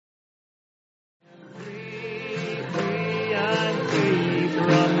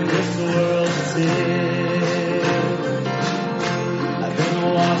sin. I've been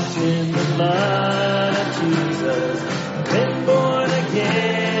washed in the blood of Jesus. I've been born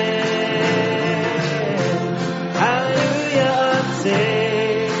again. Hallelujah, I'm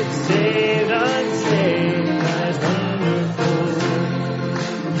saved, saved, I'm saved. That's wonderful.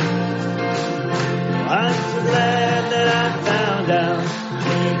 I'm so glad that I found out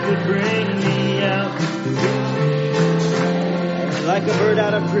He could bring me out. Like a bird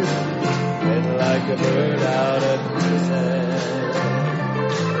out of prison, and like a bird out of prison,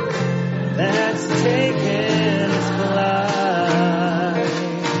 that's taken its flight.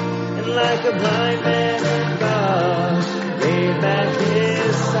 And like a blind man in God, gave back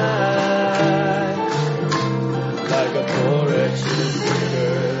his sight. Like a poor wretched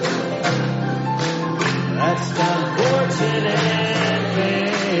girl, that's found fortune and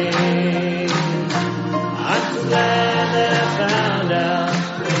fame. I'm so glad that I found out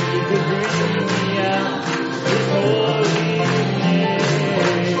He could bring me out His holy name.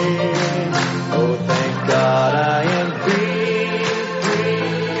 Oh, thank God I am free, free,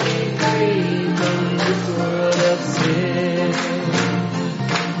 free from this world of sin.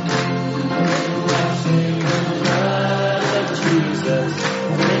 I'm washed in the blood of Jesus,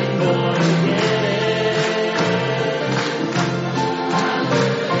 been born again.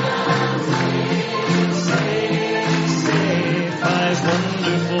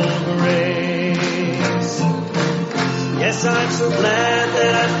 Wonderful grace. Yes, I'm so glad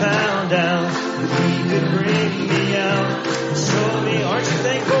that I found out He could bring me out. Show me, aren't you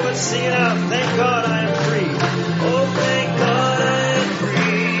thankful? Let's sing it out. Thank God I am free. Oh, thank God I am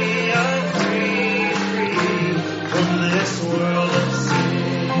free. I'm free, free from this world of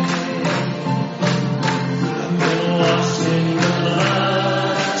sin. I've been washed in the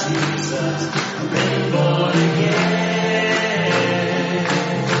blood of Jesus. I've been born again.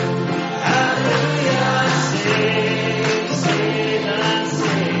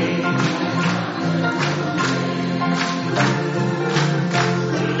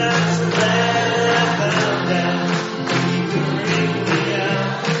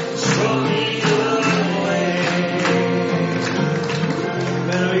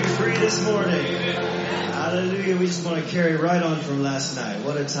 We just want to carry right on from last night.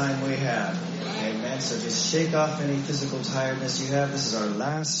 What a time we had. Amen. So just shake off any physical tiredness you have. This is our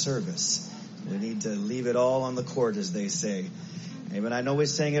last service. We need to leave it all on the court, as they say. Amen. I know we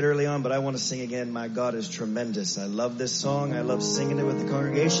sang it early on, but I want to sing again. My God is tremendous. I love this song. I love singing it with the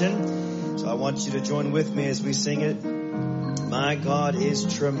congregation. So I want you to join with me as we sing it. My God is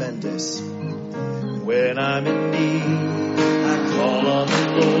tremendous. When I'm in need, I call on the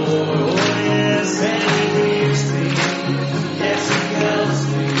Lord. Oh, yes, and He hears me. Yes, He helps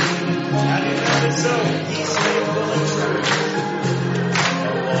me. Have you heard it so? He's faithful and true. I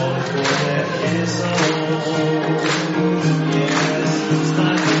won't forget His own. Yes, He's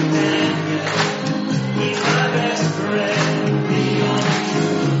my companion. He's my best friend. The only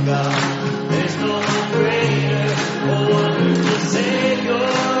true God. There's no one greater or wonderful Savior.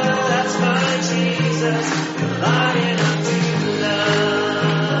 That's my Jesus, the Lion of Judah.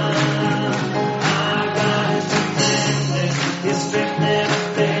 Our God is tremendous, His strength never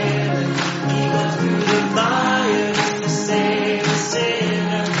fails. He goes through the fire to save a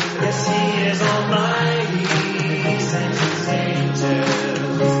sinner. Yes, He is almighty. He sends His angels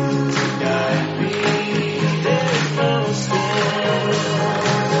to guide me. There's no storm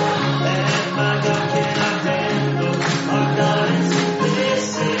that my God cannot handle. Our God is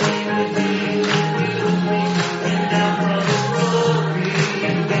simplicity revealed. And down from His glory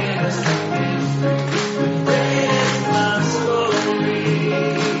and gave us the victory. Praise my story.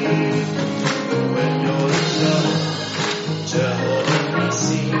 When you're in trouble, Jehovah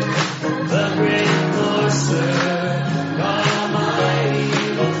Nissi, the great enforcer, God Almighty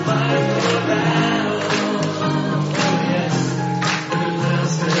will fight your battle. Oh yes, He will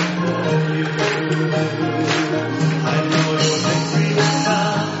stand for you. I know your victory will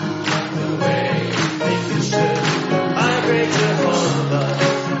come the way it should. My great Jehovah,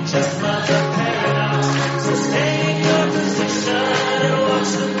 just not the paradox. So stay in your position and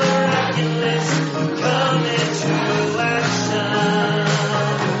watch the miraculous come into action.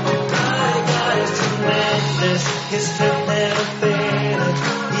 My God is tremendous, His strength never fails.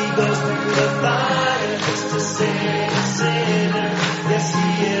 He goes through the fire just to save a sinner. Yes, He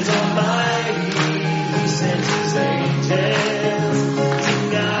is almighty. He sends His angels to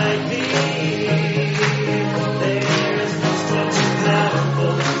guide me. There is no storm too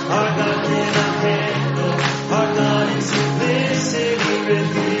powerful. Our God cannot handle. Our God in simplicity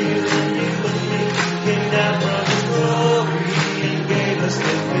revealed. And you and me came down from His glory and gave us the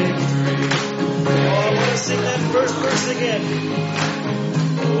victory. again.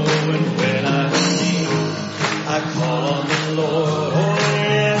 Oh, and when I'm weak, I call on the Lord. Oh,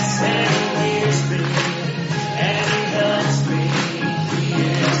 yes, and He hears me, and He helps me. He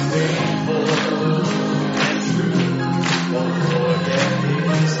is faithful and true. Won't forget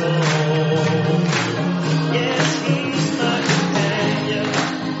His own. Yes, He's my companion.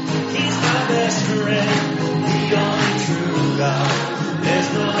 He's my best friend. The only true God. There's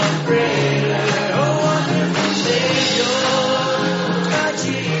no greater. Oh, wonderful Savior, my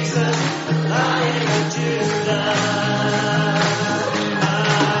Jesus, Lion of Judah.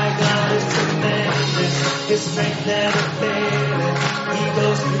 My God is tremendous. His strength never fails. He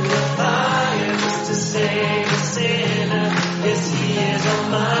goes through the fire just to save a sinner. Yes, He is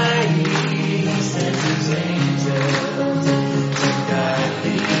almighty. He sends His angels to guide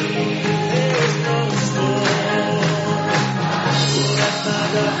me. There's no storm that my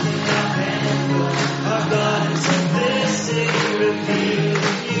God cannot handle. Our God is simplicity,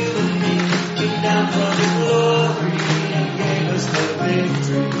 revealing you and me. Came down from His glory and gave us the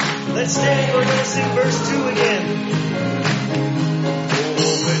victory. Let's stand, we're going to sing verse 2 again.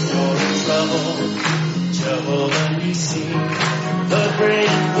 Oh, when you're in trouble unseen, the great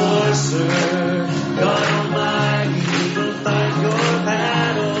enforcer, God Almighty, will fight your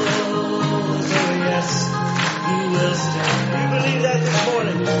battles. Oh yes, He will stand. You believe that this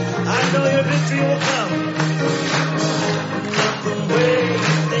morning? I know your victory will come. Not the way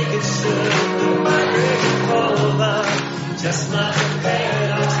you think it should. You might really fall over, just like a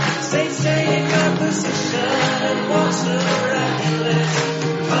paradox. Saints stay in your position and watch the miraculous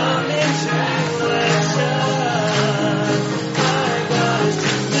come into reflection. My God is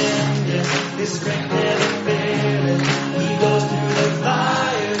tremendous. His strength never fails. He goes through the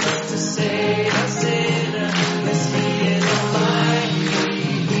fire just to save a sinner. Yes, He is almighty.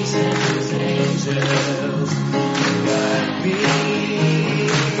 He sends His angels to guide me.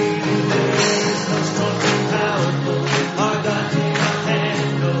 There is no storm too powerful. Our God cannot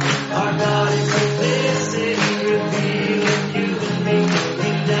handle. Our God is simplicity, revealing you and me.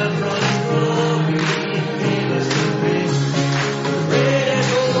 Came down from His glory and gave us the victory. Great as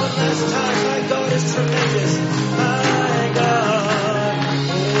one last time. My God is tremendous. My God,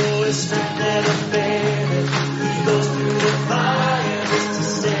 oh, His strength never fails. He goes through the fire just to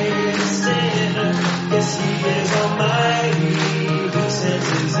save a sinner. Yes, He is almighty. He sends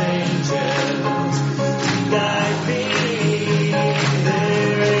His angels to guide me.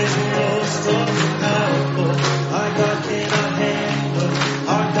 There is no storm too powerful. Our God cannot handle.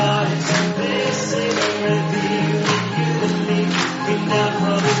 Our God is simplicity, revealing you and me. Came down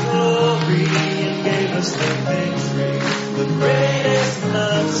from His glory and gave us the victory. The greatest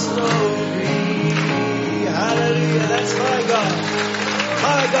love story. Hallelujah, that's my God.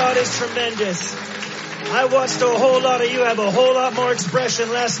 My God is tremendous. I watched a whole lot of you have a whole lot more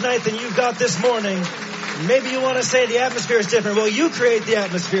expression last night than you got this morning. Maybe you want to say the atmosphere is different. Well, you create the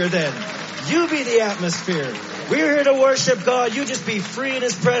atmosphere then. You be the atmosphere. We're here to worship God. You just be free in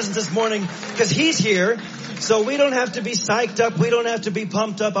His presence this morning because He's here. So we don't have to be psyched up. We don't have to be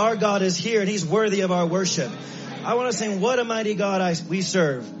pumped up. Our God is here and He's worthy of our worship. I want to sing, what a mighty God we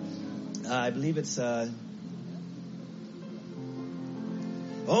serve. I believe it's...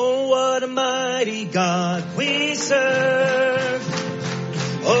 Oh, what a mighty God we serve.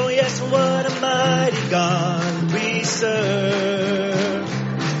 Oh, yes, what a mighty God we serve.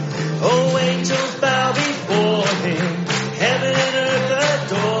 Oh, angels bow before Him. Heaven and earth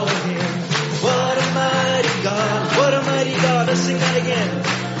adore Him. What a mighty God. What a mighty God. Let's sing that again.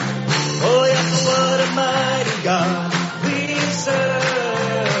 Oh, yes, what a mighty God we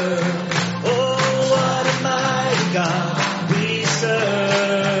serve. Oh, what a mighty God we serve.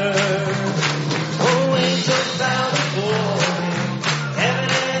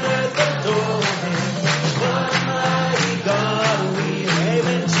 We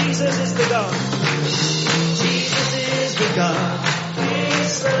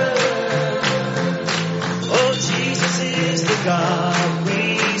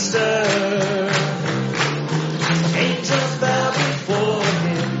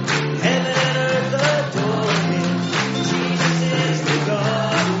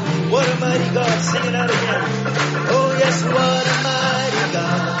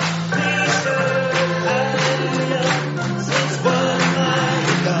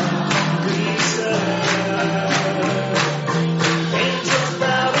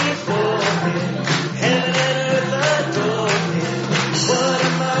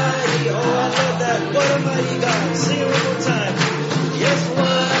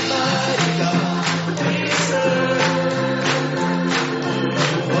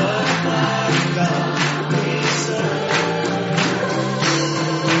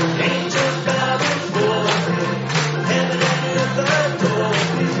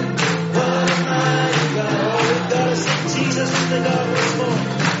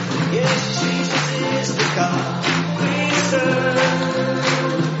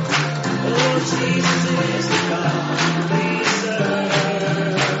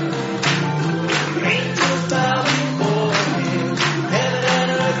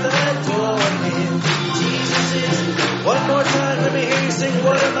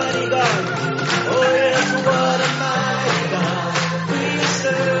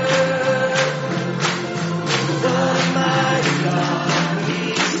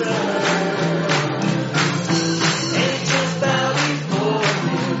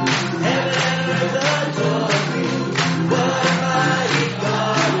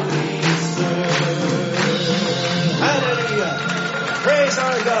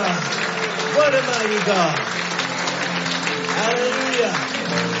What a mighty God. Hallelujah.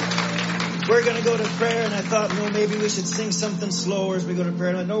 We're going to go to prayer, and I thought, maybe we should sing something slower as we go to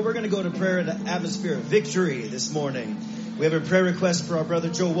prayer. No, we're going to go to prayer in the atmosphere of victory this morning. We have a prayer request for our brother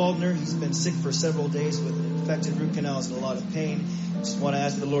Joe Waldner. He's been sick for several days with infected root canals and a lot of pain. Just want to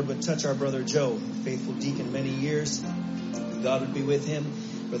ask the Lord would touch our brother Joe, a faithful deacon many years. God would be with him.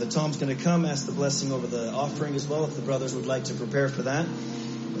 Brother Tom's going to come, ask the blessing over the offering as well, if the brothers would like to prepare for that.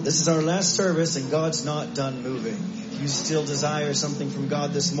 But this is our last service, and God's not done moving. If you still desire something from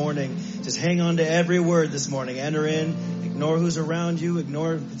God this morning, just hang on to every word this morning. Enter in, ignore who's around you,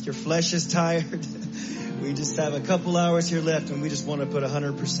 ignore if your flesh is tired. We just have a couple hours here left, and we just want to put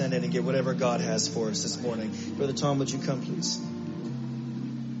 100% in and get whatever God has for us this morning. Brother Tom, would you come, please?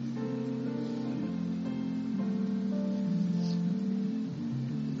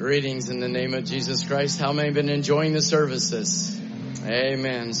 Greetings in the name of Jesus Christ. How many have been enjoying the services?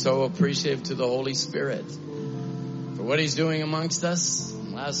 Amen. So appreciative to the Holy Spirit for what He's doing amongst us.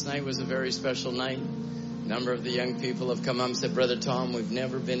 Last night was a very special night. A number of the young people have come up and said, Brother Tom, we've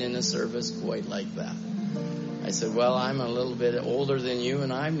never been in a service quite like that. I said, well, I'm a little bit older than you,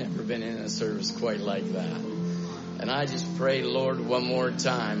 and I've never been in a service quite like that. And I just pray, Lord, one more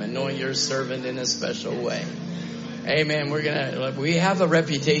time, anoint your servant in a special way. Amen. We have a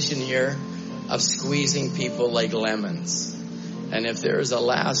reputation here of squeezing people like lemons. And if there's a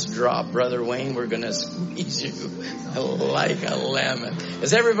last drop, Brother Wayne, we're going to squeeze you like a lemon.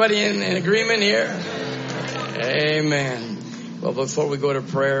 Is everybody in agreement here? Amen. Well, before we go to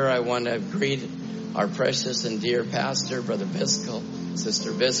prayer, I want to greet our precious and dear pastor, Brother Biscoe,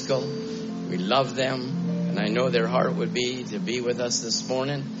 Sister Biscoe. We love them, and I know their heart would be to be with us this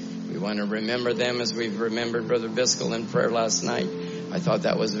morning. We want to remember them as we've remembered Brother Biscoe in prayer last night. I thought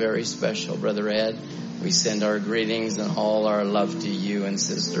that was very special. Brother Ed, we send our greetings and all our love to you and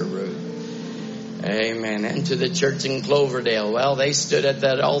Sister Ruth. Amen. And to the church in Cloverdale. Well, they stood at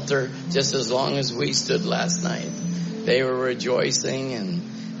that altar just as long as we stood last night. They were rejoicing and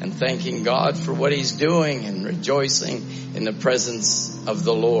thanking God for what He's doing and rejoicing in the presence of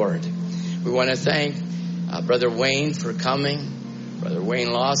the Lord. We want to thank Brother Wayne for coming. Brother Wayne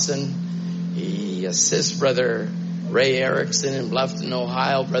Lawson. He assists Brother Ray Erickson in Bluffton,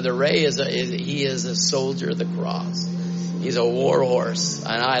 Ohio. Brother Ray is a soldier of the cross. He's a war horse,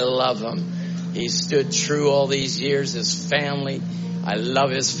 and I love him. He stood true all these years. His family, I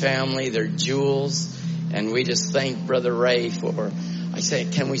love his family. They're jewels, and we just thank Brother Ray for,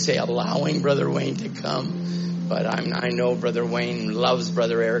 can we say allowing Brother Wayne to come? But I know Brother Wayne loves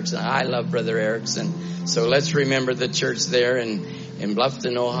Brother Erickson. I love Brother Erickson. So let's remember the church there in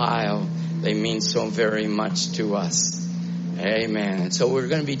Bluffton, Ohio. They mean so very much to us. Amen. And so we're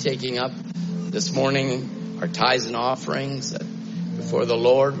going to be taking up this morning our tithes and offerings before the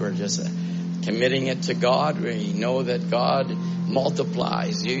Lord. We're just committing it to God. We know that God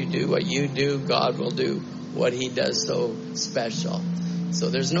multiplies. You do what you do, God will do what He does so special. So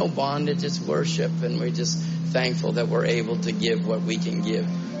there's no bondage, it's worship, and we're just thankful that we're able to give what we can give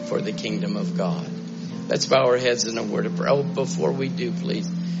for the kingdom of God. Let's bow our heads in a word of prayer. Oh, before we do, please,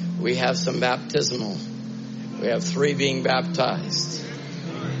 we have some baptismal. We have 3 being baptized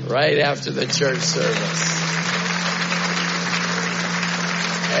right after the church service.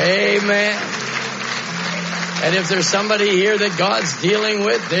 Amen. And if there's somebody here that God's dealing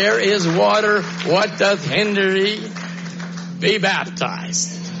with, there is water. What doth hinder thee? Be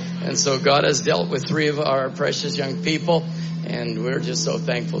baptized. And so God has dealt with 3 of our precious young people, and we're just so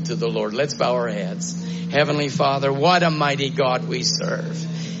thankful to the Lord. Let's bow our heads. Heavenly Father, what a mighty God we serve.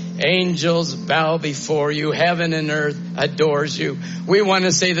 Angels bow before you. Heaven and earth adores you. We want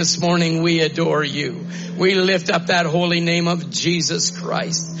to say this morning, we adore you. We lift up that holy name of Jesus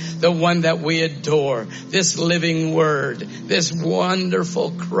Christ, the one that we adore, this living word, this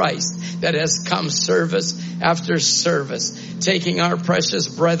wonderful Christ that has come service after service, taking our precious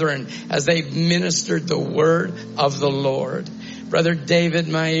brethren as they ministered the word of the Lord. Brother David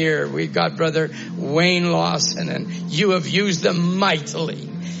Meyer, we've got Brother Wayne Lawson, and you have used them mightily.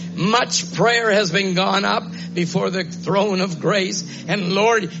 Much prayer has been gone up before the throne of grace. And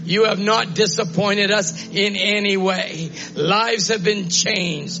Lord, you have not disappointed us in any way. Lives have been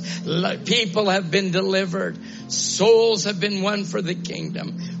changed. People have been delivered. Souls have been won for the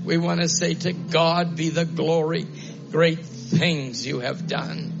kingdom. We want to say to God be the glory. Great things you have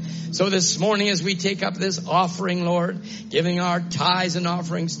done. So this morning as we take up this offering, Lord, giving our tithes and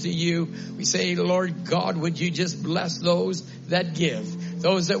offerings to you, we say, Lord God, would you just bless those that give,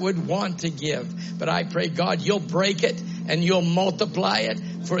 those that would want to give. But I pray, God, you'll break it and you'll multiply it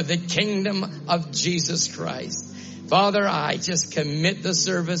for the kingdom of Jesus Christ. Father, I just commit the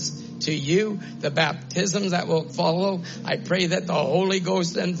service to you, the baptisms that will follow. I pray that the Holy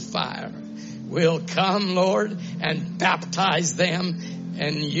Ghost and fire will come, Lord, and baptize them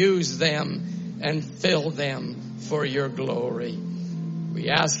and use them and fill them for your glory. We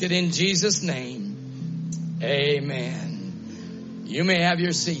ask it in Jesus' name. Amen. You may have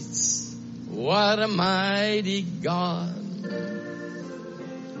your seats. What a mighty God.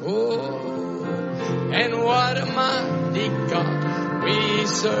 Oh, and what a mighty God we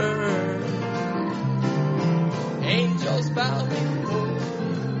serve. Angels bow before.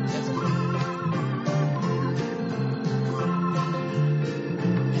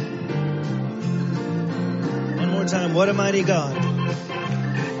 One more time. What a mighty God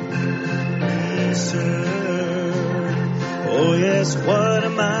we serve. Oh yes, what a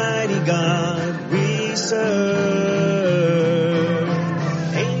mighty God we serve.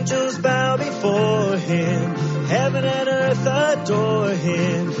 Angels bow before him. Heaven and earth adore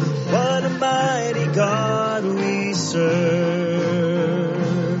him. What a mighty God we serve.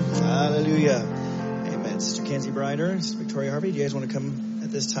 Hallelujah. Amen. Sister Kenzie Brider, Sister Victoria Harvey, do you guys want to come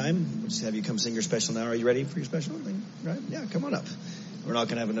at this time? We'll just have you come sing your special now. Are you ready for your special? Right? Yeah, come on up. We're not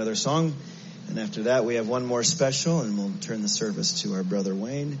going to have another song. And after that, we have one more special, and we'll turn the service to our brother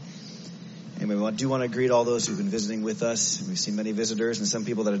Wayne. And we do want to greet all those who've been visiting with us. We've seen many visitors and some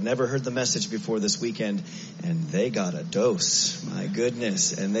people that had never heard the message before this weekend, and they got a dose. My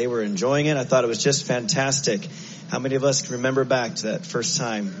goodness. And they were enjoying it. I thought it was just fantastic. How many of us can remember back to that first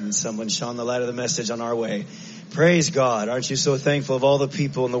time when someone shone the light of the message on our way? Praise God. Aren't you so thankful of all the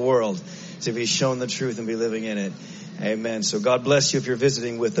people in the world to be shown the truth and be living in it? Amen. So God bless you if you're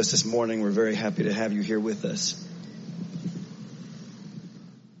visiting with us this morning. We're very happy to have you here with us.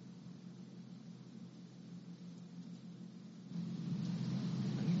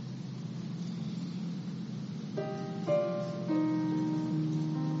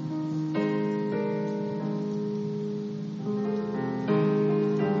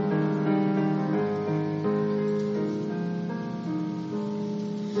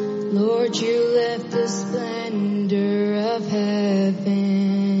 Lord, you left the splendor of heaven,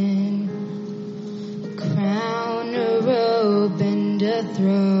 a crown, a robe, and a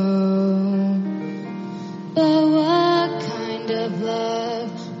throne. But what kind of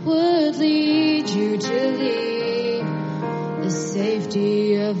love would lead you to leave the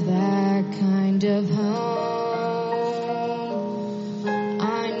safety of that kind of home?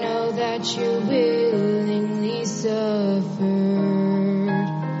 I know that you willingly suffered.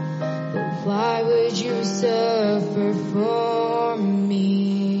 Why would you suffer for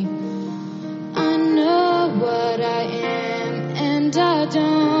me? I know what I am, and I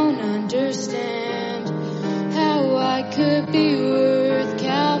don't understand how I could be worth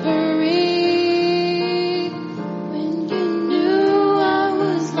Calvary. When you knew I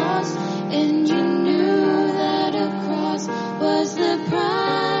was lost, and you knew that a cross was the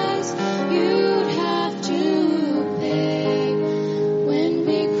price you'd have to pay. When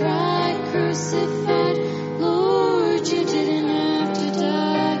we cried, crucified, Lord, you didn't have to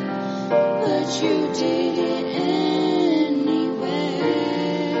die, but you did it anyway.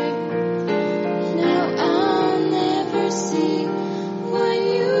 Now I'll never see what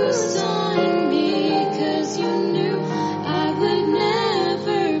you saw in me, 'cause you knew I would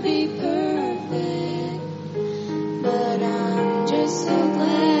never be perfect. But I'm just so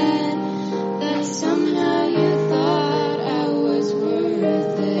glad that somehow you thought I was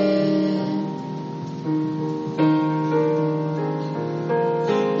worth it.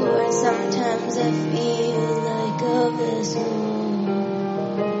 Lord, sometimes I feel like a vessel,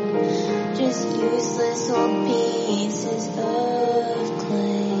 just useless old pieces of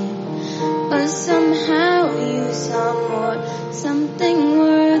clay. But somehow you saw more, something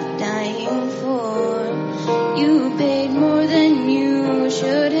worth dying for. You paid more than you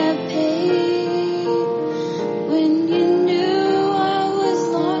should have paid. When you knew I was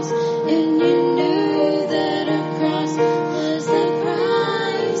lost, and you knew that a cross was the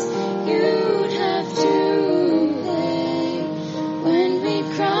price you'd have to pay. When we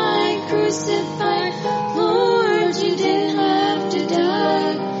cried, crucified, Lord, you didn't have to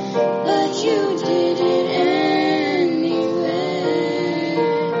die, but you did it anyway.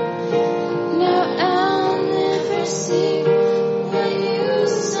 Now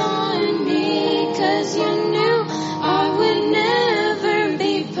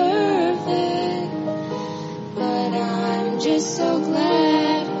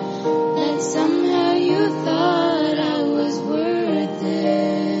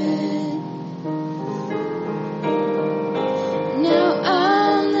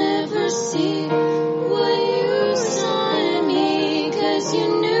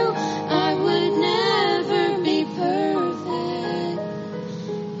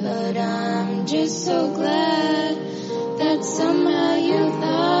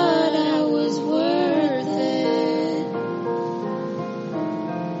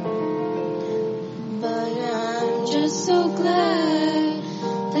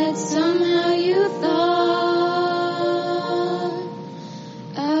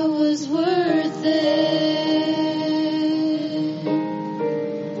was worth it.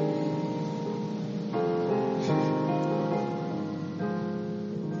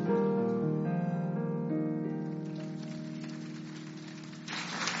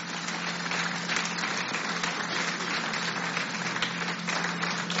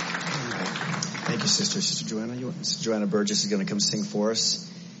 Thank you, Sister. Sister Joanna, Sister Joanna Burgess is going to come sing for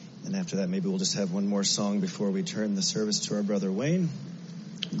us. And after that, maybe we'll just have one more song before we turn the service to our brother Wayne.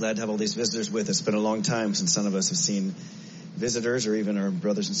 I'm glad to have all these visitors with us. It's been a long time since some of us have seen visitors or even our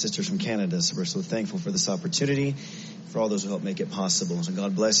brothers and sisters from Canada. So we're so thankful for this opportunity, for all those who help make it possible. So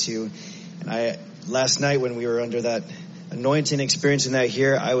God bless you. And last night when we were under that anointing experience in that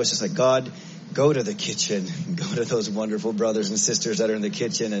here, I was just like, God, go to the kitchen, go to those wonderful brothers and sisters that are in the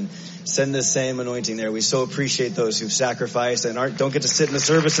kitchen and send the same anointing there. We so appreciate those who've sacrificed and don't get to sit in the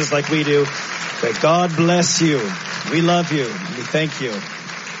services like we do. But God bless you. We love you. We thank you.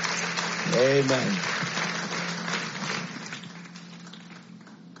 Amen.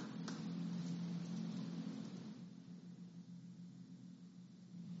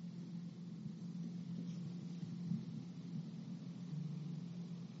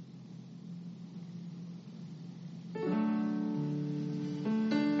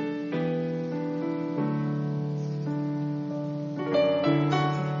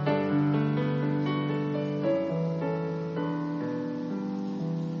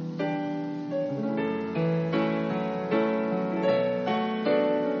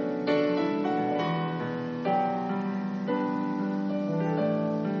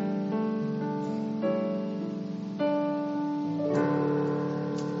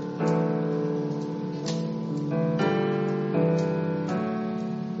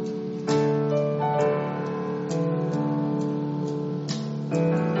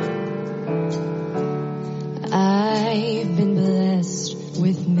 I've been blessed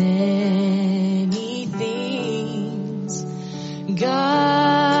with many things.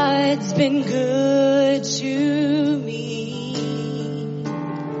 God's been good to me.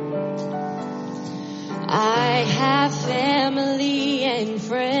 I have family and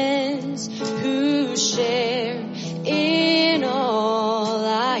friends who share in all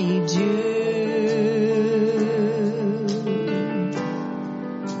I do.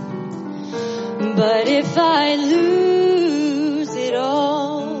 But if I lose it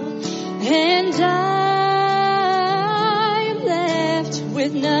all and I'm left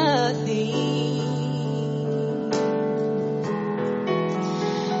with nothing,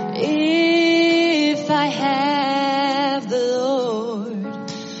 if I have the Lord,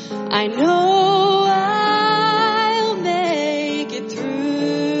 I know I'll make it through.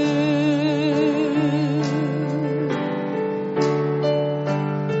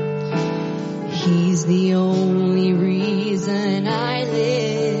 He's the only reason I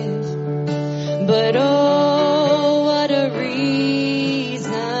live, but oh, what a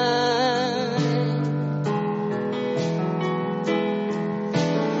reason.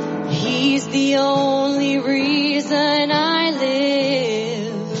 He's the only reason I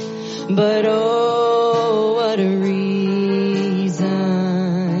live, but oh, what a reason.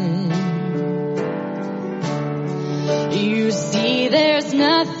 You see, there's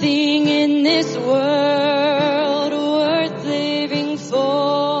nothing in this world worth living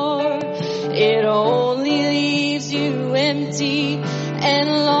for. It only leaves you empty and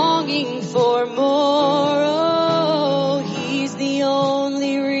longing for more. Oh, he's the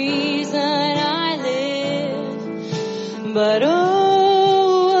only reason I live, but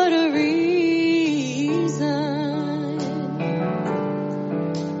oh, what a reason.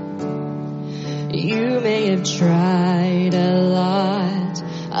 You may have tried a lot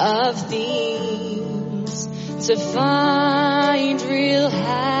of things to find real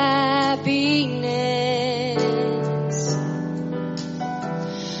happiness,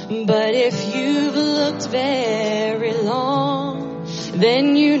 but if you've looked very long,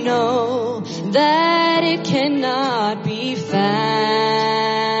 then you know that it cannot be found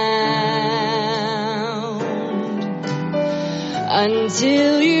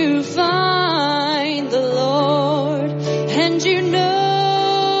until you find the Lord and you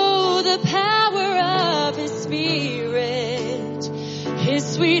know the power of His Spirit, His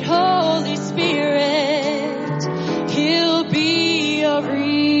sweet Holy Spirit. He'll be a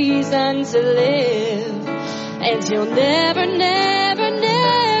reason to live, and He'll never, never,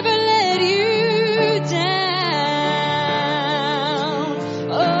 never let you down.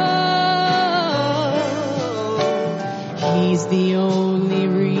 Oh, He's the only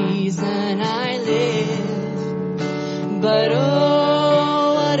reason I live, but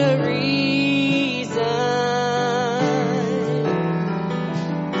oh, what a reason.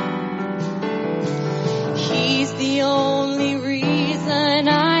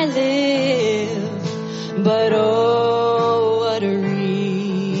 but oh, what a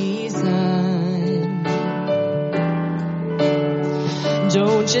reason.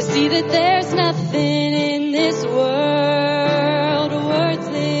 Don't you see that there's nothing in this world worth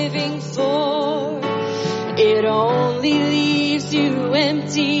living for? It only leaves you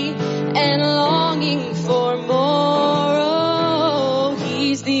empty and longing for more. Oh,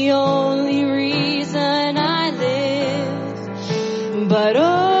 he's the only reason I live, but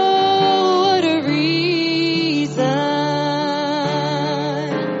oh, what a reason.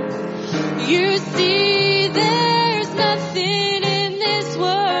 You see, there's nothing in this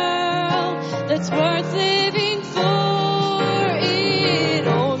world that's worth living for. It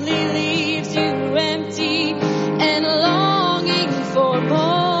only leaves you empty and longing for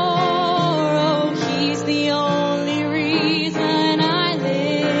more.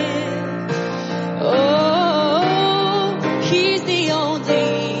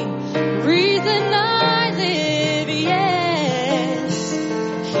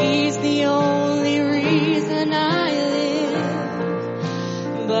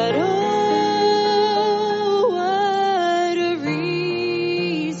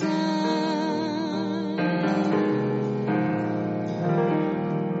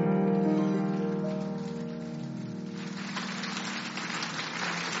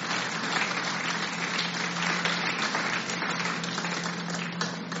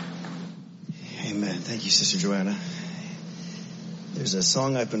 Sister Joanna. There's a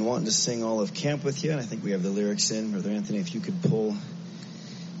song I've been wanting to sing all of camp with you, and I think we have the lyrics in. Brother Anthony, if you could pull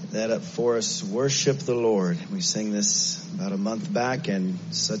that up for us. Worship the Lord. We sang this about a month back, and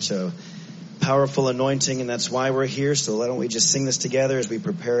such a powerful anointing, and that's why we're here. So why don't we just sing this together as we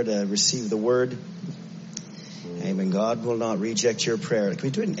prepare to receive the word. Amen. God will not reject your prayer. Can we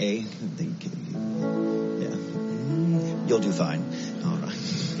do it in A? I think, yeah. You'll do fine. All right.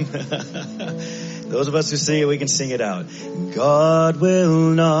 Those of us who sing it, we can sing it out. God will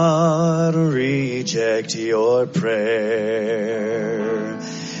not reject your prayer.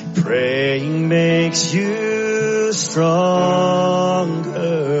 Praying makes you stronger.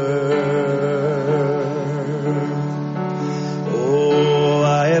 Oh,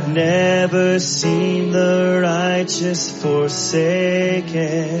 I have never seen the righteous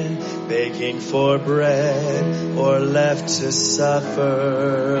forsaken, begging for bread or left to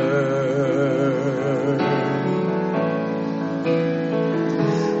suffer.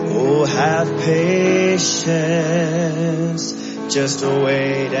 Oh, have patience, just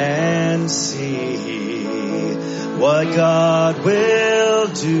wait and see what God will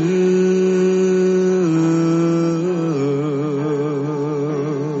do.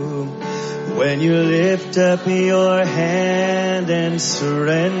 When you lift up your hand and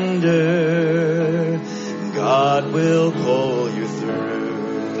surrender, God will pull you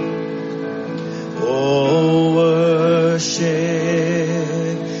through. Oh, worship,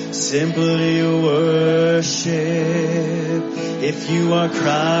 simply worship. If you are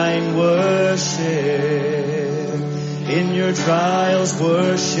crying, worship. In your trials,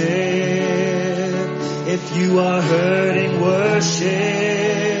 worship. If you are hurting, worship.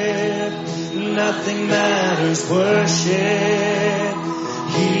 Nothing matters, worship.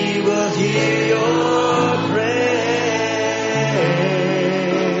 He will hear your praise.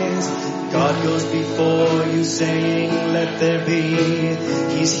 God goes before you saying, let there be.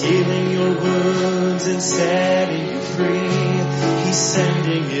 He's healing your wounds and setting you free. He's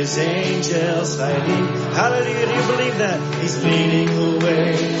sending his angels fighting. Hallelujah, do you believe that? He's leading the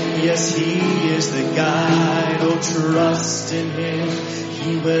way. Yes, he is the guide. Oh, trust in him.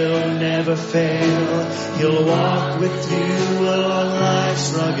 He will never fail. He'll walk with you along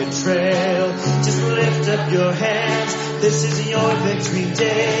life's rugged trail. Just lift up your hands. This is your victory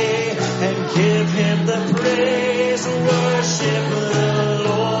day. And give him the praise. Worship the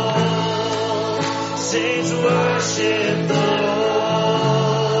Lord. Saints, worship the Lord.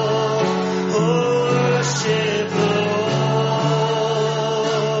 Oh, worship the Lord.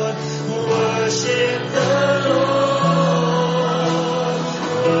 Worship the Lord.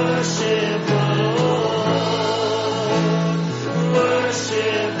 Worship the Lord.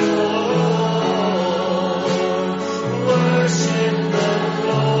 Worship the Lord. Worship the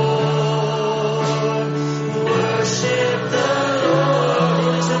Lord. Worship the Lord.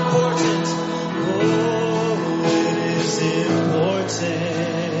 It is important. Oh, it is important.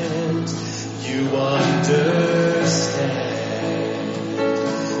 You understand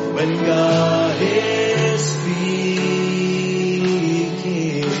when God is speaking.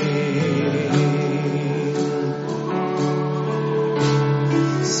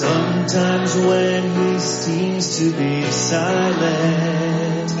 Sometimes when he seems to be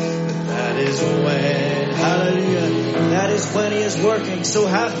silent, that is when Hallelujah. That is when He is working. So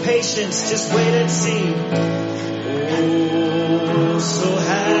have patience. Just wait and see. Oh, so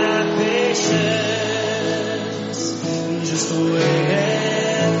have patience. Just wait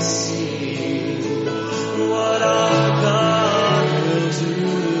and see what our God will do.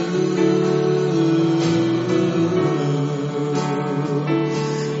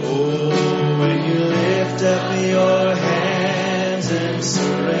 Oh, when you lift up your hands and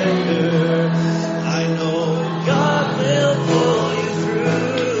surrender, I know God will pull you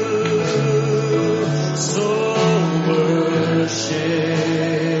through. So worship,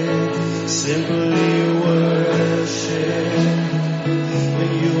 simply worship.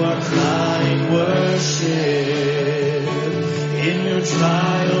 When you are crying, worship. In your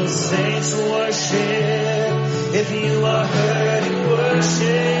trials, saints, worship. If you are hurting,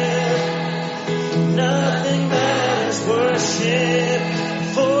 worship. Nothing matters, worship.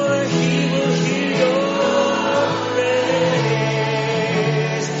 For He will hear your praise.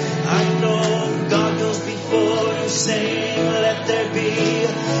 I know God goes before you, saying, let there be.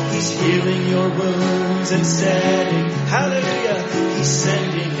 He's healing your wounds and setting. Hallelujah. He's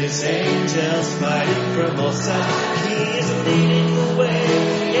sending His angels, fighting from all sides. He is leading the way.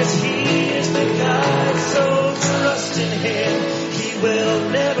 Yes, He is the guide. So trust in Him. He will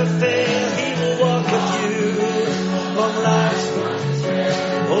never fail. He will walk with you on life's road.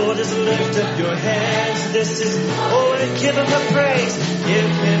 Oh, just lift up your hands. This is, oh, and give Him the praise. Give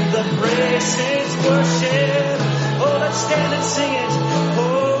Him the praise. Saints, worship. Oh, let's stand and sing it.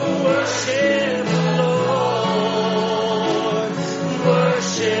 Oh, worship the Lord.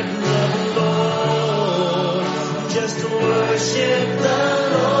 Worship the Lord. Just worship the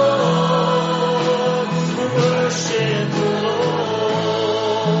Lord. Worship the Lord.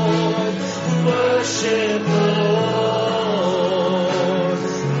 Worship the Lord.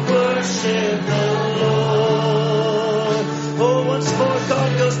 Worship the Lord. Oh, once more, God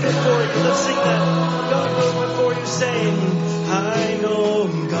goes before you. Let's sing that. God goes before you, saying, I know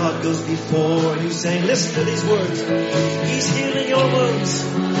God goes before you, saying, listen to these words. He's healing your wounds,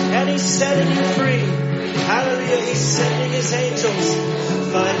 and He's setting you free. Hallelujah. He's sending His angels,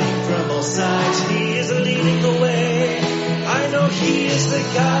 fighting from all sides. He is leading the way. I know He is the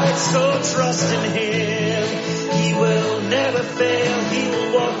guide, so trust in Him. He will never fail. He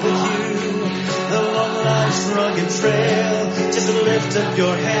will walk with you along life's rugged trail. Just lift up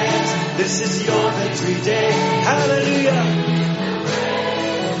your hands. This is your victory day. Hallelujah.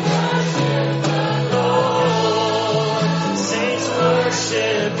 Lord, saints,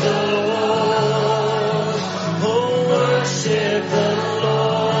 worship the Lord. Oh, worship the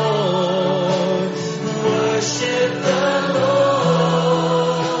Lord. Worship the Lord.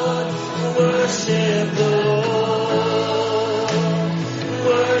 Worship the Lord.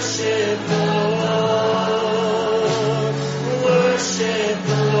 Worship the Lord. Worship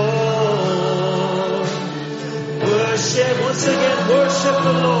the Lord. Worship, once again, worship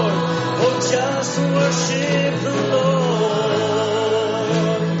the Lord. Oh, just worship the Lord.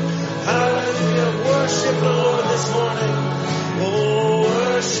 Hallelujah, worship the Lord this morning. Oh,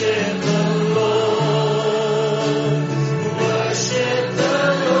 worship the Lord. Worship the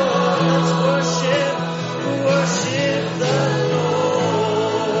Lord. Let's worship, worship the Lord.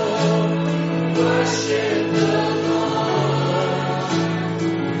 Worship the Lord.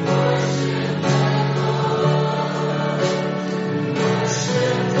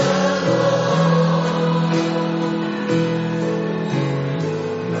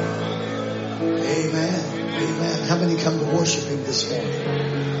 Come to worship Him this morning.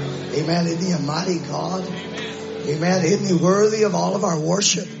 Amen. Isn't He a mighty God? Amen. Isn't He worthy of all of our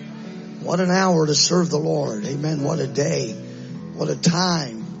worship? What an hour to serve the Lord. Amen. What a day. What a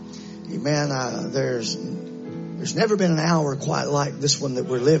time. Amen. There's never been an hour quite like this one that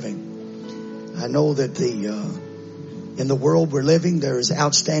we're living. I know that in the world we're living, there's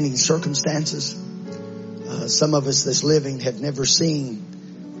outstanding circumstances. Some of us that's living have never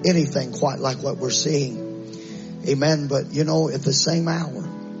seen anything quite like what we're seeing. Amen. But you know, at the same hour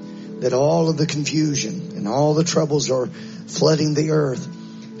that all of the confusion and all the troubles are flooding the earth,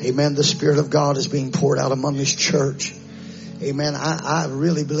 amen, the Spirit of God is being poured out among His church. Amen. I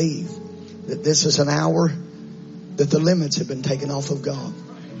really believe that this is an hour that the limits have been taken off of God.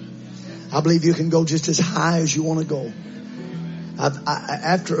 I believe you can go just as high as you want to go.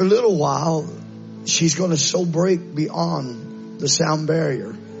 After a little while, she's going to so break beyond the sound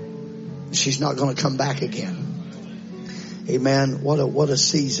barrier, she's not going to come back again. Amen. What a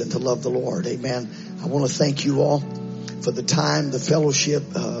season to love the Lord. Amen. I want to thank you all for the time, the fellowship,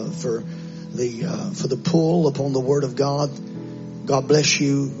 for the pull upon the Word of God. God bless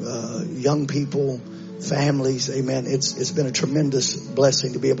you, young people, families. Amen. It's been a tremendous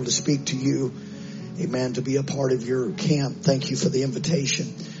blessing to be able to speak to you. Amen. To be a part of your camp. Thank you for the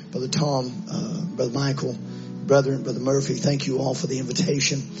invitation. Brother Tom, Brother Michael, Brother Murphy, thank you all for the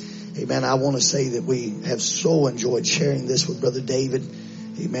invitation. Amen. I want to say that we have so enjoyed sharing this with Brother David.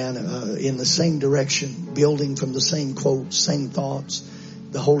 Amen. In the same direction, building from the same quotes, same thoughts.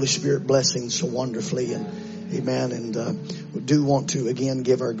 The Holy Spirit blessing so wonderfully. And amen. And we do want to again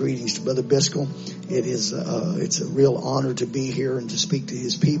give our greetings to Brother Biscoe. It's a real honor to be here and to speak to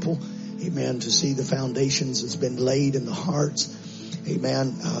his people. Amen. To see the foundations that's been laid in the hearts.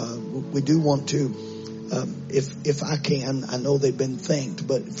 Amen. We do want to, if I can, I know they've been thanked,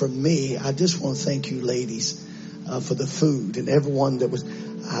 but for me, I just want to thank you ladies for the food and everyone that was.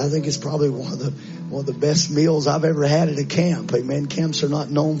 I think it's probably one of the best meals I've ever had at a camp. Amen. Camps are not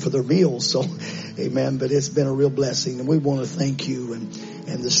known for their meals, so amen. But it's been a real blessing, and we want to thank you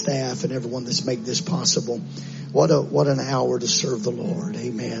and the staff and everyone that's made this possible. What an hour to serve the Lord.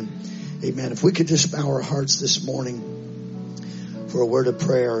 Amen. Amen. If we could just bow our hearts this morning for a word of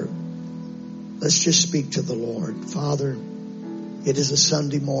prayer, let's just speak to the Lord. Father, it is a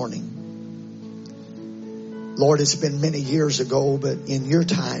Sunday morning. Lord, it's been many years ago, but in your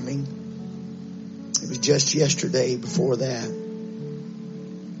timing, it was just yesterday before that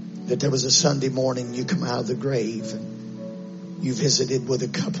there was a Sunday morning you come out of the grave and you visited with a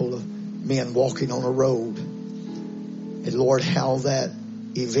couple of men walking on a road. And Lord, how that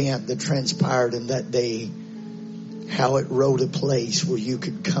event that transpired in that day, how it wrote a place where you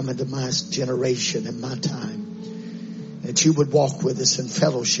could come into my generation and my time. That you would walk with us and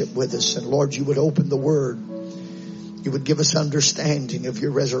fellowship with us. And Lord, you would open the word. You would give us understanding of your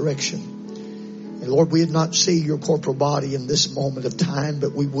resurrection. And Lord, we would not see your corporal body in this moment of time,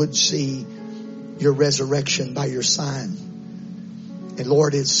 but we would see your resurrection by your sign. And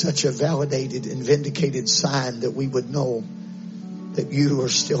Lord, it's such a validated and vindicated sign that we would know that you are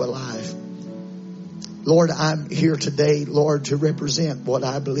still alive. Lord, I'm here today, Lord, to represent what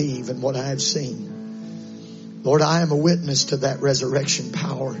I believe and what I have seen. Lord, I am a witness to that resurrection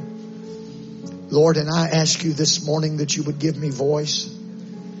power. Lord, and I ask you this morning that you would give me voice.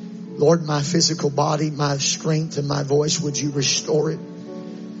 Lord, my physical body, my strength and my voice, would you restore it?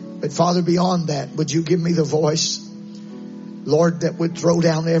 But Father, beyond that, would you give me the voice, Lord, that would throw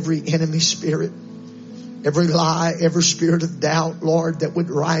down every enemy spirit, every lie, every spirit of doubt, Lord, that would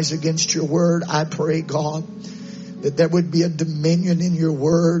rise against your word. I pray, God, that there would be a dominion in your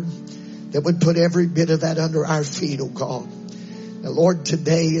word that would put every bit of that under our feet, oh God. Now, Lord,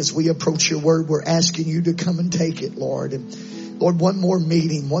 today as we approach your word, we're asking you to come and take it, Lord. And Lord, one more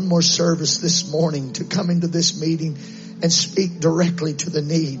meeting, one more service this morning to come into this meeting and speak directly to the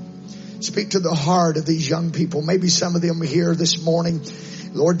need. Speak to the heart of these young people. Maybe some of them are here this morning.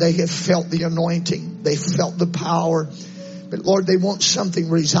 Lord, they have felt the anointing. They felt the power. But Lord, they want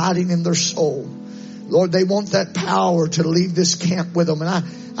something residing in their soul. Lord, they want that power to leave this camp with them. And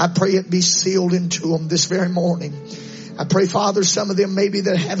I pray it be sealed into them this very morning. I pray, Father, some of them maybe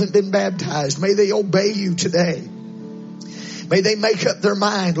that haven't been baptized, may they obey you today. May they make up their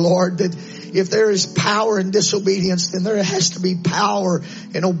mind, Lord, that if there is power in disobedience, then there has to be power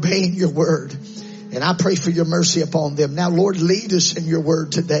in obeying your word. And I pray for your mercy upon them. Now, Lord, lead us in your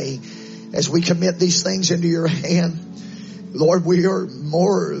word today as we commit these things into your hand. Lord, we are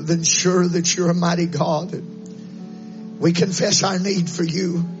more than sure that you're a mighty God. We confess our need for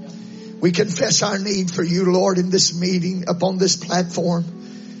you. We confess our need for you, Lord, in this meeting upon this platform.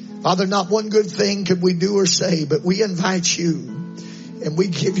 Father, not one good thing could we do or say, but we invite you and we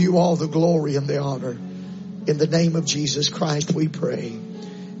give you all the glory and the honor. In the name of Jesus Christ, we pray.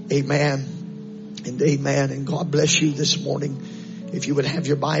 Amen and amen. And God bless you this morning. If you would have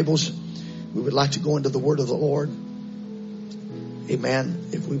your Bibles, we would like to go into the word of the Lord. Amen.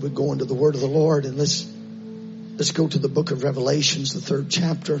 If we would go into the word of the Lord, and let's go to the book of Revelations, the 3rd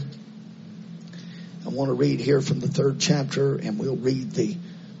chapter. I want to read here from the 3rd chapter, and we'll read the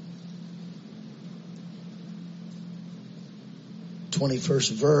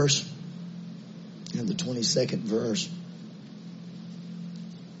 21st verse and the 22nd verse.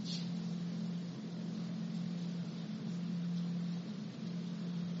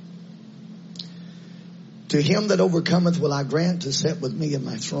 To him that overcometh will I grant to sit with me in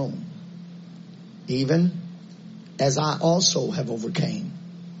my throne, even as I also have overcame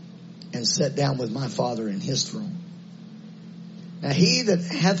and sat down with my Father in his throne. Now he that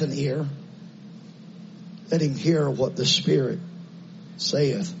hath an ear, let him hear what the Spirit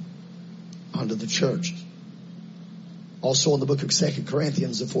saith unto the church. Also in the book of 2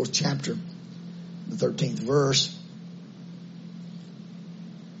 Corinthians, the 4th chapter, the 13th verse.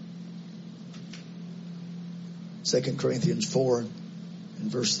 2 Corinthians 4 and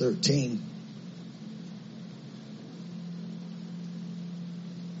verse 13.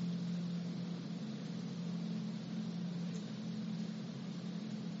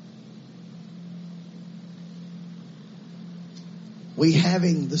 We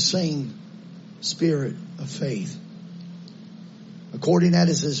having the same spirit of faith. According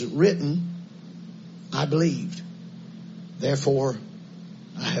as it is written, I believed, therefore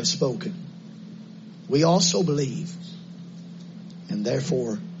I have spoken. We also believe, and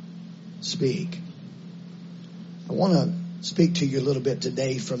therefore speak. I want to speak to you a little bit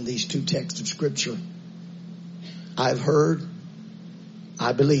today from these two texts of Scripture. I've heard,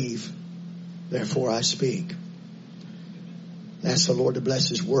 I believe, therefore I speak. Ask the Lord to bless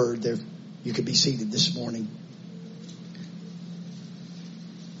His word. There, you could be seated this morning.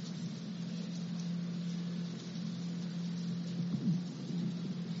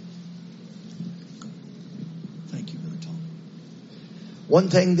 Thank you, Brother Tom. One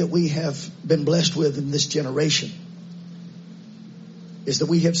thing that we have been blessed with in this generation is that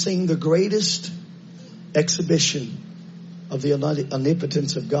we have seen the greatest exhibition of the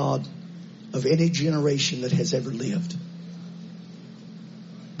omnipotence of God of any generation that has ever lived.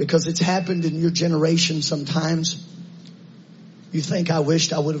 Because it's happened in your generation sometimes. You think, I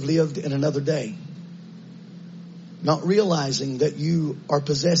wished I would have lived in another day. Not realizing that you are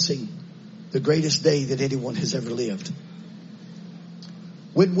possessing the greatest day that anyone has ever lived.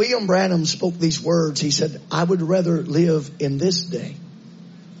 When William Branham spoke these words, he said, I would rather live in this day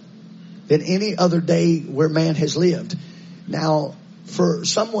than any other day where man has lived. Now, for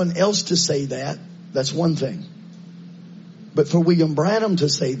someone else to say that, that's one thing. But for William Branham to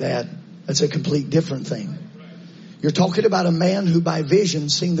say that, that's a complete different thing. You're talking about a man who by vision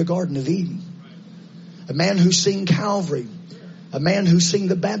seen the Garden of Eden. A man who seen Calvary. A man who seen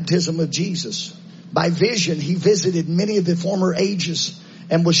the baptism of Jesus. By vision, he visited many of the former ages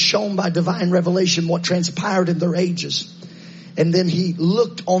and was shown by divine revelation what transpired in their ages. And then he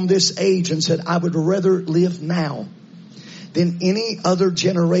looked on this age and said, I would rather live now than any other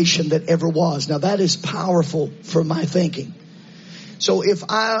generation that ever was. Now that is powerful for my thinking. So if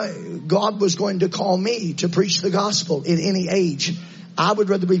God was going to call me to preach the gospel in any age, I would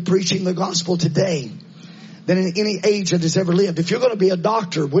rather be preaching the gospel today than in any age that has ever lived. If you're going to be a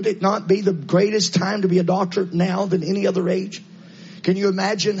doctor, would it not be the greatest time to be a doctor now than any other age? Can you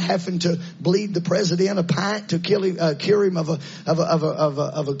imagine having to bleed the president a pint to cure him of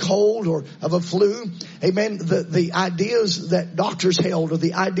a cold or of a flu? Amen. The ideas that doctors held or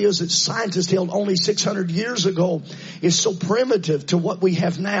the ideas that scientists held only 600 years ago is so primitive to what we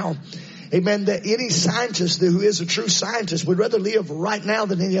have now. Amen. That any scientist who is a true scientist would rather live right now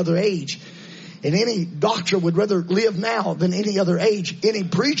than any other age. And any doctor would rather live now than any other age. Any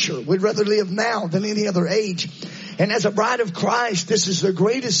preacher would rather live now than any other age. And as a bride of Christ, this is the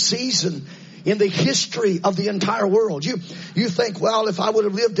greatest season in the history of the entire world. You think, well, if I would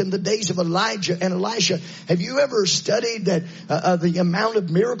have lived in the days of Elijah and Elisha, have you ever studied that the amount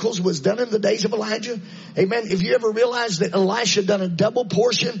of miracles was done in the days of Elijah? Amen. If you ever realized that Elisha done a double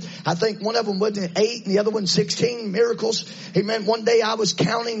portion, I think one of them wasn't 8 and the other one 16 miracles. Amen. One day I was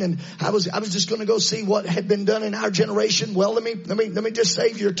counting and I was just going to go see what had been done in our generation. Well, let me just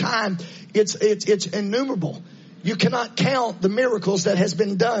save your time. It's innumerable. You cannot count the miracles that has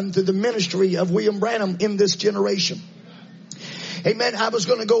been done through the ministry of William Branham in this generation. Amen. I was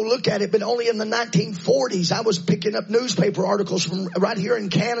going to go look at it, but only in the 1940s. I was picking up newspaper articles from right here in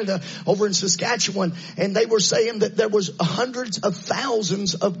Canada, over in Saskatchewan, and they were saying that there was hundreds of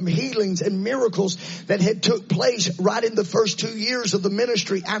thousands of healings and miracles that had took place right in the first 2 years of the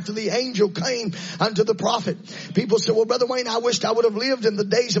ministry after the angel came unto the prophet. People said, well, Brother Wayne, I wished I would have lived in the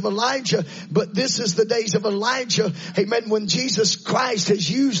days of Elijah, but this is the days of Elijah. Amen. When Jesus Christ has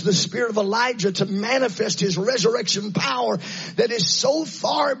used the spirit of Elijah to manifest his resurrection power that is so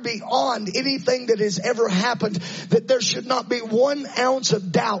far beyond anything that has ever happened that there should not be 1 ounce of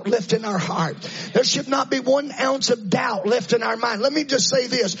doubt left in our heart. There should not be 1 ounce of doubt left in our mind. Let me just say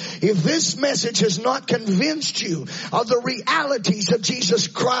this. If this message has not convinced you of the realities of Jesus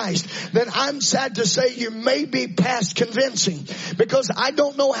Christ, then I'm sad to say you may be past convincing, because I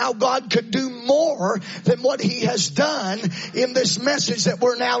don't know how God could do more than what he has done in this message that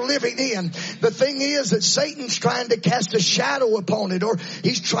we're now living in. The thing is that Satan's trying to cast a shadow upon it, or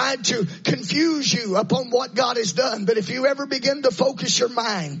he's tried to confuse you upon what God has done. But if you ever begin to focus your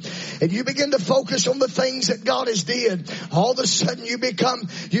mind and you begin to focus on the things that God has did, all of a sudden you become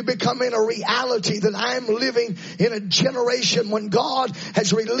in a reality that I'm living in a generation when God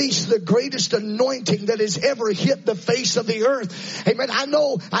has released the greatest anointing that has ever hit the face of the earth. Amen. I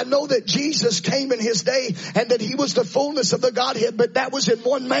know that Jesus came in his day and that he was the fullness of the Godhead, but that was in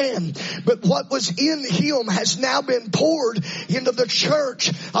one man. But what was in him has now been poured into the church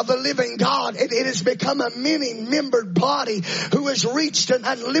of the living God, and it has become a many-membered body who has reached an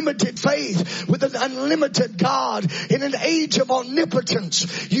unlimited faith with an unlimited God in an age of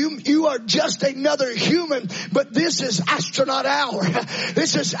omnipotence. You are just another human, but this is astronaut hour.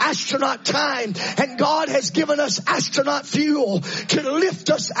 This is astronaut time, and God has given us astronaut fuel to lift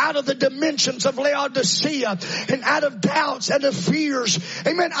us out of the dimensions of Laodicea and out of doubts and of fears.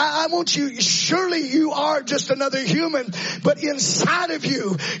 Amen. I want you, surely you are just another human, but inside of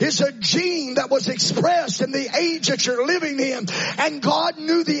you is a gene that was expressed in the age that you're living in. And God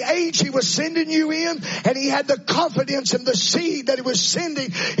knew the age he was sending you in, and he had the confidence in the seed that he was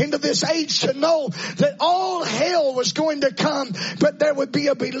sending into this age to know that all hell was going to come, but there would be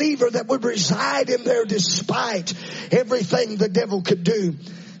a believer that would reside in there despite everything the devil could do.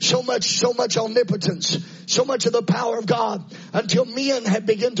 So much omnipotence, so much of the power of God, until men had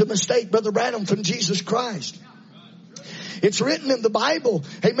begun to mistake Brother Branham from Jesus Christ. It's written in the Bible,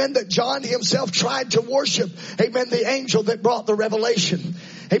 amen, that John himself tried to worship, amen, the angel that brought the revelation.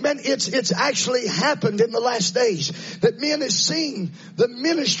 Amen. It's actually happened in the last days that men have seen the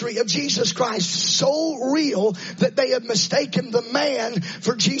ministry of Jesus Christ so real that they have mistaken the man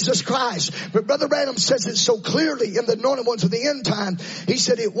for Jesus Christ. But Brother Branham says it so clearly in the Anointed Ones of the End Time. He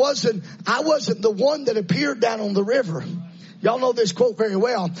said I wasn't the one that appeared down on the river. Y'all know this quote very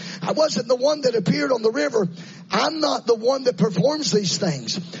well. I wasn't the one that appeared on the river. I'm not the one that performs these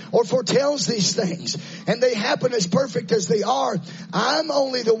things or foretells these things, and they happen as perfect as they are. I'm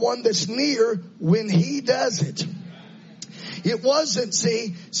only the one that's near when he does it. It wasn't,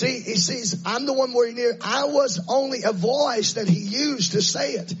 he sees, I'm the one where he's near. I was only a voice that he used to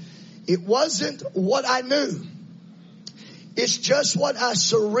say it. It wasn't what I knew. It's just what I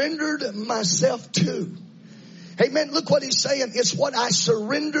surrendered myself to. Amen. Look what he's saying. It's what I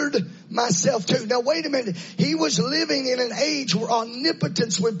surrendered myself to. Now, wait a minute. He was living in an age where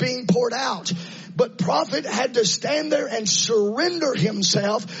omnipotence was being poured out. But prophet had to stand there and surrender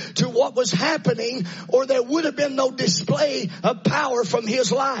himself to what was happening, or there would have been no display of power from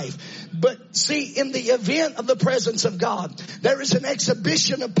his life. But see, in the event of the presence of God, there is an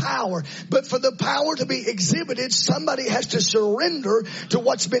exhibition of power. But for the power to be exhibited, somebody has to surrender to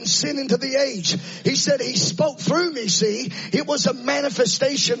what's been sent into the age. He said he spoke through me, see. It was a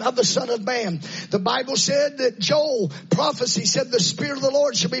manifestation of the Son of Man. The Bible said that Joel prophecy said the Spirit of the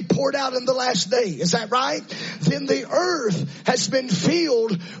Lord shall be poured out in the last day. Is that right? Then the earth has been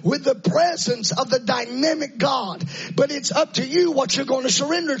filled with the presence of the dynamic God. But it's up to you what you're going to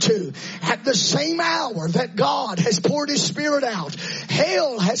surrender to. At the same hour that God has poured his Spirit out,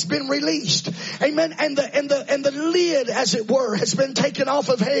 hell has been released. Amen. And the lid, as it were, has been taken off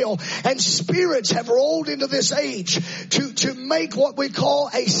of hell, and spirits have rolled into this age to make what we call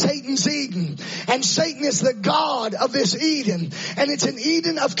a Satan's Eden. And Satan is the God of this Eden. And it's an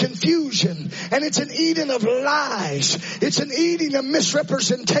Eden of confusion. And it's an Eden of lies. It's an Eden of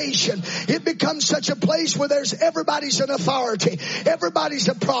misrepresentation. It becomes such a place where everybody's an authority. Everybody's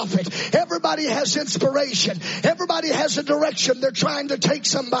a prophet. Everybody has inspiration. Everybody has a direction. They're trying to take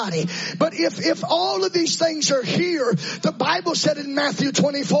somebody. But if all of these things are here, the Bible said in Matthew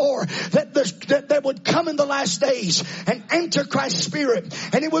 24 that there would come in the last days an Antichrist spirit,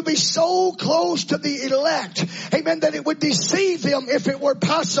 and it would be so close to the elect, amen, that it would deceive them if it were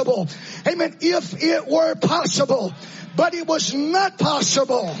possible. Amen. If it were possible. But it was not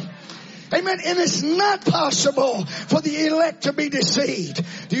possible. Amen. And it's not possible for the elect to be deceived.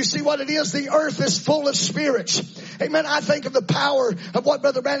 Do you see what it is? The earth is full of spirits. Amen. I think of the power of what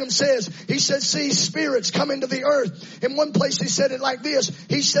Brother Branham says. He said, see, spirits come into the earth. In one place he said it like this.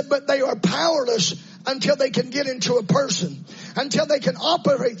 He said, but they are powerless until they can get into a person, until they can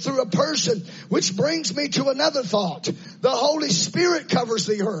operate through a person, which brings me to another thought. The Holy Spirit covers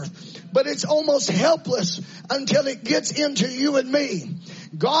the earth, but it's almost helpless until it gets into you and me.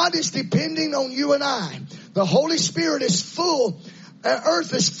 God is depending on you and I. The Holy Spirit is full.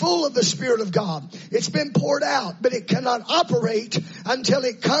 Earth is full of the Spirit of God. It's been poured out, but it cannot operate until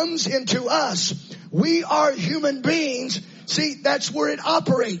it comes into us. We are human beings. See, that's where it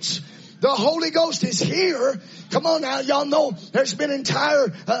operates. The Holy Ghost is here. Come on now, y'all know there's been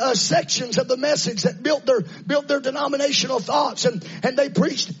entire sections of the message that built their denominational thoughts, and they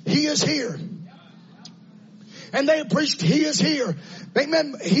preached, He is here. And they preached, He is here.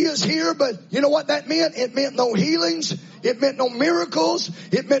 Amen. He is here, but you know what that meant? It meant no healings. It meant no miracles.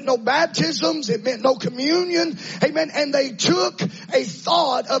 It meant no baptisms. It meant no communion. Amen. And they took a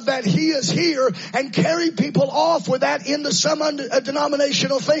thought of that He is here and carried people off with that into some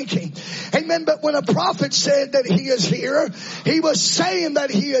denominational thinking. Amen. But when a prophet said that He is here, he was saying that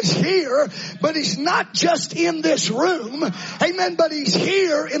He is here, but He's not just in this room. Amen. But He's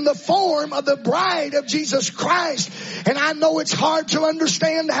here in the form of the bride of Jesus Christ. And I know it's hard to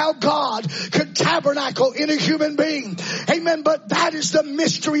understand how God could tabernacle in a human being. Amen. But that is the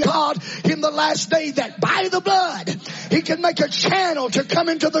mystery of God in the last day, that by the blood He can make a channel to come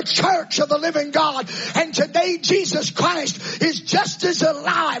into the church of the living God. And today Jesus Christ is just as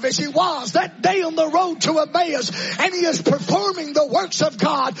alive as He was that day on the road to Emmaus. And He is performing the works of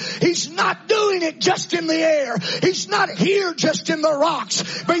God. He's not doing it just in the air. He's not here just in the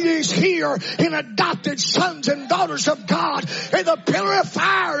rocks, but He's here in adopted sons and daughters of God. And the pillar of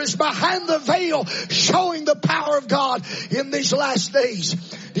fire is behind the veil, showing the power of God in these last days.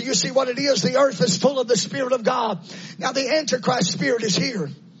 Do you see what it is? The earth is full of the Spirit of God. Now the Antichrist spirit is here.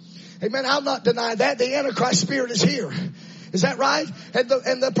 Amen. I'll not deny that. The Antichrist spirit is here. Is that right?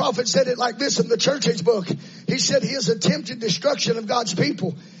 And the prophet said it like this in the Church Age book. He said He has attempted destruction of God's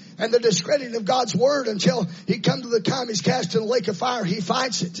people and the discrediting of God's word until He come to the time He's cast in the lake of fire. He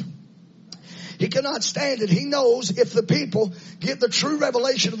fights it. He cannot stand it. He knows if the people get the true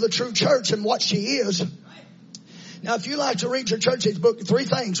revelation of the true church and what she is. Now, if you like to read your Church Age book, 3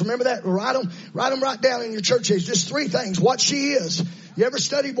 things. Remember that? Write them right down in your Church Age. Just 3 things. What she is. You ever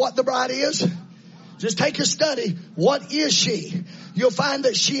studied what the bride is? Just take a study. What is she? You'll find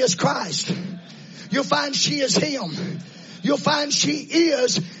that she is Christ. You'll find she is Him. You'll find she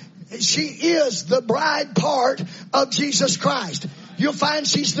is the bride part of Jesus Christ. You'll find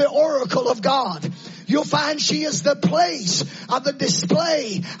she's the oracle of God. You'll find she is the place of the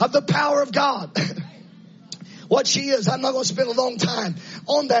display of the power of God. What she is, I'm not going to spend a long time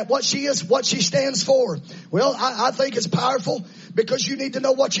on that. What she is, what she stands for. Well, I think it's powerful because you need to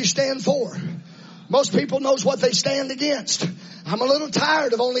know what you stand for. Most people knows what they stand against. I'm a little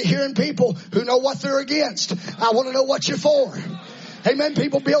tired of only hearing people who know what they're against. I want to know what you're for. Amen.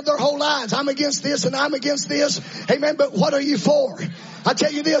 People build their whole lives. I'm against this and I'm against this. Amen. But what are you for? I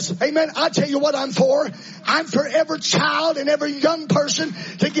tell you this. Amen. I tell you what I'm for. I'm for every child and every young person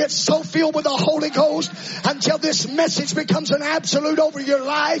to get so filled with the Holy Ghost until this message becomes an absolute over your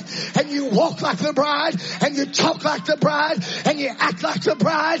life, and you walk like the bride and you talk like the bride and you act like the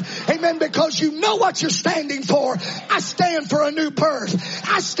bride. Amen. Because you know what you're standing for. I stand for a new birth.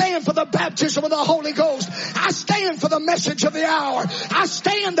 I stand for the baptism of the Holy Ghost. I stand for the message of the hour. I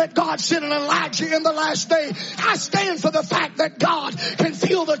stand that God sent an Elijah in the last day. I stand for the fact that God can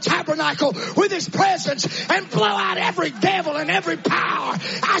fill the tabernacle with His presence and blow out every devil and every power.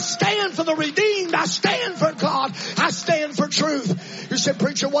 I stand for the redeemed. I stand for God. I stand for truth. You said,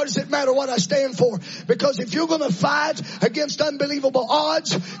 preacher, what does it matter what I stand for? Because if you're going to fight against unbelievable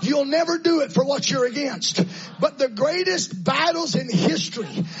odds, you'll never do it for what you're against. But the greatest battles in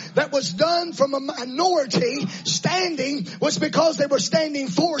history that was done from a minority standing was because they were standing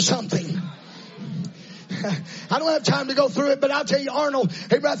for something. I don't have time to go through it, but I'll tell you, Arnold,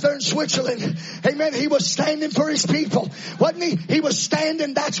 right there in Switzerland, amen, he was standing for his people, wasn't he? He was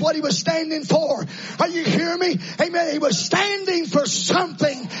standing, that's what he was standing for. Are you hearing me? Amen. He was standing for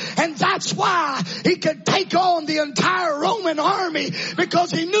something, and that's why he could take on the entire Roman army, because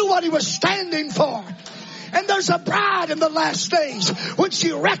he knew what he was standing for. And there's a bride in the last days. When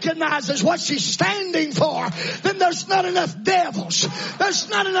she recognizes what she's standing for, then there's not enough devils. There's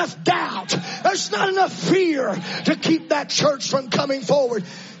not enough doubt. There's not enough fear to keep that church from coming forward.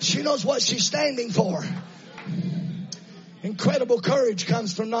 She knows what she's standing for. Incredible courage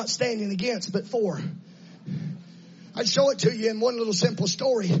comes from not standing against, but for. I'd show it to you in one little simple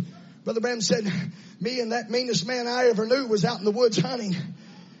story. Brother Branham said, me and that meanest man I ever knew was out in the woods hunting.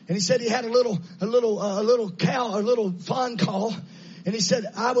 And he said he had a little cow, a little fawn call. And he said,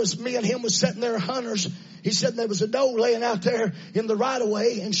 me and him was sitting there hunters. He said there was a doe laying out there in the right of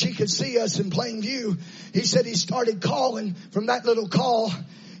way, and she could see us in plain view. He said he started calling from that little call.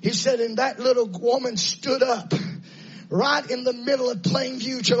 He said, and that little woman stood up right in the middle of plain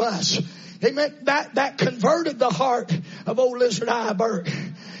view to us. Amen. That converted the heart of old Lizard Eye Burke.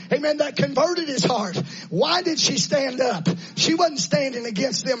 amen, that converted his heart. Why did she stand up? She wasn't standing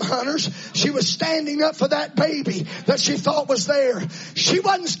against them hunters. She was standing up for that baby that she thought was there. She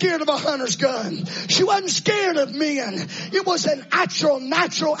wasn't scared of a hunter's gun. She wasn't scared of men. It was an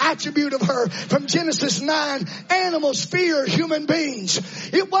natural attribute of her. From Genesis 9, animals fear human beings.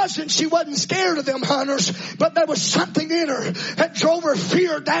 She wasn't scared of them hunters, but there was something in her that drove her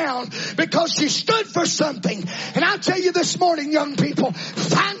fear down because she stood for something. And I'll tell you this morning, young people,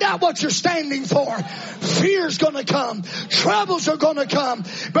 find out what you're standing for. Fear's going to come. Troubles are going to come.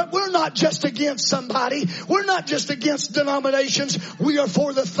 But we're not just against somebody. We're not just against denominations. We are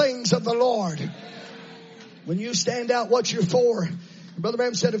for the things of the Lord. When you stand out what you're for, Brother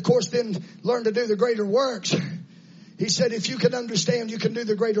Branham said, of course, then learn to do the greater works. He said, if you can understand, you can do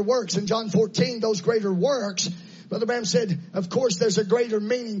the greater works. In John 14, those greater works, Brother Branham said, of course, there's a greater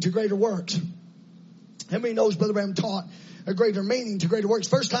meaning to greater works. How many knows Brother Branham taught a greater meaning to greater works?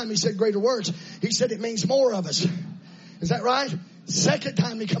 First time he said greater works, he said it means more of us. Is that right? Second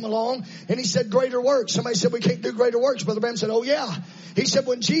time he come along and he said greater works. Somebody said we can't do greater works. Brother Branham said, oh yeah. He said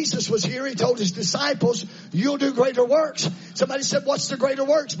when Jesus was here, he told his disciples, you'll do greater works. Somebody said, what's the greater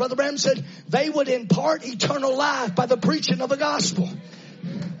works? Brother Branham said they would impart eternal life by the preaching of the gospel.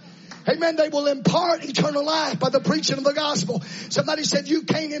 Amen. They will impart eternal life by the preaching of the gospel. Somebody said, you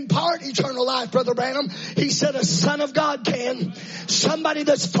can't impart eternal life, Brother Branham. He said, a son of God can. Somebody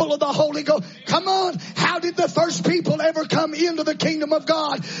that's full of the Holy Ghost. Come on. How did the first people ever come into the kingdom of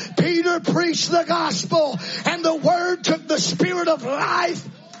God? Peter preached the gospel and the word took the spirit of life.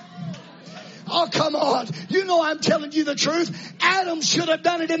 Oh, come on. You know I'm telling you the truth. Adam should have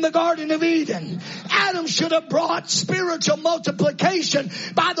done it in the Garden of Eden. Adam should have brought spiritual multiplication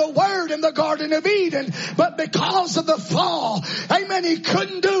by the word in the Garden of Eden. But because of the fall, amen, he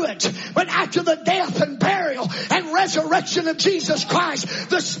couldn't do it. But after the death and burial and resurrection of Jesus Christ,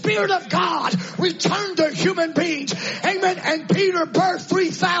 the Spirit of God returned to human beings. Amen. And Peter birthed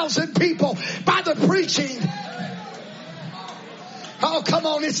 3,000 people by the preaching. Oh, come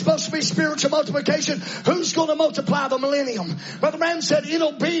on. It's supposed to be spiritual multiplication. Who's going to multiply the millennium? Brother Branham said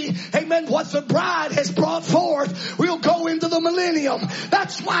it'll be, amen, what the bride has brought forth. We'll go into the millennium.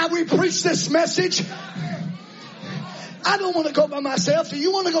 That's why we preach this message. I don't want to go by myself. Do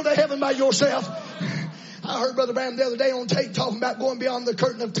you want to go to heaven by yourself? I heard Brother Branham the other day on tape talking about going beyond the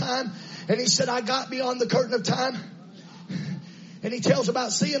curtain of time. And he said, I got beyond the curtain of time. And he tells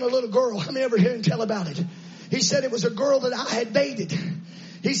about seeing a little girl. How many ever hear him tell about it? He said it was a girl that I had dated.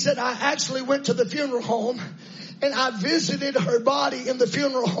 He said I actually went to the funeral home and I visited her body in the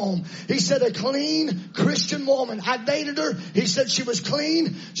funeral home. He said a clean Christian woman. I dated her. He said she was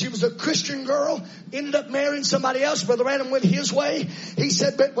clean. She was a Christian girl. Ended up marrying somebody else. Brother Branham went his way. He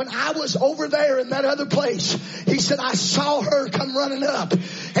said, but when I was over there in that other place, he said I saw her come running up.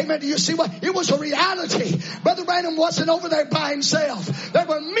 Amen. Do you see what? It was a reality. Brother Branham wasn't over there by himself. There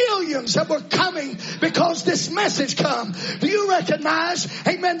were millions that were coming because this message come. Do you recognize,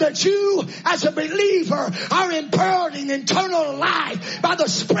 amen, that you as a believer are imparting eternal life by the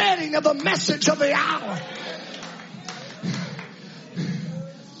spreading of the message of the hour?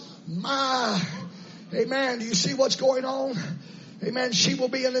 Amen. Do you see what's going on? Amen. She will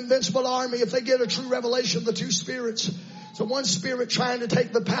be an invincible army if they get a true revelation of the two spirits. So one spirit trying to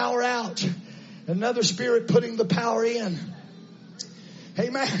take the power out, another spirit putting the power in.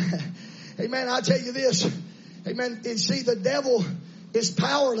 Amen. Amen. I tell you this. Amen. You see, the devil is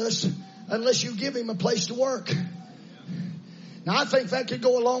powerless unless you give him a place to work. Now, I think that could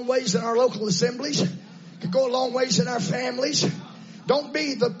go a long ways in our local assemblies. Could go a long ways in our families. Don't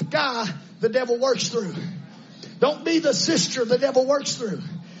be the guy the devil works through. Don't be the sister the devil works through.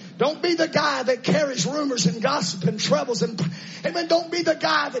 Don't be the guy that carries rumors and gossip and troubles. And amen, don't be the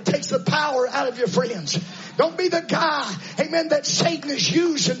guy that takes the power out of your friends. Don't be the guy, amen, that Satan is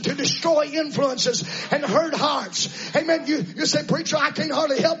using to destroy influences and hurt hearts. Amen. You say, preacher, I can't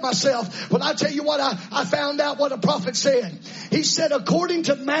hardly help myself. Well, I tell you what, I found out what a prophet said. He said, according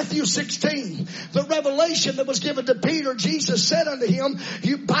to Matthew 16, the revelation that was given to Peter, Jesus said unto him,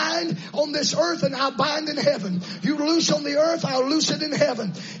 you bind on this earth and I'll bind in heaven. You loose on the earth, I'll loose it in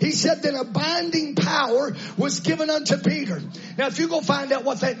heaven. He said, then a binding power was given unto Peter. Now, if you go find out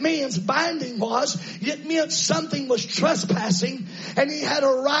what that means, binding was, it meant something was trespassing and he had a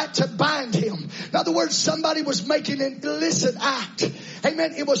right to bind him. In other words, somebody was making an illicit act.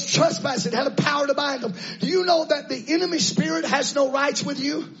 Amen. It was trespassing. It had a power to bind them. Do you know that the enemy spirit has no rights with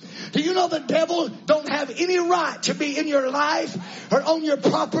you? Do you know the devil don't have any right to be in your life or on your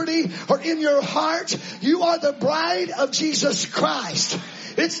property or in your heart? You are the bride of Jesus Christ.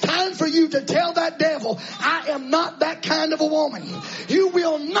 It's time for you to tell that devil, I am not that kind of a woman. You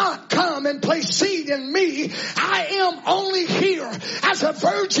will not come and place seed in me. I am only here as a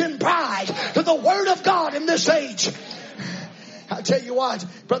virgin bride to the Word of God in this age. I tell you what,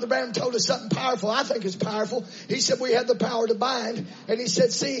 Brother Branham told us something powerful. I think it's powerful. He said we had the power to bind. And he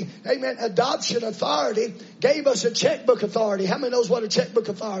said, see, amen, adoption authority gave us a checkbook authority. How many knows what a checkbook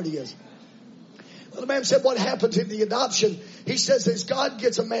authority is? Brother Branham said what happened to the adoption. He says as God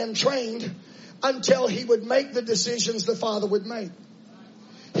gets a man trained until he would make the decisions the Father would make.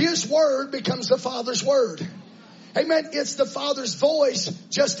 His word becomes the Father's word. Amen. It's the Father's voice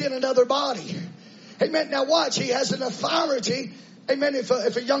just in another body. Amen. Now watch, he has an authority. Amen.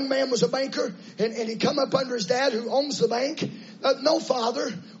 If a young man was a banker and he come up under his dad who owns the bank, no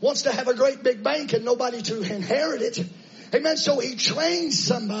father wants to have a great big bank and nobody to inherit it. Amen. So he trains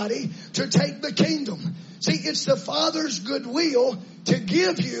somebody to take the kingdom. See, it's the Father's goodwill to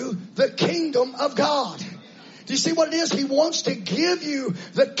give you the kingdom of God. Do you see what it is? He wants to give you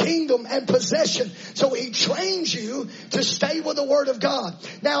the kingdom and possession. So he trains you to stay with the Word of God.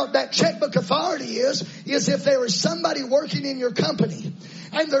 Now, that checkbook authority is if there is somebody working in your company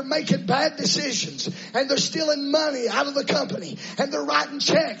and they're making bad decisions and they're stealing money out of the company and they're writing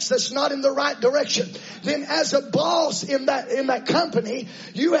checks that's not in the right direction, then as a boss in that company,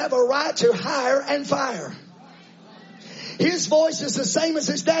 you have a right to hire and fire. His voice is the same as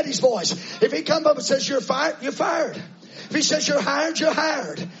his daddy's voice. If he comes up and says you're fired, you're fired. If he says you're hired, you're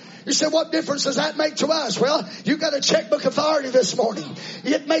hired. You say, what difference does that make to us? Well, you got a checkbook authority this morning.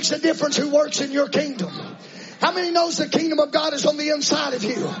 It makes a difference who works in your kingdom. How many knows the kingdom of God is on the inside of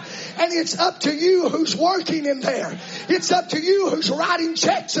you? And it's up to you who's working in there. It's up to you who's writing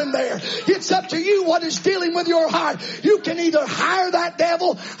checks in there. It's up to you what is dealing with your heart. You can either hire that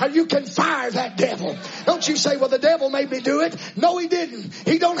devil or you can fire that devil. Don't you say, well, the devil made me do it. No, he didn't.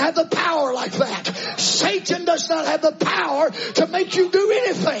 He don't have the power like that. Satan does not have the power to make you do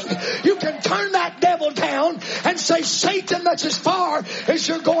anything. You can turn that devil down and say, Satan, that's as far as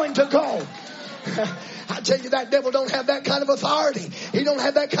you're going to go. I tell you, that devil don't have that kind of authority. He don't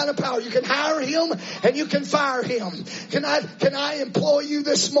have that kind of power. You can hire him and you can fire him. Can I employ you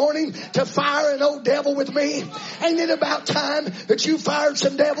this morning to fire an old devil with me? Ain't it about time that you fired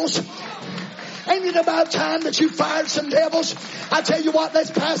some devils? Ain't it about time that you fired some devils? I tell you what,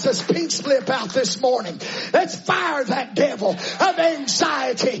 let's pass this pink slip out this morning. Let's fire that devil of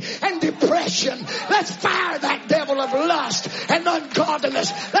anxiety and depression. Let's fire that devil of lust and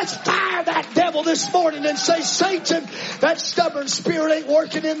ungodliness. Let's fire that devil this morning and say, Satan, that stubborn spirit ain't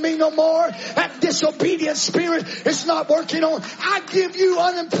working in me no more. That disobedient spirit is not working on. I give you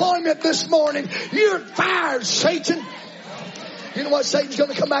unemployment this morning. You're fired, Satan. You know what Satan's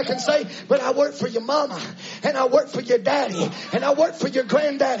going to come back and say? But I work for your mama, and I work for your daddy, and I work for your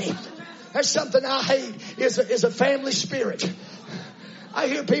granddaddy. That's something I hate, is a family spirit. I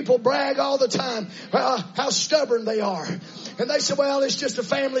hear people brag all the time how stubborn they are. And they say, well, it's just a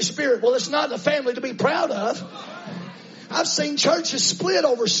family spirit. Well, it's not a family to be proud of. I've seen churches split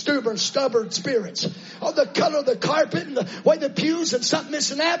over stubborn spirits. Oh, the color of the carpet and the way the pews and something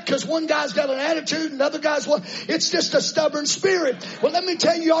this and that, because one guy's got an attitude and the other guy's one. It's just a stubborn spirit. Well, let me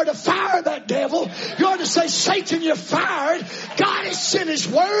tell you, you ought to fire that devil. You ought to say, Satan, you're fired. God has sent his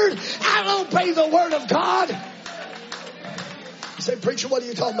word. I'll obey the word of God. You say, preacher, what are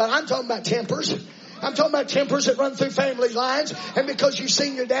you talking about? I'm talking about tempers. I'm talking about tempers that run through family lines. And because you've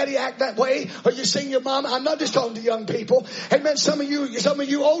seen your daddy act that way, or you've seen your mom, I'm not just talking to young people. Amen. Some of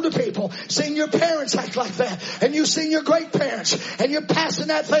you older people, seen your parents act like that. And you've seen your great parents. And you're passing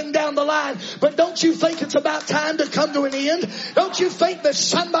that thing down the line. But don't you think it's about time to come to an end? Don't you think that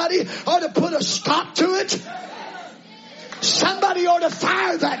somebody ought to put a stop to it? Somebody ought to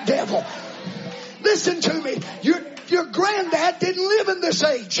fire that devil. Listen to me. Your granddad didn't live in this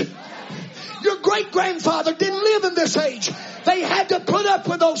age. Your great-grandfather didn't live in this age. They had to put up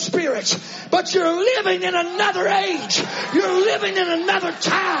with those spirits. But you're living in another age. You're living in another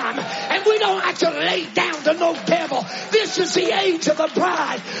time. And we don't have to lay down to no devil. This is the age of the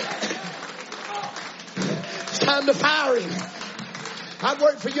bride. It's time to fire him. I've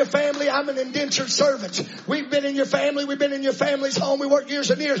worked for your family. I'm an indentured servant. We've been in your family. We've been in your family's home. We worked years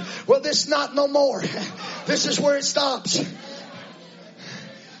and years. Well, this is not no more. This is where it stops.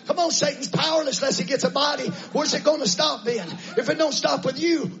 Come on, Satan's powerless unless he gets a body. Where's it going to stop then? If it don't stop with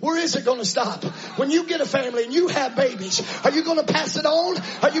you, where is it going to stop? When you get a family and you have babies, are you going to pass it on?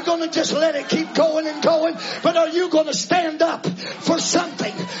 Are you going to just let it keep going and going? But are you going to stand up for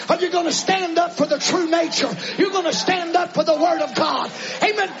something? Are you going to stand up for the true nature? You're going to stand up for the Word of God.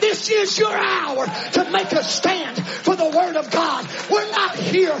 Amen. This is your hour to make a stand for the Word of God. We're not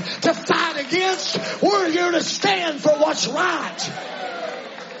here to fight against. We're here to stand for what's right.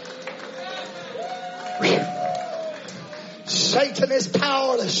 Satan is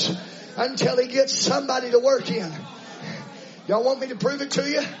powerless until he gets somebody to work in. Y'all want me to prove it to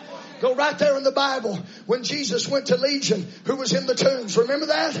you? Go right there in the Bible when Jesus went to Legion, who was in the tombs. Remember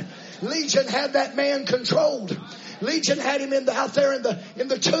that? Legion had that man controlled. Legion had him out there in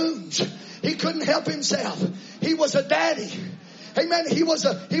the tombs. He couldn't help himself. He was a daddy. Amen. He was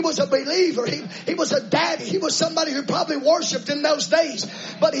a believer. He was a daddy. He was somebody who probably worshiped in those days.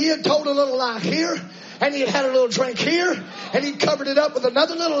 But he had told a little lie here, and he had a little drink here, and he covered it up with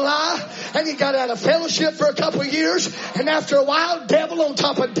another little lie, and he got out of fellowship for a couple of years, and after a while, devil on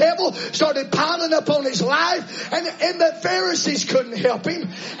top of devil started piling up on his life, and the Pharisees couldn't help him,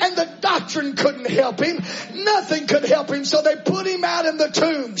 and the doctrine couldn't help him. Nothing could help him, so they put him out in the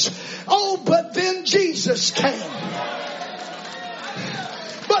tombs. Oh, but then Jesus came.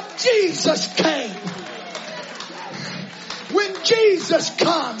 But Jesus came. When Jesus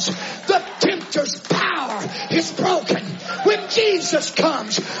comes, the tempter's power is broken. When Jesus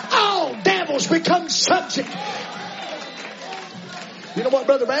comes, all devils become subject. You know what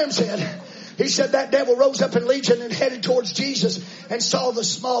Brother Branham said? He said that devil rose up in Legion and headed towards Jesus and saw the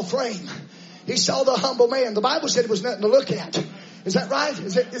small frame. He saw the humble man. The Bible said it was nothing to look at. Is that right?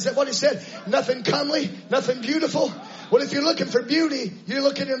 Is that what it said? Nothing comely, nothing beautiful. Well, if you're looking for beauty, you're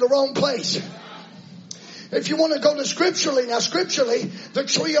looking in the wrong place. If you want to go to scripturally, now scripturally, the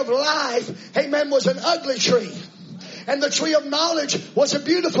tree of life, amen, was an ugly tree. And the tree of knowledge was a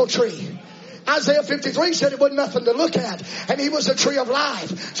beautiful tree. Isaiah 53 said it wasn't nothing to look at. And he was a tree of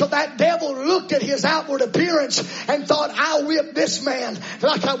life. So that devil looked at his outward appearance and thought, I'll whip this man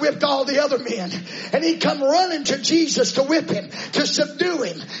like I whipped all the other men. And he'd come running to Jesus to whip him, to subdue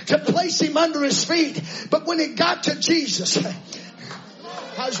him, to place him under his feet. But when he got to Jesus,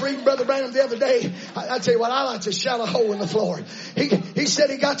 I was reading Brother Branham the other day. I tell you what, I like to shout a hole in the floor. He said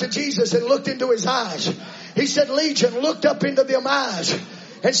he got to Jesus and looked into his eyes. He said, Legion looked up into them eyes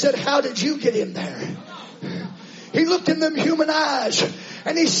and said, how did you get in there? He looked in them human eyes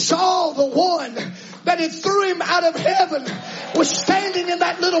and he saw the one that had threw him out of heaven was standing in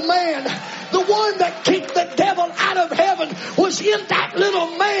that little man. The one that kicked the devil out of heaven was in that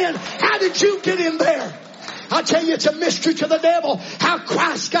little man. How did you get in there? I tell you, it's a mystery to the devil how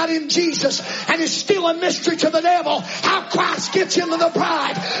Christ got in Jesus, and it's still a mystery to the devil how Christ gets into the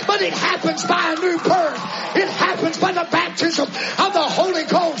bride. But it happens by a new birth. It happens by the baptism of the Holy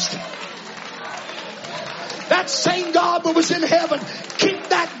Ghost. That same God that was in heaven kicked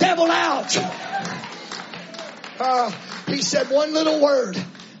that devil out. He said one little word.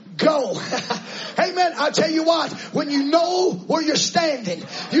 Go. Amen. I tell you what, when you know where you're standing,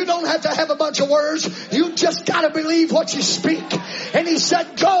 you don't have to have a bunch of words. You just got to believe what you speak. And he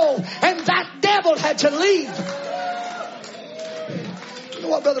said, go. And that devil had to leave. You know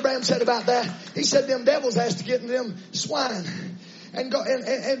what Brother Branham said about that? He said them devils has to get in them swine. And go.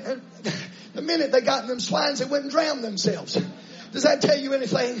 And the minute they got in them swines, they went and drowned themselves. Does that tell you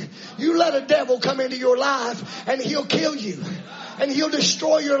anything? You let a devil come into your life and he'll kill you. And he'll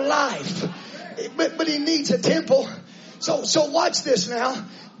destroy your life. But he needs a temple. So watch this now.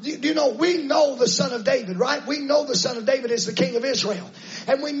 You know, we know the Son of David, right? We know the Son of David is the King of Israel.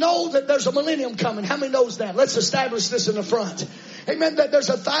 And we know that there's a millennium coming. How many knows that? Let's establish this in the front. Amen. That there's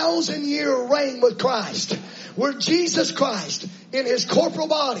 1,000-year reign with Christ, where Jesus Christ in his corporal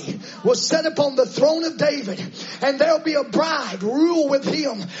body was set upon the throne of David, and there'll be a bride rule with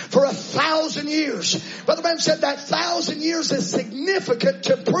him for 1,000 years. Brother Branham said that 1,000 years is significant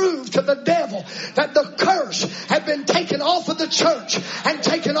to prove to the devil that the curse had been taken off of the church and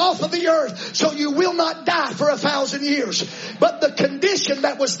taken off of the earth, so you will not die for 1,000 years. But the condition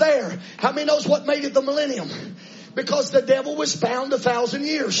that was there, how many knows what made it the millennium? Because the devil was bound 1,000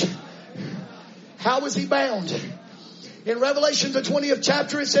 years. How was he bound? In Revelation, the 20th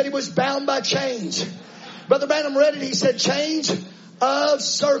chapter, it said he was bound by chains. Brother Branham read it. He said, chains of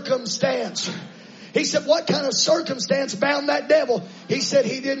circumstance. He said, what kind of circumstance bound that devil? He said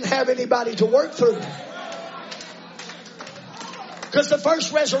he didn't have anybody to work through. Because the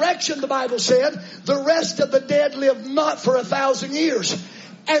first resurrection, the Bible said, the rest of the dead live not for 1,000 years.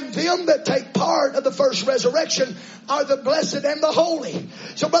 And them that take part of the first resurrection are the blessed and the holy.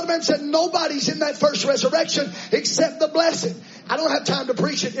 So Brother Branham said nobody's in that first resurrection except the blessed. I don't have time to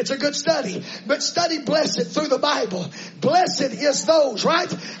preach it. It's a good study. But study blessed through the Bible. Blessed is those,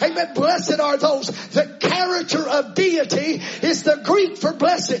 right? Amen. Blessed are those. The character of deity is the Greek for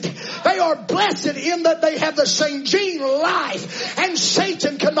blessed. They are blessed in that they have the same gene life. And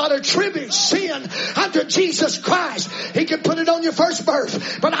Satan cannot not attribute sin unto Jesus Christ. He can put it on your first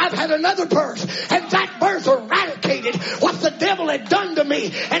birth, but I've had another birth, and that birth eradicated what the devil had done to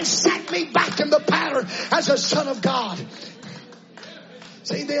me and set me back in the pattern as a son of God.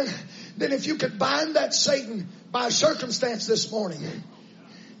 See, then if you could bind that Satan by a circumstance this morning,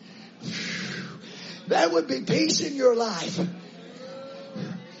 there would be peace in your life.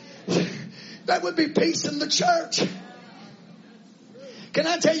 That would be peace in the church. Can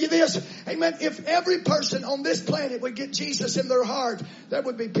I tell you this? Amen. If every person on this planet would get Jesus in their heart, there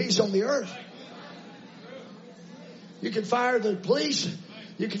would be peace on the earth. You could fire the police.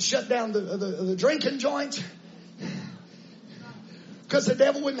 You could shut down the drinking joints. Because the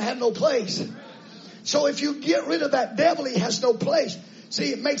devil wouldn't have no place. So if you get rid of that devil, he has no place.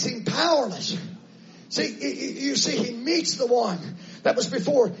 See, it makes him powerless. See, you see, he meets the one that was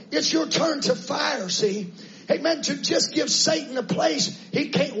before. It's your turn to fire, see. Amen. To just give Satan a place. He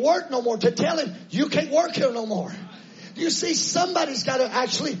can't work no more. To tell him, you can't work here no more. You see, somebody's got to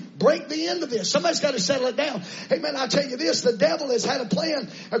actually break the end of this. Somebody's got to settle it down. Amen. I tell you this, the devil has had a plan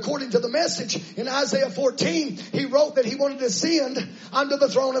according to the message in Isaiah 14. He wrote that he wanted to ascend unto the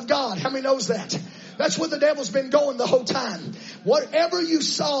throne of God. How many knows that? That's where the devil's been going the whole time. Wherever you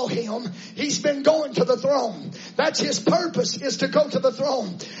saw him, he's been going to the throne. That's his purpose, is to go to the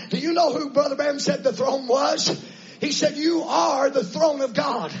throne. Do you know who Brother Branham said the throne was? He said, you are the throne of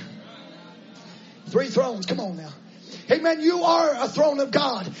God. 3 thrones. Come on now. Amen. You are a throne of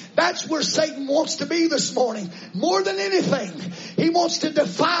God. That's where Satan wants to be this morning. More than anything, he wants to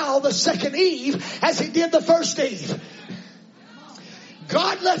defile the second Eve as he did the first Eve.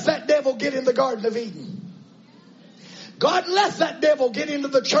 God let that devil get in the Garden of Eden. God let that devil get into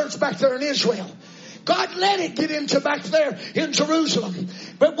the church back there in Israel. God let it get into back there in Jerusalem.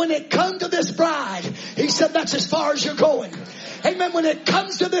 But when it come to this bride, he said, that's as far as you're going. Amen. When it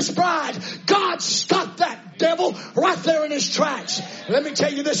comes to this bride, God stopped that devil right there in his tracks. Let me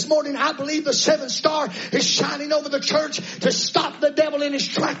tell you this morning, I believe the 7th star is shining over the church to stop the devil in his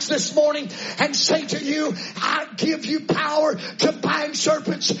tracks this morning and say to you, I give you power to bind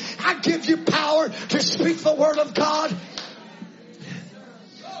serpents. I give you power to speak the word of God.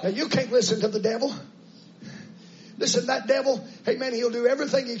 Now you can't listen to the devil. Listen, that devil, amen, he'll do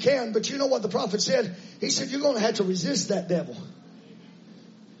everything he can, but you know what the prophet said? He said, you're going to have to resist that devil.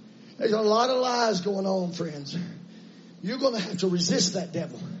 There's a lot of lies going on, friends. You're going to have to resist that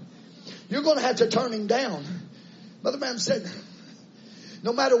devil. You're going to have to turn him down. Brother Branham said,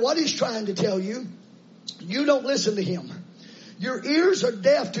 no matter what he's trying to tell you, you don't listen to him. Your ears are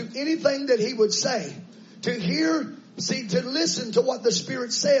deaf to anything that he would say. To hear, see, to listen to what the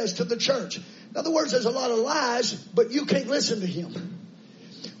Spirit says to the church. In other words, there's a lot of lies, but you can't listen to him.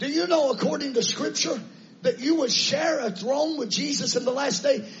 Do you know, according to Scripture, that you would share a throne with Jesus in the last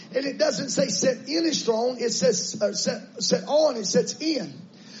day? And it doesn't say sit in his throne. It says sit on. It sits in.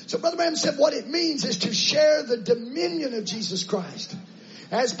 So Brother Branham said what it means is to share the dominion of Jesus Christ.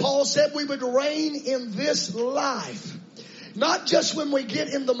 As Paul said, we would reign in this life. Not just when we get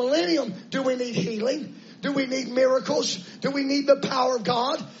in the millennium do we need healing. Do we need miracles? Do we need the power of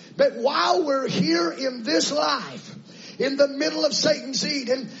God? But while we're here in this life, in the middle of Satan's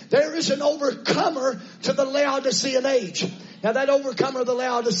Eden, there is an overcomer to the Laodicean age. Now that overcomer of the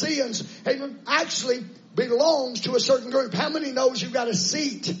Laodiceans actually belongs to a certain group. How many knows you've got a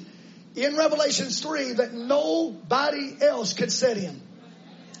seat in Revelation 3 that nobody else could sit in?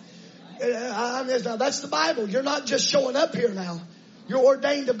 Now that's the Bible. You're not just showing up here now. You're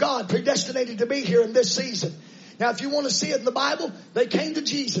ordained of God, predestinated to be here in this season. Now, if you want to see it in the Bible, they came to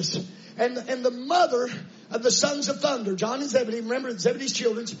Jesus. And the mother of the sons of thunder, John and Zebedee, remember Zebedee's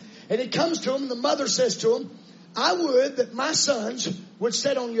children. And he comes to him, and the mother says to him, I would that my sons would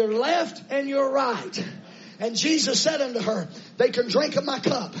sit on your left and your right. And Jesus said unto her, they can drink of my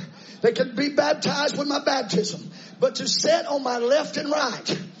cup. They can be baptized with my baptism. But to sit on my left and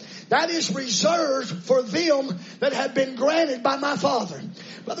right, that is reserved for them that have been granted by my Father.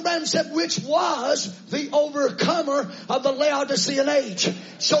 Brother Branham said, which was the overcomer of the Laodicean age.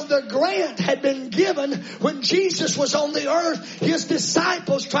 So the grant had been given when Jesus was on the earth. His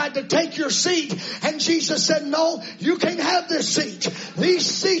disciples tried to take your seat. And Jesus said, no, you can't have this seat. These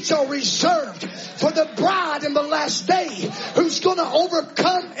seats are reserved for the bride in the last day who's going to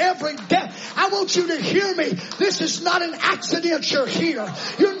overcome every death. I want you to hear me. This is not an accident you're here.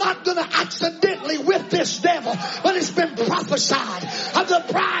 You're not going to accidentally whip this devil. But it's been prophesied of the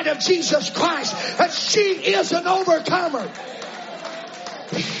bride of Jesus Christ that she is an overcomer.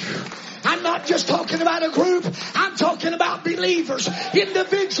 I'm not just talking about a group. I'm talking about believers,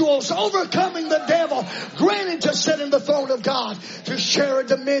 individuals overcoming the devil, granted to sit in the throne of God, to share a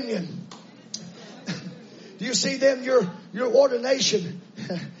dominion. Do you see then your ordination?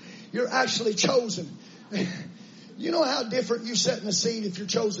 You're actually chosen. You know how different you sit in a seat if you're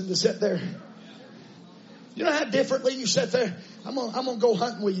chosen to sit there? You know how differently you sit there? I'm gonna go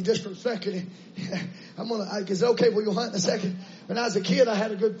hunting with you just for a second. Is it okay? We'll go hunt in a second. When I was a kid, I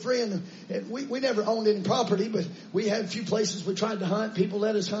had a good friend. We never owned any property, but we had a few places we tried to hunt. People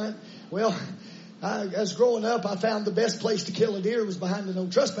let us hunt. Well, as growing up, I found the best place to kill a deer was behind the no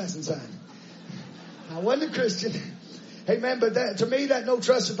trespassing sign. I wasn't a Christian. Amen. But to me, that no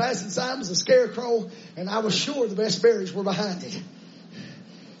trespassing sign was a scarecrow, and I was sure the best berries were behind it.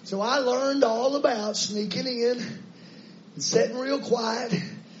 So I learned all about sneaking in and sitting real quiet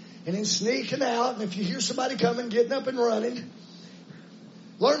and then sneaking out. And if you hear somebody coming, getting up and running.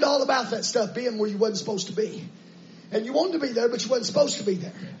 Learned all about that stuff, being where you wasn't supposed to be. And you wanted to be there, but you wasn't supposed to be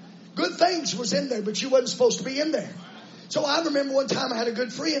there. Good things was in there, but you wasn't supposed to be in there. So I remember one time I had a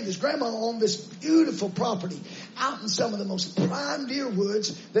good friend. His grandma owned this beautiful property out in some of the most prime deer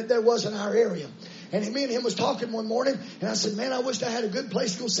woods that there was in our area. And me and him was talking one morning, and I said, man, I wished I had a good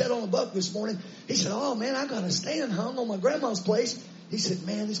place to go sit on a buck this morning. He said, oh, man, I got a stand hung on my grandma's place. He said,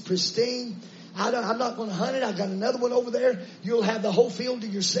 man, it's pristine. I'm not going to hunt it. I got another one over there. You'll have the whole field to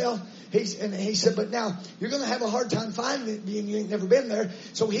yourself. He said, but now you're going to have a hard time finding it being you ain't never been there.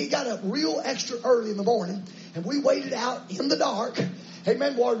 So he got up real extra early in the morning, and we waited out in the dark.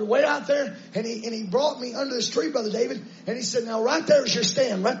 Amen. Wandered way out there, and he brought me under this tree, Brother David, and he said, now right there is your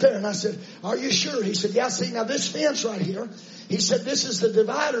stand, right there. And I said, are you sure? He said, yeah, see, now this fence right here, he said, this is the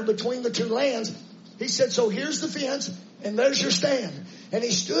divider between the two lands. He said, so here's the fence, and there's your stand. And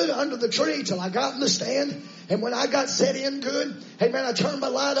he stood under the tree till I got in the stand. And when I got set in good, hey man, I turned my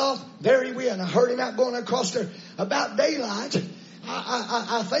light off. There he went. I heard him out going across there. About daylight,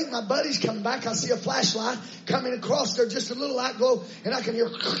 I think my buddy's coming back. I see a flashlight coming across there, just a little light glow, and I can hear.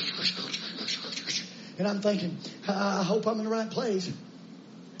 And I'm thinking, I hope I'm in the right place.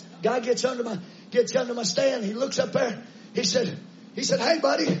 Guy gets under my stand. He looks up there. He said, hey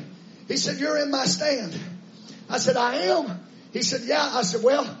buddy. He said, you're in my stand. I said, I am. He said, yeah. I said,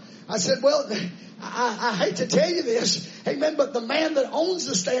 well, I hate to tell you this, amen, but the man that owns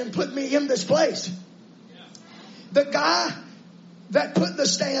the stand put me in this place. The guy that put the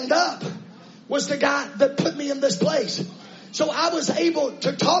stand up was the guy that put me in this place. So I was able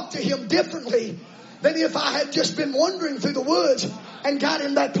to talk to him differently than if I had just been wandering through the woods and got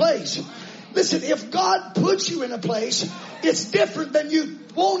in that place. Listen, if God puts you in a place, it's different than you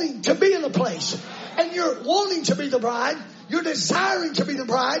wanting to be in a place. And you're wanting to be the bride. You're desiring to be the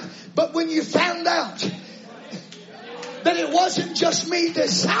bride. But when you found out that it wasn't just me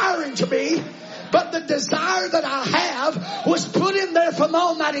desiring to be, but the desire that I have was put in there from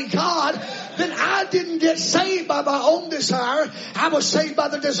Almighty God, then I didn't get saved by my own desire. I was saved by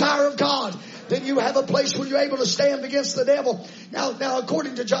the desire of God. Then you have a place where you're able to stand against the devil. Now,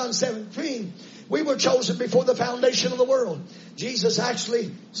 according to John 17, we were chosen before the foundation of the world. Jesus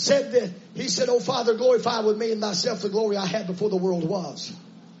actually said that. He said, oh Father, glorify with me in thyself the glory I had before the world was.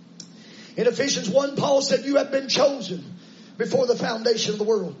 In Ephesians 1, Paul said, you have been chosen before the foundation of the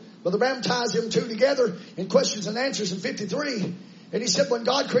world. Brother Branham ties them two together in questions and answers in 53. And he said, when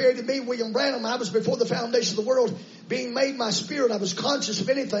God created me, William Branham, I was before the foundation of the world. Being made my spirit, I was conscious of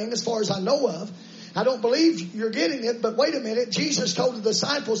anything as far as I know of. I don't believe you're getting it, but wait a minute. Jesus told the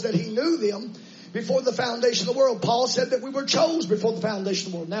disciples that he knew them before the foundation of the world. Paul said that we were chose before the foundation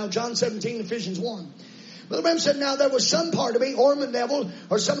of the world. Now, John 17, Ephesians 1. Brother Branham said, now there was some part of me, Orman Neville,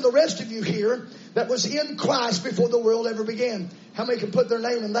 or some of the rest of you here, that was in Christ before the world ever began. How many can put their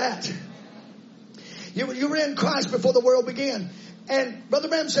name in that? You were in Christ before the world began. And Brother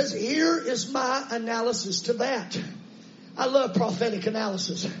Branham says, here is my analysis to that. I love prophetic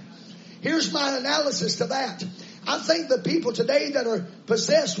analysis. Here's my analysis to that. I think the people today that are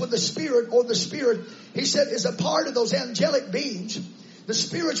possessed with the Spirit, or the Spirit, he said, is a part of those angelic beings, the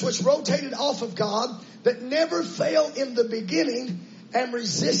spirits which rotated off of God, that never failed in the beginning and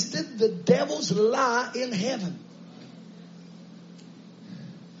resisted the devil's lie in heaven.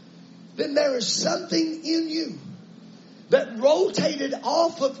 Then there is something in you that rotated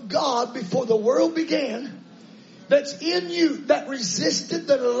off of God before the world began, that's in you, that resisted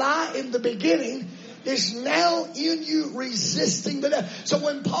the lie in the beginning, is now in you resisting the devil. So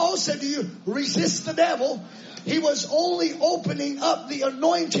when Paul said to you, resist the devil, he was only opening up the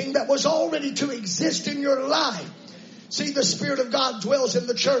anointing that was already to exist in your life. See, the Spirit of God dwells in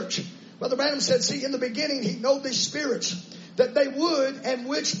the church. Brother Branham said, see, in the beginning, he knowed these spirits. that they would and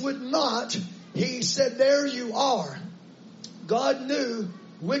which would not, he said, there you are. God knew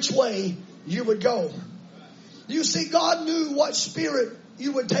which way you would go. You see, God knew what spirit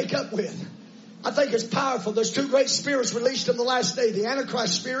you would take up with. I think it's powerful. There's two great spirits released in the last day, the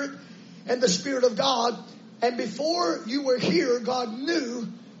Antichrist spirit and the Spirit of God. And before you were here, God knew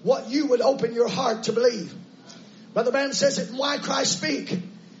what you would open your heart to believe. Brother Branham says it in Why Christ Speak.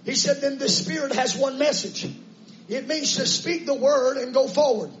 He said, then the Spirit has one message. It means to speak the word and go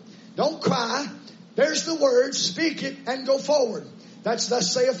forward. Don't cry. There's the word. Speak it and go forward. That's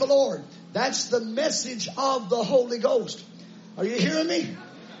thus saith the Lord. That's the message of the Holy Ghost. Are you hearing me?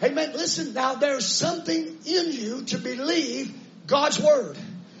 Amen. Listen, now there's something in you to believe God's word.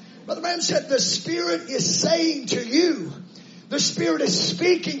 Brother Branham said the Spirit is saying to you, the Spirit is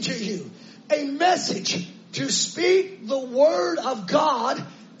speaking to you a message to speak the word of God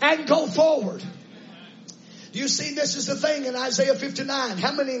and go forward. You see, this is the thing in Isaiah 59.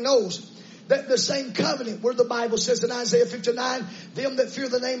 How many knows that the same covenant where the Bible says in Isaiah 59, them that fear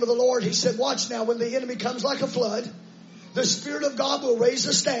the name of the Lord, he said, watch now, when the enemy comes like a flood, the Spirit of God will raise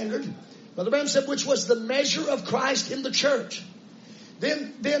a standard. Brother Branham said, which was the measure of Christ in the church.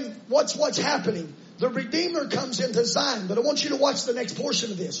 Then what's happening? The Redeemer comes into Zion. But I want you to watch the next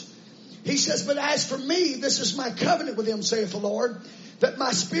portion of this. He says, but as for me, this is my covenant with him, saith the Lord, that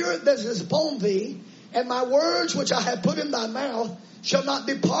my spirit that is upon thee, and my words which I have put in thy mouth, shall not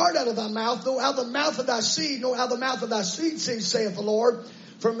depart out of thy mouth, nor out of the mouth of thy seed, nor out of the mouth of thy seed, saith the Lord,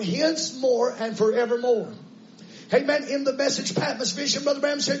 from henceforth and forevermore. Amen. In the Message Patmos vision, Brother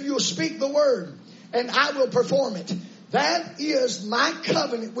Branham said, you'll speak the word, and I will perform it. That is my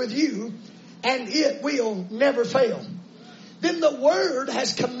covenant with you, and it will never fail. Then the word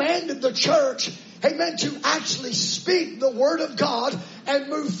has commanded the church, amen, to actually speak the word of God and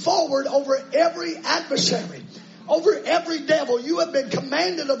move forward over every adversary, over every devil. You have been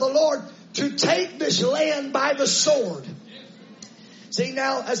commanded of the Lord to take this land by the sword. See,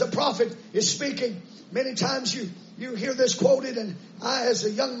 now as a prophet is speaking, many times you hear this quoted, and I as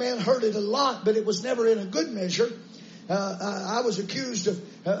a young man heard it a lot, but it was never in a good measure. I was accused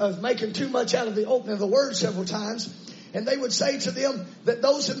of making too much out of the opening of the word several times. And they would say to them that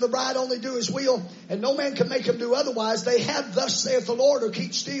those in the bride only do his will, and no man can make them do otherwise. They have thus saith the Lord, or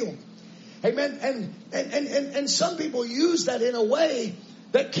keep still. Amen. And some people use that in a way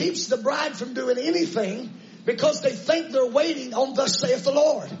that keeps the bride from doing anything because they think they're waiting on thus saith the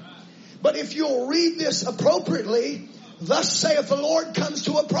Lord. But if you'll read this appropriately, thus saith the Lord comes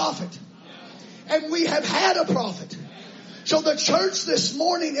to a prophet. And we have had a prophet. So the church this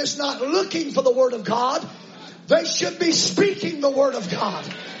morning is not looking for the word of God. They should be speaking the word of God.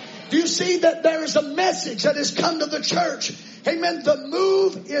 Do you see that there is a message that has come to the church? Amen. The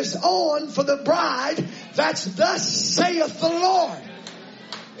move is on for the bride. That's thus saith the Lord.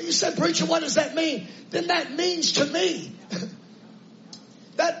 You said, preacher, what does that mean? Then that means to me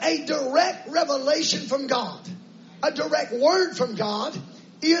that a direct revelation from God, a direct word from God,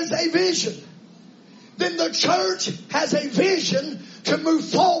 is a vision. Then the church has a vision to move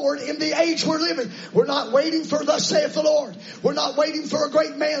forward in the age we're living. We're not waiting for thus saith the Lord. We're not waiting for a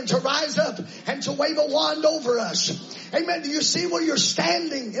great man to rise up and to wave a wand over us. Amen. Do you see where you're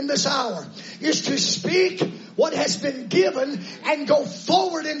standing in this hour? Is to speak what has been given and go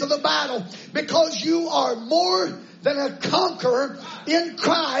forward into the battle, because you are more than a conqueror in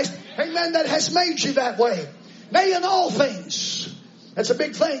Christ. Amen. That has made you that way. Nay, in all things. That's a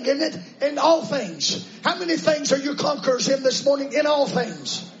big thing, isn't it? In all things. How many things are you conquerors in this morning? In all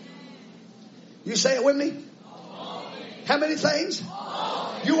things. You say it with me? How many things?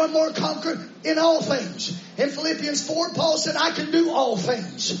 You are more conquered in all things. In Philippians 4, Paul said, I can do all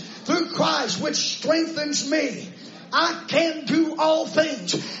things through Christ, which strengthens me. I can do all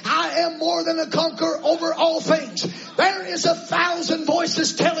things. I am more than a conqueror over all things. There is 1,000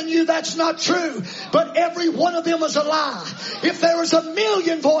 voices telling you that's not true, but every one of them is a lie. If there is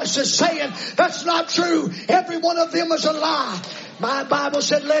 1,000,000 voices saying that's not true, every one of them is a lie. My Bible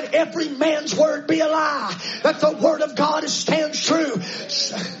said, let every man's word be a lie, that the word of God stands true.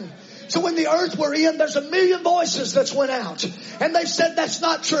 So in the earth we're in, there's 1,000,000 voices that's went out. And they said that's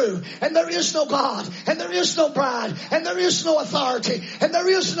not true. And there is no God. And there is no bride. And there is no authority. And there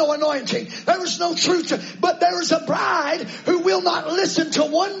is no anointing. There is no truth. But there is a bride who will not listen to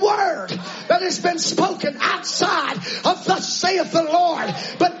one word that has been spoken outside of thus saith the Lord.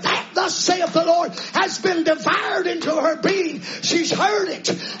 But that thus saith the Lord has been devoured into her being. She's heard it.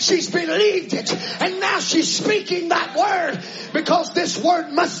 She's believed it. And now she's speaking that word, because this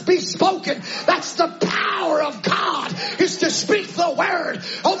word must be spoken. That's the power of God, is to speak the word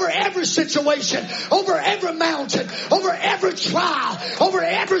over every situation, over every mountain, over every trial, over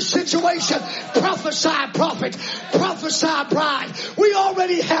every situation. Prophesy, prophet. Prophesy, bride. We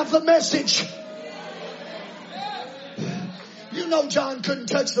already have the message. You know John couldn't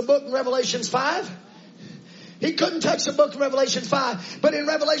touch the book in Revelations 5. He couldn't touch the book in Revelation 5. But in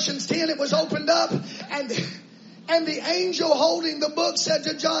Revelations 10 it was opened up. And the angel holding the book said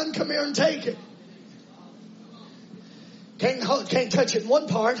to John, come here and take it. Can't touch it in one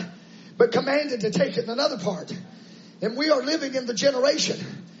part, but commanded to take it in another part. And we are living in the generation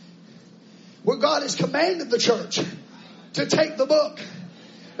where God has commanded the church to take the book.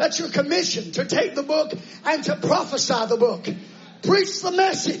 That's your commission, to take the book and to prophesy the book. Preach the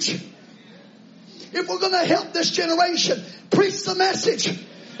message. If we're going to help this generation, preach the message.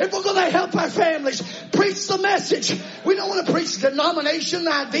 If we're going to help our families, preach the message. We don't want to preach denomination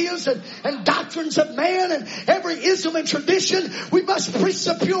ideas and doctrines of man and every ism and tradition. We must preach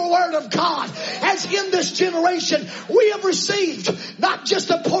the pure word of God. As in this generation, we have received not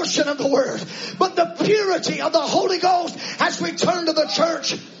just a portion of the word, but the purity of the Holy Ghost has returned to the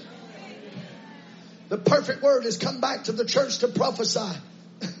church. The perfect word has come back to the church to prophesy.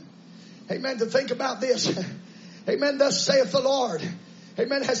 Amen. To think about this. Amen. Thus saith the Lord.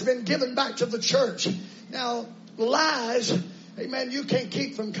 Amen. Has been given back to the church. Now, lies, amen, you can't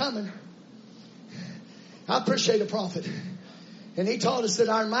keep from coming. I appreciate a prophet. And he taught us that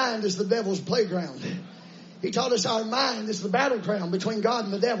our mind is the devil's playground. He taught us our mind is the battleground between God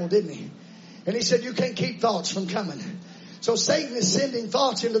and the devil, didn't he? And he said you can't keep thoughts from coming. So Satan is sending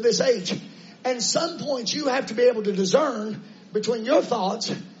thoughts into this age. And some points you have to be able to discern between your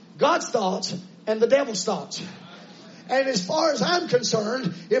thoughts, God's thoughts, and the devil's thoughts. And as far as I'm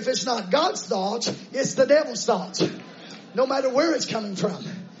concerned, if it's not God's thoughts, it's the devil's thoughts. No matter where it's coming from.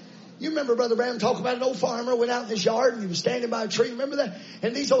 You remember Brother Branham talk about an old farmer went out in his yard and he was standing by a tree. Remember that?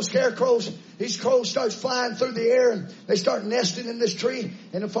 And these old scarecrows, these crows starts flying through the air and they start nesting in this tree.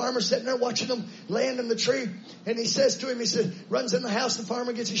 And the farmer's sitting there watching them land in the tree. And he says to him, he said, runs in the house. The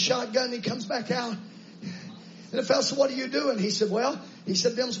farmer gets his shotgun and he comes back out. And the fellow said, what are you doing? He said, well, he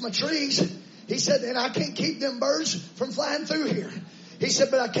said, them's my trees. He said, and I can't keep them birds from flying through here. He said,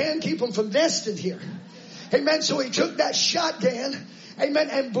 but I can keep them from nesting here. Amen. So he took that shotgun, amen,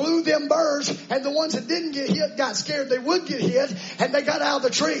 and blew them birds. And the ones that didn't get hit got scared they would get hit. And they got out of the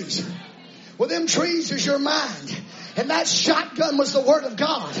trees. Well, them trees is your mind. And that shotgun was the word of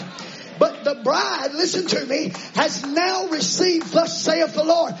God. But the bride, listen to me, has now received, thus saith the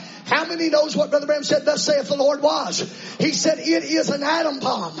Lord. How many knows what Brother Branham said, thus saith the Lord was? He said it is an atom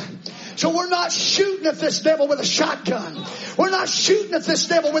bomb. So we're not shooting at this devil with a shotgun. We're not shooting at this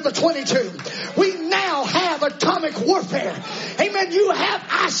devil with a 22. We now have atomic warfare. Amen. You have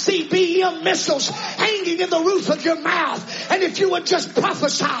ICBM missiles hanging in the roof of your mouth. And if you would just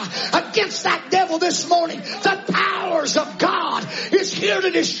prophesy against that devil this morning, the powers of God is here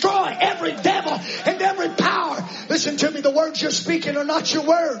to destroy every devil and every power. Listen to me. The words you're speaking are not your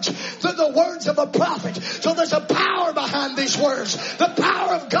words. They're the words of a prophet. So there's a power behind these words. The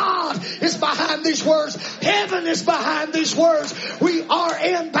power of God is behind these words. Heaven is behind these words. We are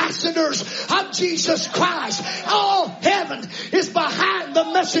ambassadors of Jesus Christ. All heaven is behind the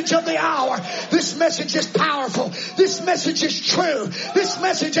message of the hour. This message is powerful. This message is true. This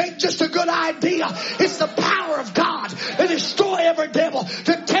message ain't just a good idea. It's the power of God to destroy every devil,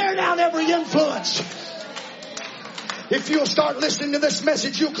 to tear down every influence. If you'll start listening to this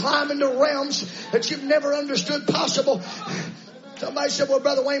message, you'll climb into realms that you've never understood possible. Somebody said, well,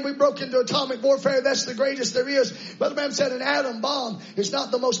 Brother Wayne, we broke into atomic warfare. That's the greatest there is. Brother Branham said an atom bomb is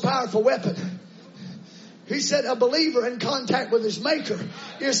not the most powerful weapon. He said a believer in contact with his maker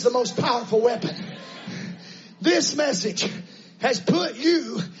is the most powerful weapon. This message has put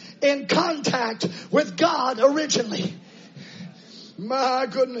you in contact with God originally. My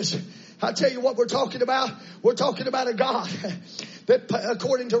goodness. I tell you what we're talking about. We're talking about a God that,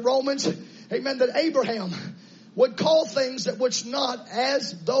 according to Romans, amen, that Abraham would call things that which not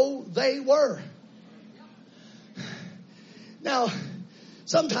as though they were. Now,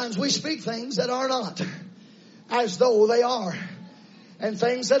 sometimes we speak things that are not as though they are. And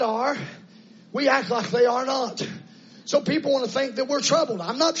things that are, we act like they are not. So people want to think that we're troubled.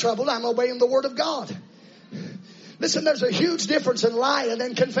 I'm not troubled. I'm obeying the word of God. Listen, there's a huge difference in lying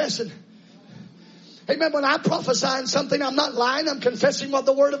and confessing. Amen. When I prophesy something, I'm not lying. I'm confessing what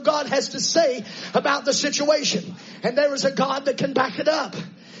the word of God has to say about the situation. And there is a God that can back it up.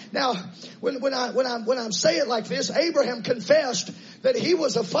 Now, when I say it like this, Abraham confessed that he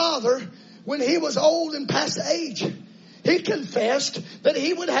was a father when he was old and past age. He confessed that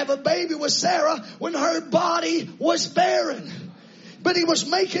he would have a baby with Sarah when her body was barren. but he was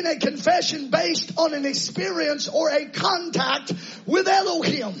making a confession based on an experience or a contact with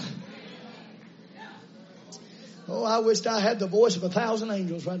Elohim. Oh, I wished I had the voice of 1,000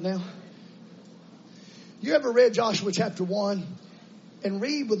 angels right now. You ever read Joshua chapter 1 and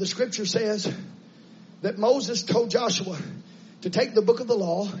read what the scripture says that Moses told Joshua to take the book of the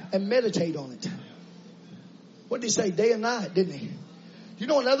law and meditate on it? What did he say? Day and night, didn't he? You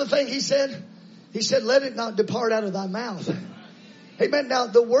know another thing he said? He said, let it not depart out of thy mouth. Amen. Now,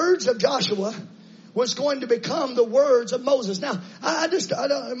 the words of Joshua was going to become the words of Moses. Now, I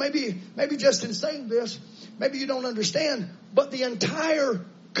don't, maybe just in saying this, maybe you don't understand, but the entire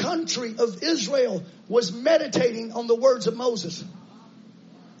country of Israel was meditating on the words of Moses.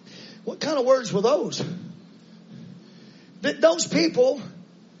 What kind of words were those? That those people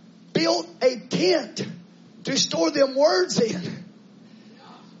built a tent to store them words in.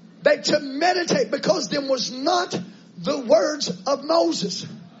 They to meditate, because them was not the words of Moses.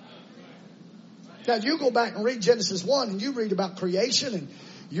 Now you go back and read Genesis 1 and you read about creation and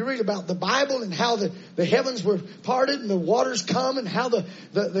you read about the Bible and how the heavens were parted and the waters come and how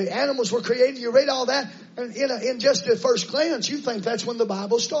the animals were created. You read all that, and in just a first glance you think that's when the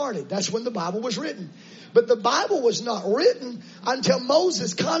Bible started. That's when the Bible was written. But the Bible was not written until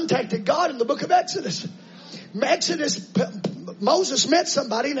Moses contacted God in the book of Exodus. Moses met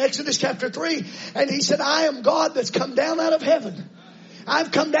somebody in Exodus chapter 3, and he said, I am God that's come down out of heaven.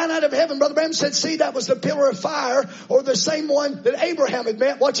 I've come down out of heaven. Brother Branham said, see, that was the pillar of fire, or the same one that Abraham had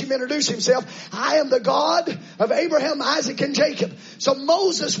met. Watch him introduce himself. I am the God of Abraham, Isaac, and Jacob. So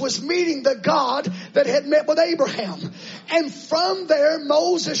Moses was meeting the God that had met with Abraham. And from there,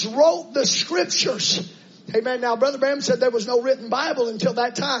 Moses wrote the scriptures. Amen. Now, Brother Branham said there was no written Bible until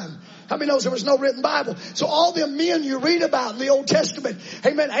that time. How many knows there was no written Bible? So all the men you read about in the Old Testament,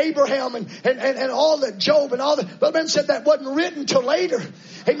 amen, Abraham and all that, Job and all that, Brother Branham said that wasn't written till later.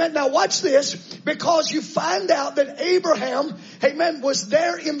 Amen. Now watch this, because you find out that Abraham, amen, was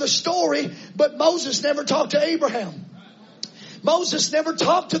there in the story, but Moses never talked to Abraham. Moses never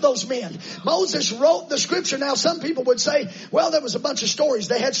talked to those men. Moses wrote the scripture. Now, some people would say, well, there was a bunch of stories.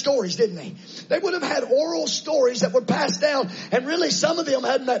 They had stories, didn't they? They would have had oral stories that were passed down. And really, some of them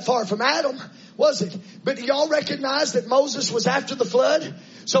hadn't that far from Adam, was it? But y'all recognize that Moses was after the flood?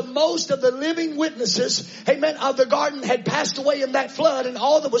 So most of the living witnesses, amen, of the garden had passed away in that flood, and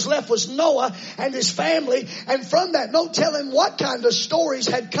all that was left was Noah and his family. And from that, no telling what kind of stories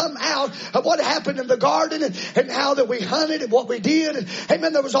had come out of what happened in the garden and how that we hunted and what we did. And,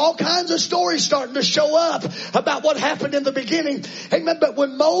 amen, there was all kinds of stories starting to show up about what happened in the beginning. Amen. But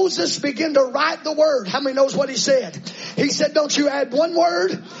when Moses began to write the word, how many knows what he said? He said, don't you add one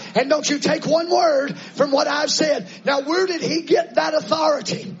word and don't you take one word from what I've said. Now, where did he get that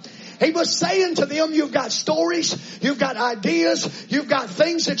authority? He was saying to them, you've got stories, you've got ideas, you've got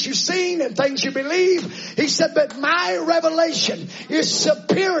things that you've seen and things you believe. He said, but my revelation is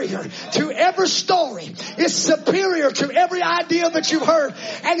superior to every story. It's superior to every idea that you've heard.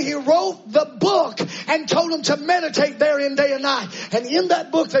 And he wrote the book and told them to meditate therein day and night. And in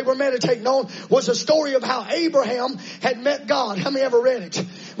that book they were meditating on was a story of how Abraham had met God. How many ever read it?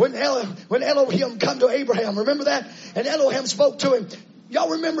 When Elohim come to Abraham, remember that? And Elohim spoke to him.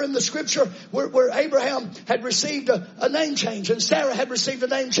 Y'all remember in the scripture where Abraham had received a name change and Sarah had received a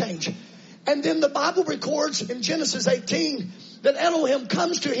name change. And then the Bible records in Genesis 18 that Elohim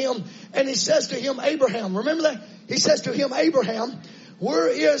comes to him and he says to him, Abraham, remember that? He says to him, Abraham, where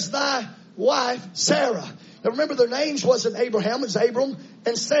is thy wife Sarah? Now remember, their names wasn't Abraham, it was Abram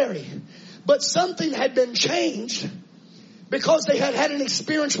and Sarai. But something had been changed because they had had an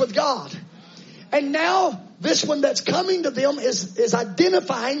experience with God. And now this one that's coming to them is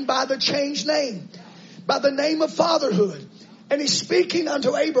identifying by the changed name, by the name of fatherhood. And he's speaking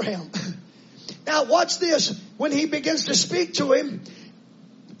unto Abraham. Now watch this. When he begins to speak to him,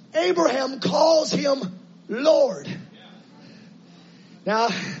 Abraham calls him Lord. Now,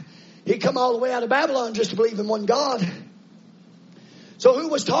 he come all the way out of Babylon just to believe in one God. So who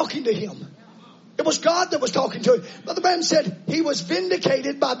was talking to him? It was God that was talking to him. Brother Branham said he was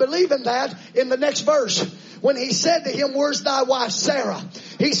vindicated by believing that in the next verse. When he said to him, where's thy wife Sarah?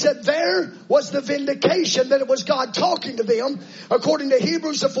 He said there was the vindication that it was God talking to them. According to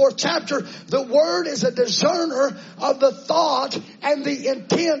Hebrews, the 4th chapter, the word is a discerner of the thought and the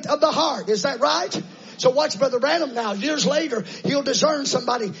intent of the heart. Is that right? So watch Brother Branham now. Years later, he'll discern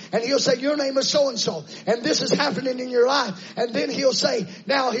somebody and he'll say, your name is so-and-so. And this is happening in your life. And then he'll say,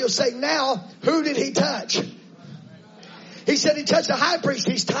 now, who did he touch? He said he touched the high priest.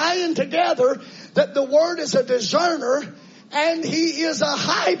 He's tying together that the word is a discerner And he is a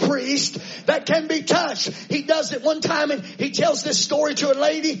high priest that can be touched. He does it one time and he tells this story to a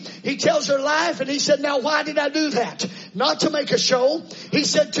lady. He tells her life and he said, now why did I do that? Not to make a show. He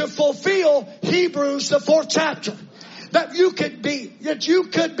said to fulfill Hebrews, the 4th chapter. That you could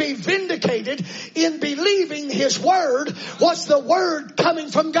be vindicated in believing his word was the word coming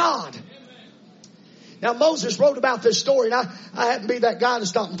from God. Now Moses wrote about this story. And I happen to be that guy to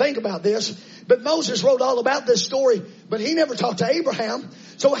stop and think about this. But Moses wrote all about this story, but he never talked to Abraham.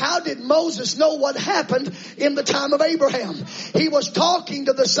 So how did Moses know what happened in the time of Abraham? He was talking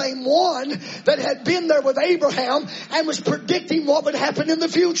to the same one that had been there with Abraham and was predicting what would happen in the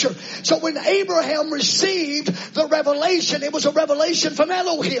future. So when Abraham received the revelation, it was a revelation from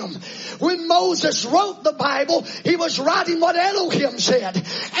Elohim. When Moses wrote the Bible, he was writing what Elohim said.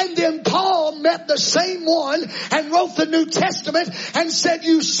 And then Paul met the same one and wrote the New Testament and said,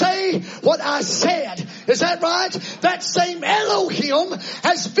 you say what I said. Is that right? That same Elohim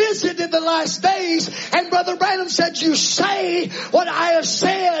has visited the last days, and Brother Branham said, you say what I have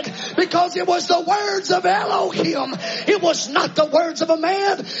said, because it was the words of Elohim. It was not the words of a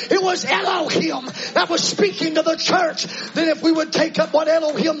man. It was Elohim that was speaking to the church. Then if we would take up what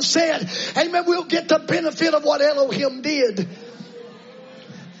Elohim said, amen, we'll get the benefit of what Elohim did.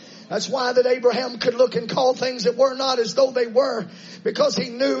 That's why that Abraham could look and call things that were not as though they were, because he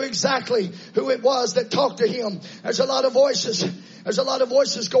knew exactly who it was that talked to him. There's a lot of voices. There's a lot of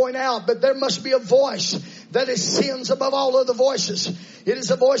voices going out, but there must be a voice that ascends above all other voices. It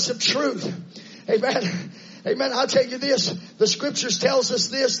is a voice of truth. Amen. Amen. I'll tell you this. The scriptures tells us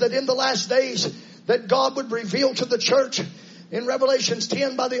this, that in the last days that God would reveal to the church in Revelations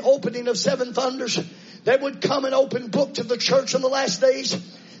 10 by the opening of 7 thunders. There would come an open book to the church in the last days.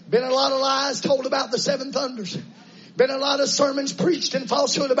 Been a lot of lies told about the 7 thunders. Been a lot of sermons preached in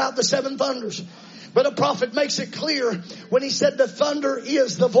falsehood about the 7 thunders. But a prophet makes it clear when he said the thunder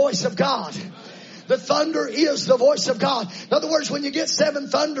is the voice of God. The thunder is the voice of God. In other words, when you get 7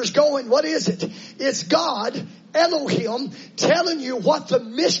 thunders going, what is it? It's God, Elohim, telling you what the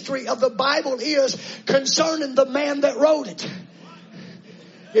mystery of the Bible is concerning the man that wrote it.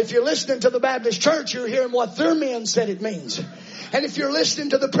 If you're listening to the Baptist church, you're hearing what their man said it means. And if you're listening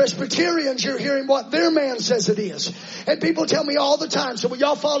to the Presbyterians, you're hearing what their man says it is. And people tell me all the time, so will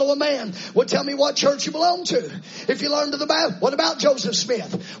y'all follow a man? Well, tell me what church you belong to. If you learn to the Bible, what about Joseph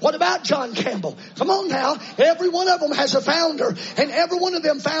Smith? What about John Campbell? Come on now. Every one of them has a founder. And every one of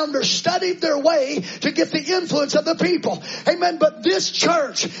them founders studied their way to get the influence of the people. Amen. But this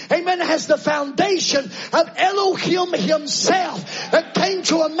church, amen, has the foundation of Elohim himself that came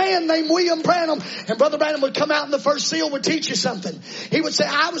to a man named William Branham. And Brother Branham would come out in the first seal, would teach you something. He would say,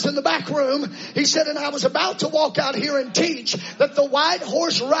 I was in the back room. He said, and I was about to walk out here and teach that the white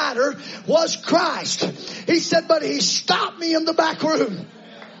horse rider was Christ. He said, but he stopped me in the back room.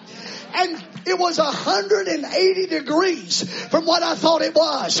 And it was 180 degrees from what I thought it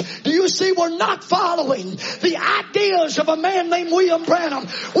was. Do you see? We're not following the ideas of a man named William Branham.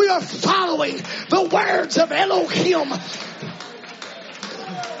 We are following the words of Elohim.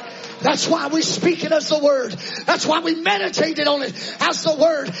 That's why we speak it as the Word. That's why we meditated on it as the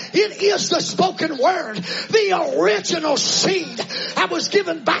Word. It is the spoken Word. The original seed that was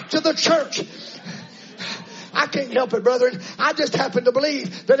given back to the church. I can't help it, brethren. I just happen to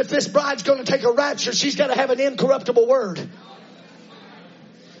believe that if this bride's going to take a rapture, she's got to have an incorruptible Word.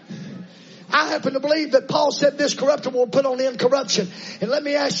 I happen to believe that Paul said this corruptible will put on incorruption. And let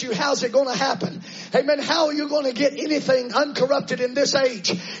me ask you, how's it going to happen? Amen. How are you going to get anything uncorrupted in this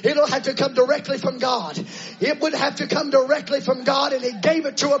age? It'll have to come directly from God. It would have to come directly from God, and he gave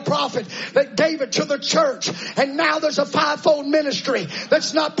it to a prophet that gave it to the church. And now there's a 5-fold ministry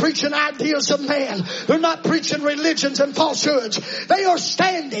that's not preaching ideas of man. They're not preaching religions and falsehoods. They are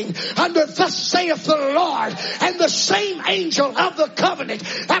standing under thus saith the Lord, and the same angel of the covenant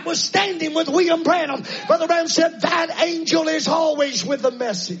that was standing with William Branham. Brother Branham said that angel is always with the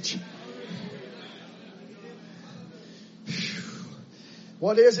message.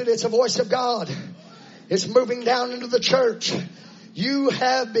 What is it? It's a voice of God. It's moving down into the church. You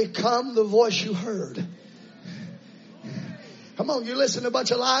have become the voice you heard. Come on, you listen to a bunch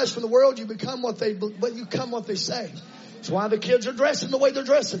of lies from the world, you become what they say. That's why the kids are dressing the way they're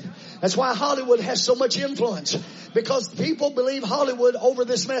dressing. That's why Hollywood has so much influence. Because people believe Hollywood over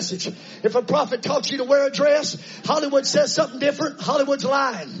this message. If a prophet taught you to wear a dress, Hollywood says something different, Hollywood's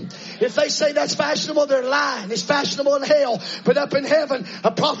lying. If they say that's fashionable, they're lying. It's fashionable in hell. But up in heaven,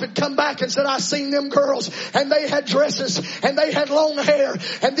 a prophet come back and said, I seen them girls and they had dresses and they had long hair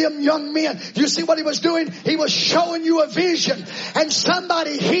and them young men. You see what he was doing? He was showing you a vision, and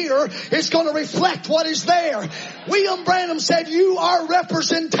somebody here is going to reflect what is there. William Branham said, you are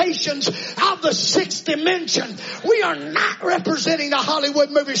representations of the sixth dimension. We are not representing a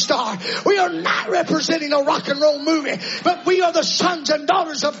Hollywood movie star. We are not representing a rock and roll movie, but we are the sons and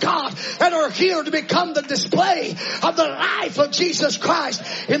daughters of God that are here to become the display of the life of Jesus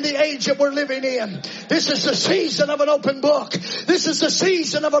Christ in the age that we're living in. This is the season of an open book. This is the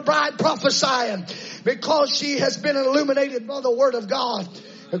season of a bride prophesying, because she has been illuminated by the word of God.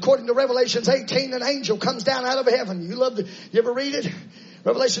 According to Revelations 18, an angel comes down out of heaven. You ever read it?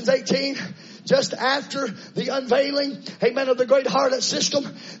 Revelations 18, just after the unveiling, amen, of the great harlot system,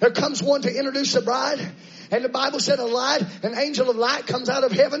 there comes one to introduce the bride. And the Bible said an angel of light comes out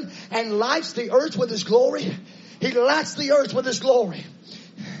of heaven and lights the earth with his glory. He lights the earth with his glory.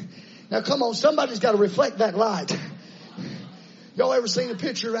 Now come on, somebody's got to reflect that light. Y'all ever seen a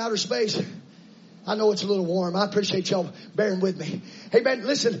picture of outer space? I know it's a little warm. I appreciate y'all bearing with me. Hey man,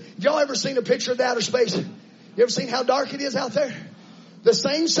 listen, y'all ever seen a picture of the outer space? You ever seen how dark it is out there? The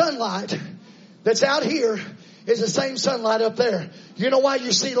same sunlight that's out here is the same sunlight up there. You know why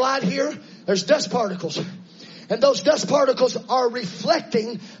you see light here? There's dust particles. And those dust particles are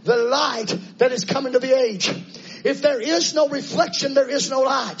reflecting the light that is coming to the age. If there is no reflection, there is no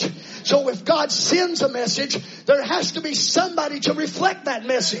light. So if God sends a message, there has to be somebody to reflect that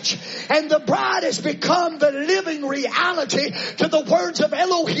message. And the bride has become the living reality to the words of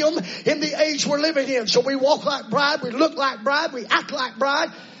Elohim in the age we're living in. So we walk like bride, we look like bride, we act like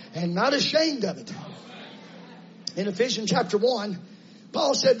bride, and not ashamed of it. In Ephesians chapter 1,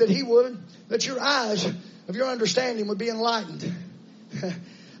 Paul said that your eyes of your understanding would be enlightened.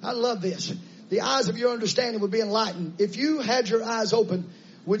 I love this. The eyes of your understanding would be enlightened. If you had your eyes open,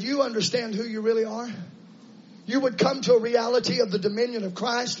 would you understand who you really are? You would come to a reality of the dominion of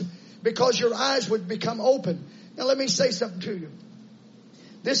Christ because your eyes would become open. Now let me say something to you.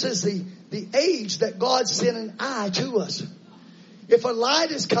 This is the age that God sent an eye to us. If a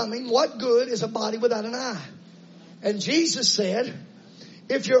light is coming, what good is a body without an eye? And Jesus said,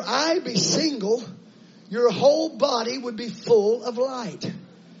 if your eye be single, your whole body would be full of light.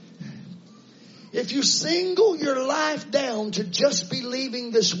 If you single your life down to just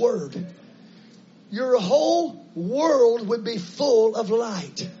believing this word, your whole world would be full of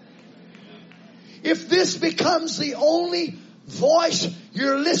light. If this becomes the only voice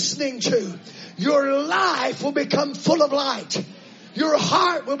you're listening to, your life will become full of light. Your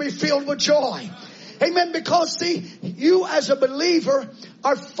heart will be filled with joy. Amen. Because see, you as a believer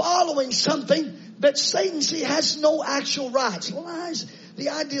are following something that Satan has no actual rights. Lies. The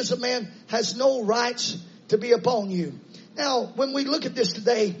ideas of man has no rights to be upon you. Now, when we look at this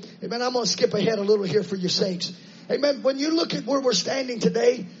today, amen, I'm going to skip ahead a little here for your sakes. Amen. When you look at where we're standing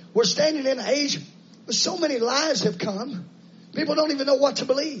today, we're standing in an age where so many lies have come. People don't even know what to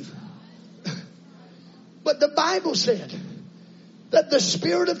believe. But the Bible said that the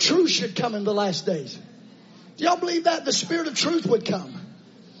Spirit of truth should come in the last days. Do y'all believe that? The Spirit of truth would come.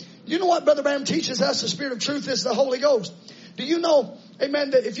 You know what Brother Branham teaches us? The Spirit of truth is the Holy Ghost. Do you know, amen,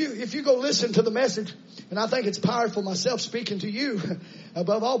 that if you go listen to the message, and I think it's powerful myself speaking to you,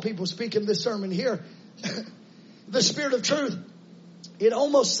 above all people speaking this sermon here, the Spirit of truth, it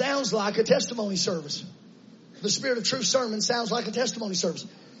almost sounds like a testimony service. The Spirit of truth sermon sounds like a testimony service.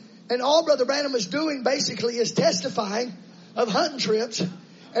 And all Brother Branham is doing basically is testifying of hunting trips.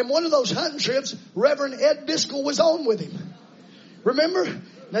 And one of those hunting trips, Reverend Ed Biscoe was on with him. Remember?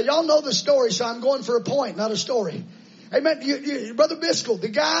 Now y'all know the story, so I'm going for a point, not a story. Amen. Brother Biscoe, the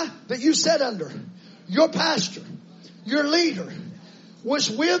guy that you sat under, your pastor, your leader, was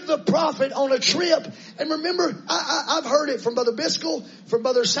with the prophet on a trip. And remember, I've heard it from Brother Biscoe, from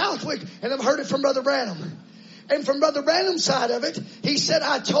Brother Southwick, and I've heard it from Brother Branham. And from Brother Branham's side of it, he said,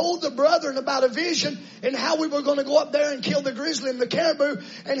 I told the brethren about a vision and how we were going to go up there and kill the grizzly and the caribou.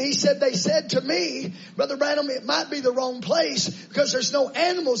 And he said, they said to me, Brother Branham, it might be the wrong place because there's no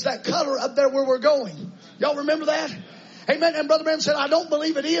animals that color up there where we're going. Y'all remember that? Amen. And Brother Branham said, I don't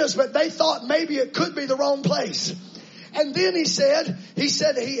believe it is, but they thought maybe it could be the wrong place. And then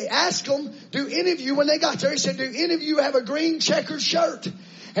he asked them, do any of you, when they got there, he said, do any of you have a green checkered shirt?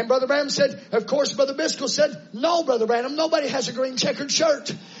 And Brother Branham said, of course, Brother Biscoe said, no, Brother Branham, nobody has a green checkered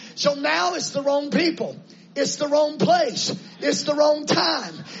shirt. So now it's the wrong people. It's the wrong place. It's the wrong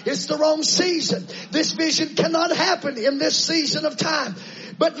time. It's the wrong season. This vision cannot happen in this season of time.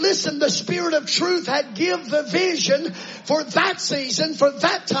 But listen, the Spirit of truth had give the vision for that season, for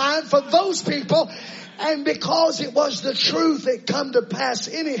that time, for those people. And because it was the truth, it come to pass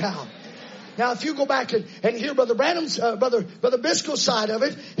anyhow. Now, if you go back and hear Brother Branham's, Brother Biscoe's side of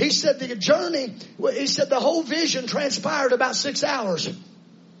it, he said the journey, he said the whole vision transpired about 6 hours.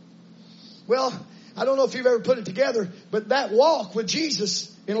 Well, I don't know if you've ever put it together, but that walk with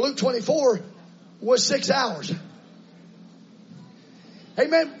Jesus in Luke 24 was 6 hours.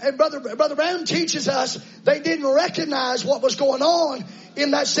 Amen. And Brother Branham teaches us they didn't recognize what was going on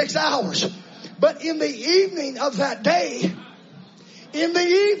in that 6 hours. But in the evening of that day, in the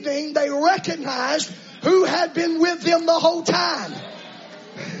evening, they recognized who had been with them the whole time.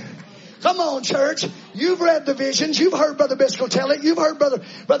 Come on, church. You've read the visions. You've heard Brother Biscoe tell it. You've heard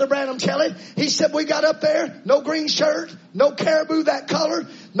Brother Branham tell it. He said, we got up there, no green shirt, no caribou that color,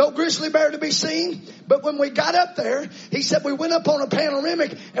 no grizzly bear to be seen. But when we got up there, he said, we went up on a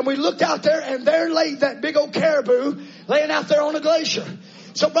panoramic and we looked out there, and there lay that big old caribou laying out there on a glacier.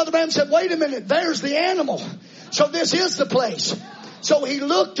 So Brother Branham said, wait a minute, there's the animal. So this is the place. So he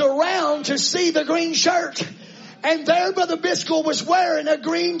looked around to see the green shirt. And there Brother Biscoe was wearing a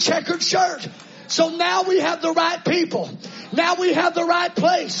green checkered shirt. So now we have the right people. Now we have the right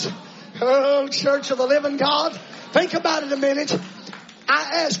place. Oh, Church of the Living God. Think about it a minute.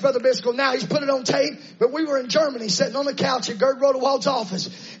 I asked Brother Biscoe, now he's put it on tape, but we were in Germany sitting on the couch at Gerd Rodewald's office.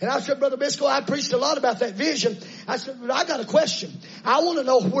 And I said, Brother Biscoe, I preached a lot about that vision. I said, I got a question. I want to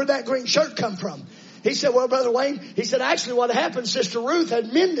know where that green shirt come from. He said, well, Brother Wayne, he said, actually what happened, Sister Ruth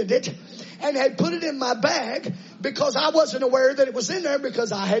had mended it and had put it in my bag because I wasn't aware that it was in there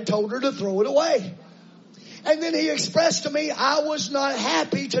because I had told her to throw it away. And then he expressed to me, I was not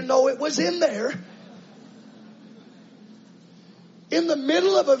happy to know it was in there. In the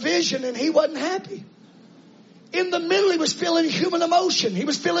middle of a vision, and he wasn't happy. In the middle, he was feeling human emotion. He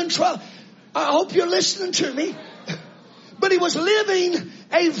was feeling trouble. I hope you're listening to me. But he was living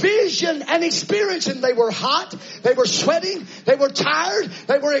a vision and experiencing. They were hot. They were sweating. They were tired.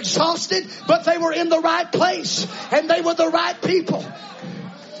 They were exhausted. But they were in the right place. And they were the right people.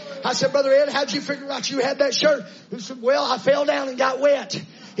 I said, Brother Ed, how'd you figure out you had that shirt? He said, well, I fell down and got wet.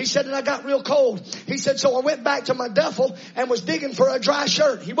 He said, and I got real cold. He said, so I went back to my duffel and was digging for a dry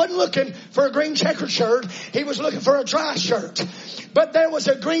shirt. He wasn't looking for a green checkered shirt. He was looking for a dry shirt. But there was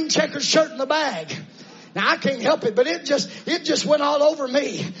a green checkered shirt in the bag. Now, I can't help it, but it just went all over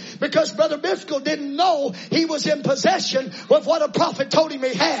me. Because Brother Biscoe didn't know he was in possession of what a prophet told him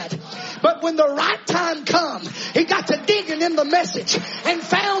he had. But when the right time come, he got to digging in the message and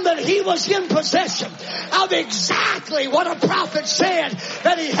found that he was in possession of exactly what a prophet said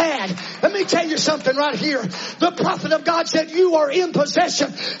that he had. Let me tell you something right here. The prophet of God said, you are in possession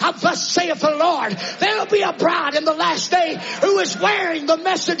of thus saith the Lord. There'll be a bride in the last day who is wearing the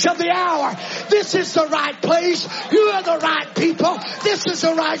message of the hour. This is the right place. You are the right people. This is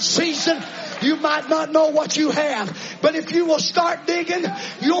the right season. You might not know what you have, but if you will start digging,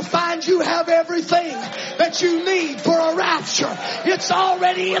 you'll find you have everything that you need for a rapture. It's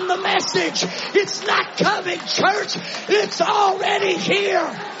already in the message. It's not coming, church. It's already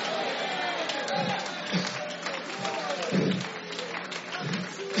here.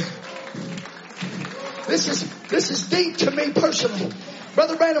 This is deep to me personally.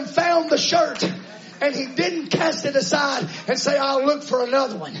 Brother Branham found the shirt. And he didn't cast it aside and say, I'll look for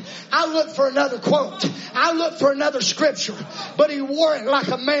another one. I'll look for another quote. I'll look for another scripture. But he wore it like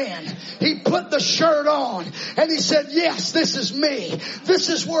a man. He put the shirt on and he said, yes, this is me. This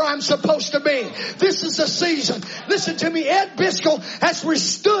is where I'm supposed to be. This is the season. Listen to me. Ed Biscoe has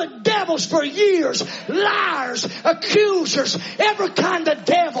withstood devils for years. Liars, accusers, every kind of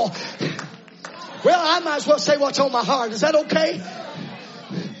devil. Well, I might as well say what's on my heart. Is that okay?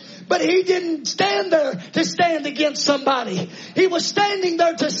 But he didn't stand there to stand against somebody. He was standing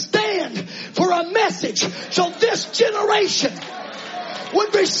there to stand for a message. So this generation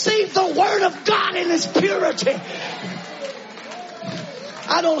would receive the word of God in its purity.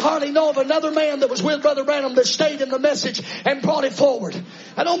 I don't hardly know of another man that was with Brother Branham that stayed in the message and brought it forward.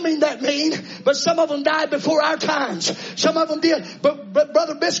 I don't mean that mean, but some of them died before our times. Some of them did. But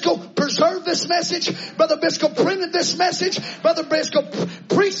Brother Biscoe preserved this message. Brother Biscoe printed this message. Brother Biscoe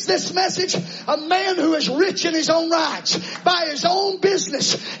preached this message. A man who is rich in his own rights, by his own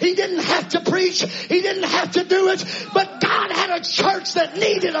business. He didn't have to preach. He didn't have to do it. But God had a church that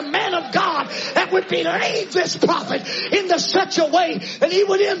needed a man of God that would believe this prophet into such a way that he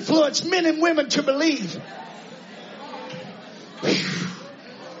would influence men and women to believe.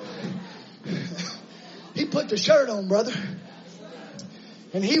 He put the shirt on, brother.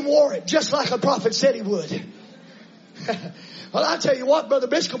 And he wore it just like a prophet said he would. Well, I tell you what, Brother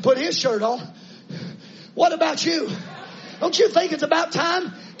Biscuit put his shirt on. What about you? Don't you think it's about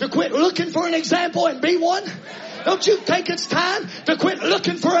time to quit looking for an example and be one? Don't you think it's time to quit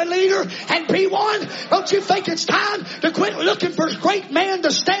looking for a leader and be one? Don't you think it's time to quit looking for a great man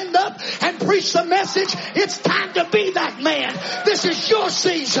to stand up and preach the message? It's time to be that man. This is your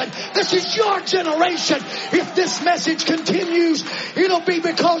season. This is your generation. If this message continues, it'll be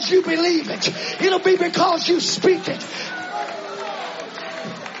because you believe it. It'll be because you speak it.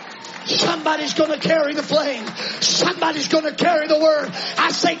 Somebody's going to carry the flame. Somebody's going to carry the word.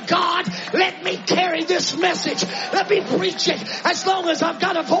 I say, God, let me carry this message. Let me preach it as long as I've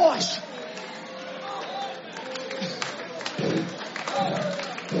got a voice.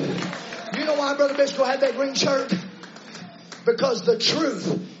 You know why Brother Biscoe had that green shirt? Because the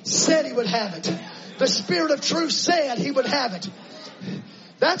truth said he would have it. The Spirit of truth said he would have it.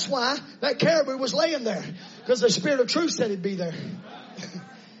 That's why that caribou was laying there. Because the Spirit of truth said he'd be there.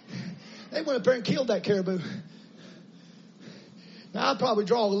 They went up there and killed that caribou. Now, I'll probably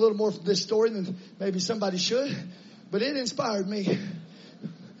draw a little more from this story than maybe somebody should. But it inspired me.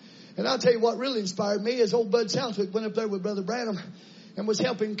 And I'll tell you what really inspired me is old Bud Southwick went up there with Brother Branham and was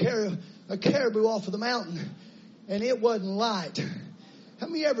helping carry a caribou off of the mountain. And it wasn't light. How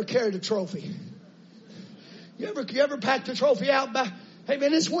many ever carried a trophy? You ever packed the trophy out by... Hey,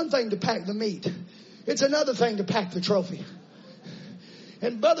 man, it's one thing to pack the meat. It's another thing to pack the trophy.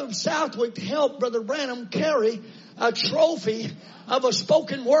 And Brother Southwick helped Brother Branham carry a trophy of a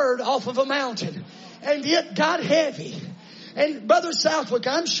spoken word off of a mountain. And it got heavy. And Brother Southwick,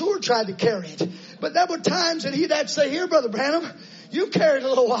 I'm sure, tried to carry it. But there were times that he'd have to say, here, Brother Branham, you carried a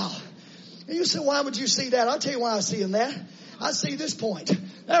little while. And you say, why would you see that? I'll tell you why I see in that. I see this point.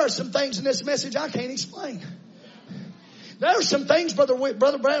 There are some things in this message I can't explain. There are some things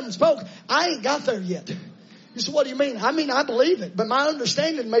Brother Branham spoke. I ain't got there yet. You say, what do you mean? I mean, I believe it, but my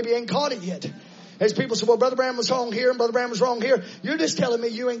understanding maybe ain't caught it yet. As people say, well, Brother Branham was wrong here and Brother Branham was wrong here. You're just telling me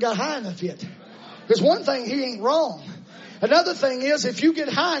you ain't got high enough yet. Because one thing, he ain't wrong. Another thing is, if you get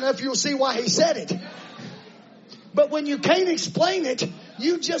high enough, you'll see why he said it. But when you can't explain it,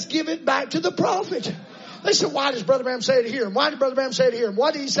 you just give it back to the prophet. They said, why does Brother Branham say it here? And why did Brother Branham say it here? And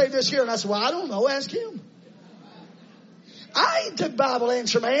why did he say this here? And I said, well, I don't know. Ask him. I ain't the Bible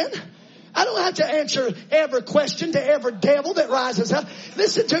answer man. I don't have to answer every question to every devil that rises up.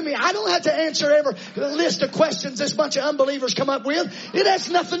 Listen to me. I don't have to answer every list of questions this bunch of unbelievers come up with. It has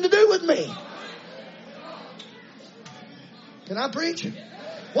nothing to do with me. Can I preach?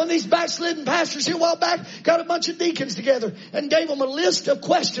 One of these backslidden pastors here a while back got a bunch of deacons together and gave them a list of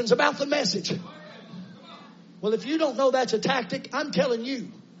questions about the message. Well, if you don't know that's a tactic, I'm telling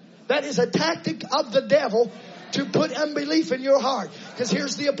you, that is a tactic of the devil to put unbelief in your heart. Because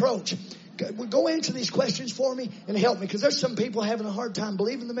here's the approach. Go answer these questions for me and help me. Because there's some people having a hard time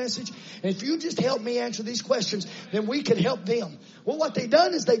believing the message. And if you just help me answer these questions, then we can help them. Well, what they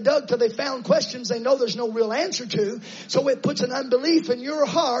done is they dug till they found questions they know there's no real answer to. So it puts an unbelief in your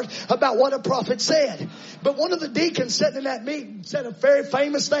heart about what a prophet said. But one of the deacons sitting in that meeting said a very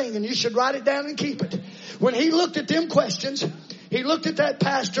famous thing, and you should write it down and keep it. When he looked at them questions, he looked at that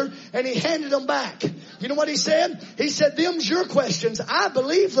pastor and he handed them back. You know what he said? He said, them's your questions. I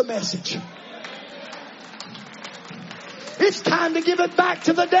believe the message. It's time to give it back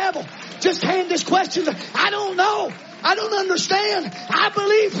to the devil. Just hand his questions. I don't know. I don't understand. I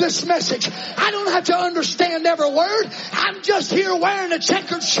believe this message. I don't have to understand every word. I'm just here wearing a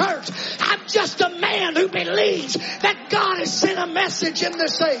checkered shirt. I'm just a man who believes that God has sent a message in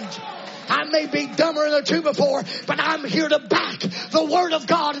this age. I may be dumber than the two before, but I'm here to back the word of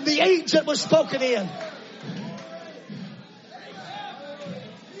God in the age that was spoken in.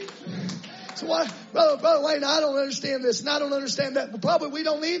 So what, Brother Wayne, I don't understand this and I don't understand that. Well, probably we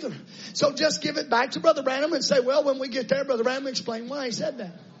don't either. So just give it back to Brother Branham and say, well, when we get there, Brother Branham explain why he said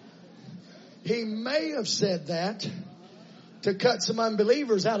that. He may have said that to cut some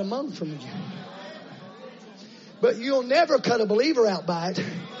unbelievers out among from you. But you'll never cut a believer out by it.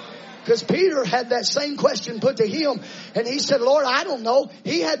 Because Peter had that same question put to him. And he said, Lord, I don't know.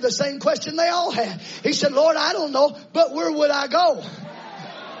 He had the same question they all had. He said, Lord, I don't know, but where would I go?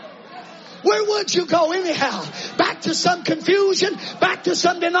 Where would you go anyhow? Back to some confusion? Back to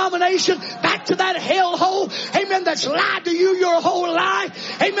some denomination? Back to that hellhole? Amen. That's lied to you your whole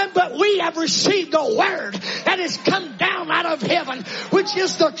life. Amen. But we have received a word that has come down out of heaven, which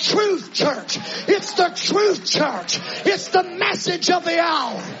is the truth, church. It's the truth, church. It's the message of the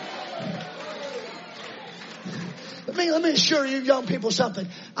hour. Let me assure you young people something.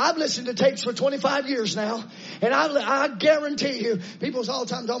 I've listened to tapes for 25 years now, and I guarantee you, people's all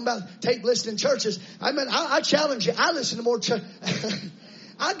the time talking about tape listening churches. I challenge you. I listen to more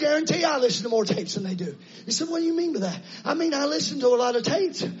I guarantee I listen to more tapes than they do. You said, what do you mean by that? I mean, I listen to a lot of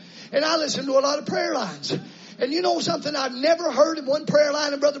tapes, and I listen to a lot of prayer lines. And you know something I've never heard in one prayer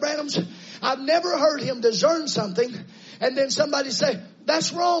line of Brother Branham's? I've never heard him discern something and then somebody say,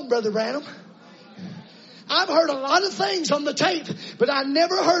 that's wrong, Brother Branham. I've heard a lot of things on the tape, but I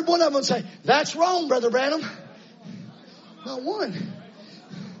never heard one of them say, that's wrong, Brother Branham. Not one.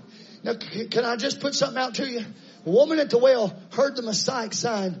 Now, can I just put something out to you? A woman at the well heard the Messiah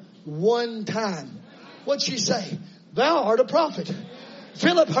sign one time. What'd she say? Thou art a prophet.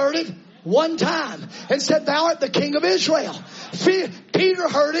 Philip heard it one time and said, thou art the King of Israel. Peter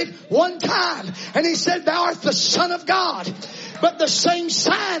heard it one time and he said, thou art the Son of God. But the same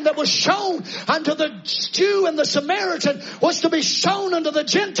sign that was shown unto the Jew and the Samaritan was to be shown unto the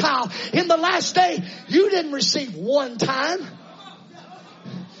Gentile in the last day. You didn't receive one time.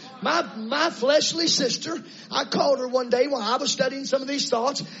 My fleshly sister, I called her one day while I was studying some of these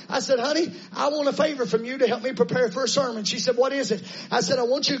thoughts. I said, honey, I want a favor from you to help me prepare for a sermon. She said, what is it? I said, I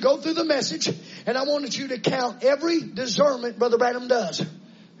want you to go through the message and I wanted you to count every discernment Brother Branham does.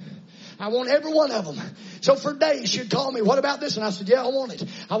 I want every one of them. So for days she'd call me, what about this? And I said, yeah, I want it.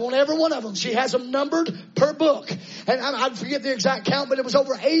 I want every one of them. She has them numbered per book. And I'd forget the exact count, but it was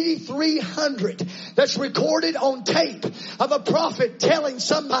over 8,300 that's recorded on tape of a prophet telling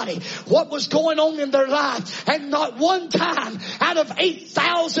somebody what was going on in their life. And not one time out of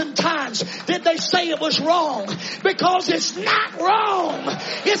 8,000 times did they say it was wrong. Because it's not wrong.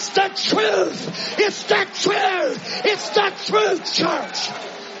 It's the truth. It's the truth. It's the truth, church.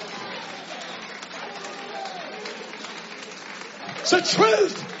 It's the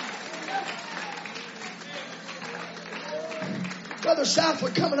truth. Brother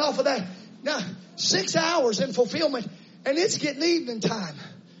Southwood coming off of that. Now, 6 hours in fulfillment, and it's getting evening time.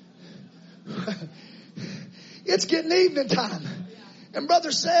 It's getting evening time. And Brother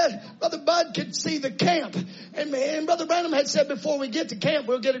Bud could see the camp. And Brother Branham had said before we get to camp,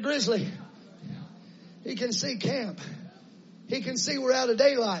 we'll get a grizzly. He can see camp. He can see we're out of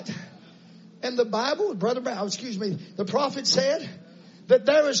daylight. And the Bible, the prophet said that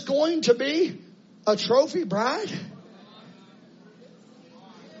there is going to be a trophy bride.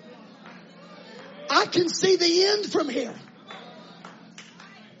 I can see the end from here.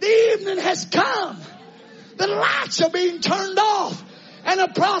 The evening has come. The lights are being turned off. And a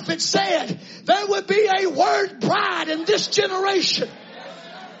prophet said there would be a word bride in this generation.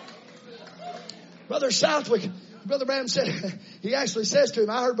 Brother Southwick, Brother Branham said, he actually says to him,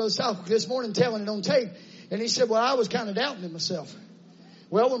 I heard Brother Southwick this morning telling it on tape. And he said, well, I was kind of doubting it myself.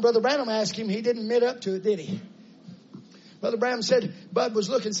 Well, when Brother Branham asked him, he didn't admit up to it, did he? Brother Branham said, Bud was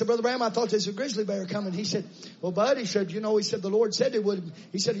looking, said, Brother Branham, I thought there's a grizzly bear coming. He said, well, Bud, he said, the Lord said it would.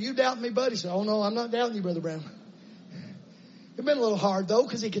 He said, are you doubting me, Bud? He said, oh, no, I'm not doubting you, Brother Branham. It'd been a little hard, though,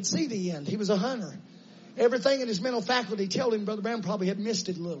 because he could see the end. He was a hunter. Everything in his mental faculty told him Brother Branham probably had missed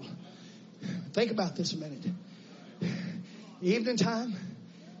it a little. Think about this a minute. Evening time,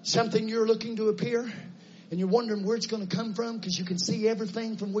 something you're looking to appear, and you're wondering where it's going to come from because you can see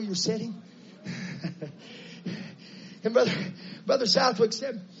everything from where you're sitting. And Brother Southwick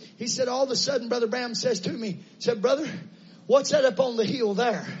said, he said, all of a sudden, Brother Branham says to me, said, brother, what's that up on the hill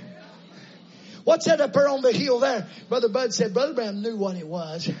there? What's that up there on the hill there? Brother Bud said, Brother Branham knew what it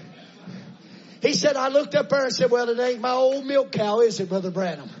was. He said, I looked up there and said, well, it ain't my old milk cow, is it, Brother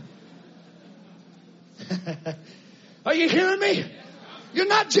Branham? Are you hearing me? You're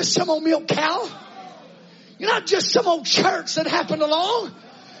not just some old milk cow. You're not just some old church that happened along.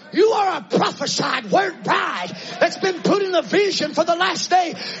 You are a prophesied word bride that's been put in a vision for the last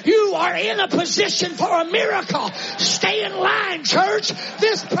day. You are in a position for a miracle. Stay in line, church.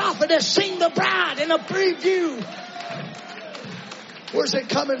 This prophet has seen the bride in a preview. Where's it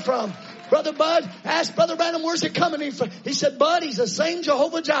coming from? Brother Bud asked Brother Branham, where's it coming from? He said, Bud, he's the same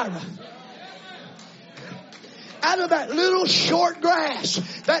Jehovah Jireh. Out of that little short grass,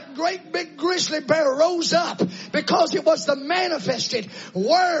 that great big grizzly bear rose up because it was the manifested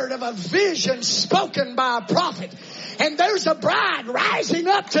word of a vision spoken by a prophet. And there's a bride rising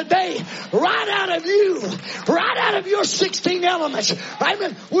up today, right out of you, right out of your 16 elements. I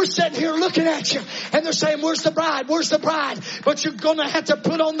mean, we're sitting here looking at you, and they're saying, where's the bride? Where's the bride? But you're going to have to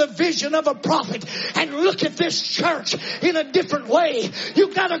put on the vision of a prophet and look at this church in a different way.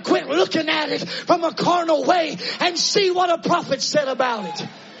 You've got to quit looking at it from a carnal way and see what a prophet said about it.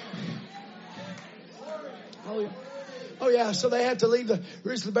 Oh, yeah. Oh yeah, so they have to leave the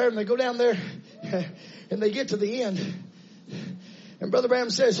Grizzly Bear and they go down there and they get to the end. And Brother Branham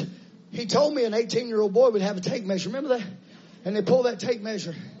says, he told me an 18-year-old boy would have a tape measure. Remember that? And they pull that tape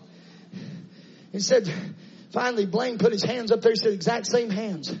measure. He said, finally Blaine put his hands up there. He said, exact same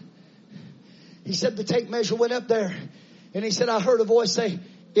hands. He said the tape measure went up there. And he said, I heard a voice say,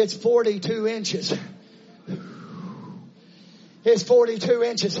 it's 42 inches. It's 42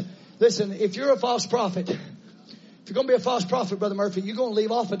 inches. Listen, if you're a false prophet, if you're going to be a false prophet, Brother Murphy, you're going to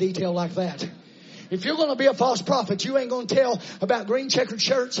leave off a detail like that. If you're going to be a false prophet, you ain't going to tell about green checkered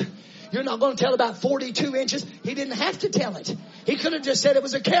shirts. You're not going to tell about 42 inches. He didn't have to tell it. He could have just said it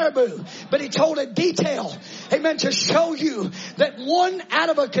was a caribou. But he told a detail. Amen. To show you that one out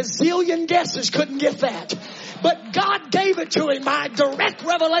of a gazillion guesses couldn't get that. But God gave it to him by direct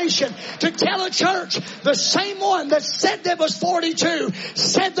revelation to tell a church, the same one that said there was 42,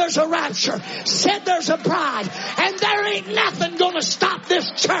 said there's a rapture, said there's a bride, and there ain't nothing going to stop this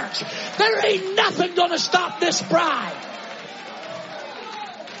church. There ain't nothing going to stop this bride.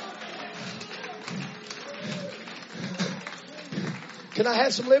 Can I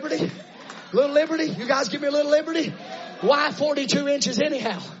have some liberty? A little liberty? You guys give me a little liberty? Why 42 inches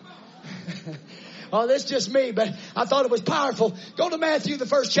anyhow? Oh, that's just me, but I thought it was powerful. Go to Matthew, the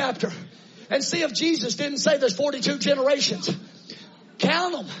 1st chapter, and see if Jesus didn't say there's 42 generations.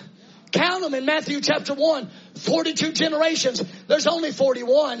 Count them. Count them in Matthew chapter 1. 42 generations. There's only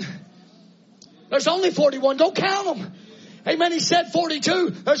 41. There's only 41. Don't count them. Amen. He said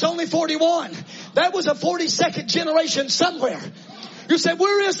 42. There's only 41. That was a 42nd generation somewhere. You said,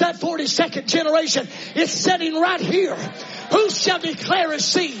 where is that 42nd generation? It's sitting right here. Who shall declare his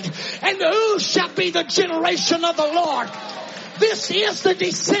seed? And who shall be the generation of the Lord? This is the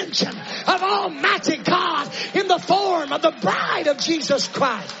descension of Almighty God in the form of the bride of Jesus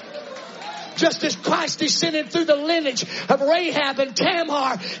Christ. Just as Christ descended through the lineage of Rahab and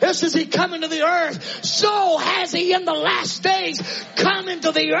Tamar, just as he come into the earth, so has he in the last days come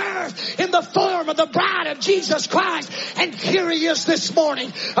into the earth in the form of the bride of Jesus Christ. And here he is this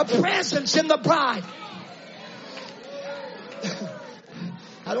morning, a presence in the bride.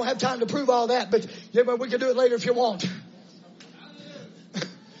 I don't have time to prove all that, but we can do it later if you want.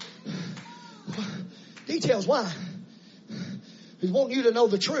 Details, why? He wants you to know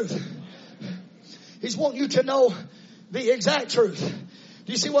the truth. He's wanting you to know the exact truth.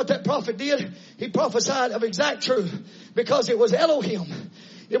 Do you see what that prophet did? He prophesied of exact truth because it was Elohim.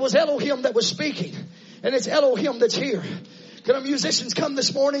 It was Elohim that was speaking. And it's Elohim that's here. Can our musicians come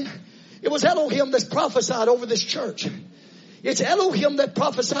this morning? It was Elohim that's prophesied over this church. It's Elohim that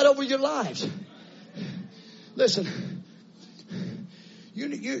prophesied over your lives. Listen,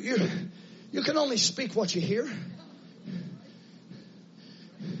 you can only speak what you hear.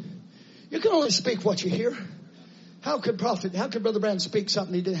 You can only speak what you hear. How could Brother Branham speak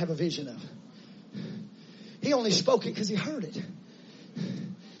something he didn't have a vision of? He only spoke it because he heard it.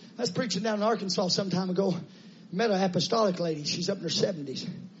 I was preaching down in Arkansas some time ago. Met an apostolic lady. She's up in her 70s.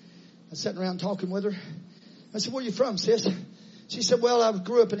 I was sitting around talking with her. I said, where are you from, sis? She said, well, I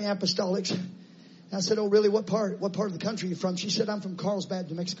grew up in the apostolics. And I said, oh, really? What part of the country are you from? She said, I'm from Carlsbad,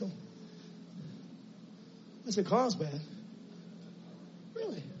 New Mexico. I said, Carlsbad?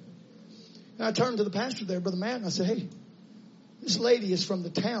 Really? And I turned to the pastor there, Brother Matt, and I said, hey, this lady is from the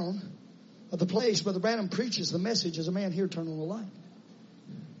town of the place Brother Branham preaches the message as a man here turn on the light.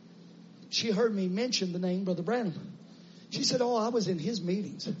 She heard me mention the name Brother Branham. She said, oh, I was in his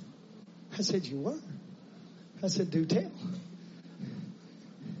meetings. I said, you were? I said, do tell.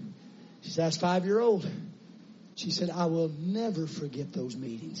 She said, I was 5-year-old. She said, I will never forget those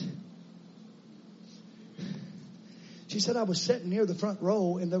meetings. She said, I was sitting near the front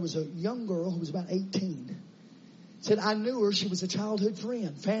row and there was a young girl who was about 18. Said, I knew her. She was a childhood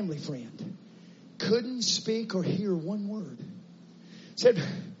friend, family friend. Couldn't speak or hear one word. Said,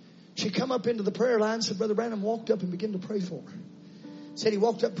 she come up into the prayer line. Said, Brother Branham walked up and began to pray for her. Said he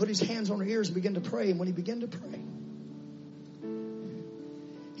walked up, put his hands on her ears and began to pray. And when he began to pray,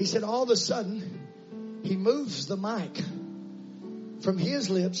 he said, all of a sudden, he moves the mic from his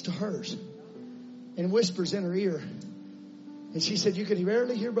lips to hers and whispers in her ear. And she said, you could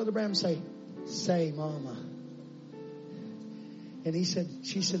rarely hear Brother Branham say, Mama. And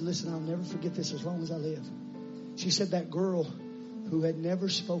she said, listen, I'll never forget this as long as I live. She said, that girl who had never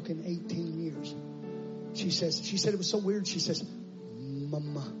spoken 18 years. She said it was so weird. She says,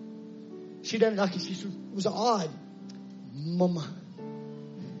 Mama. She done it like it was odd. Mama.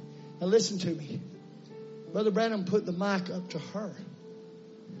 Now listen to me. Brother Branham put the mic up to her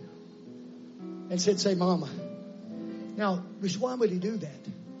and said, say Mama. Now, why would he do that?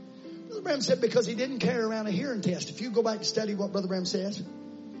 Brother Branham said because he didn't carry around a hearing test. If you go back and study what Brother Branham says,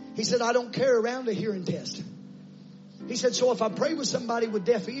 he said, I don't carry around a hearing test. He said, so if I pray with somebody with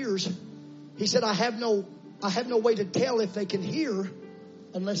deaf ears, he said, I have no way to tell if they can hear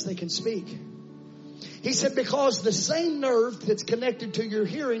unless they can speak. He said, because the same nerve that's connected to your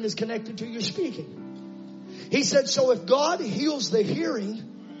hearing is connected to your speaking. He said, so if God heals the hearing,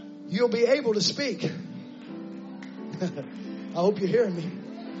 you'll be able to speak. I hope you're hearing me.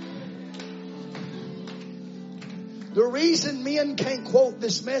 The reason men can't quote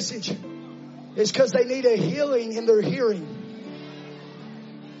this message is because they need a healing in their hearing.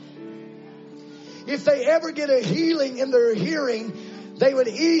 If they ever get a healing in their hearing, they would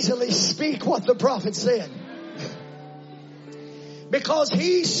easily speak what the prophet said. Because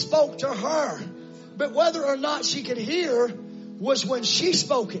he spoke to her. But whether or not she could hear was when she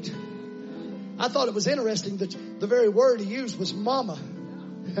spoke it. I thought it was interesting that the very word he used was mama.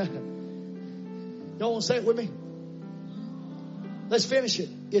 Y'all want to say it with me? Let's finish it.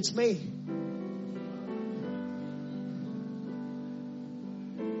 It's me.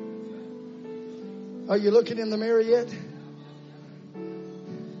 Are you looking in the mirror yet?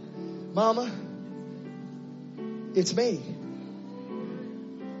 Mama, it's me.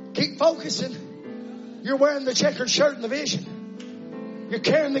 Keep focusing. You're wearing the checkered shirt in the vision. You're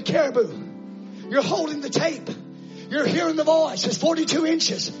carrying the caribou. You're holding the tape. You're hearing the voice. It's 42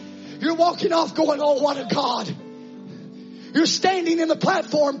 inches. You're walking off going, oh, what a God. You're standing in the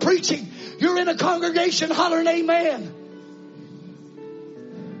platform preaching. You're in a congregation hollering amen.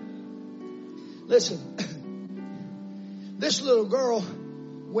 Listen, this little girl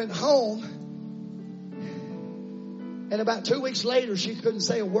went home, and about 2 weeks later, she couldn't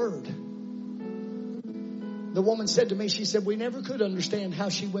say a word. The woman said to me, she said, we never could understand how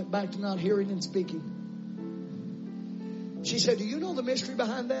she went back to not hearing and speaking. She said, do you know the mystery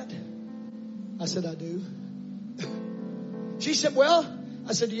behind that? I said, I do. She said, well,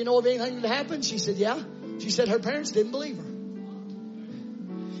 I said, do you know of anything that happened? She said, yeah. She said her parents didn't believe her.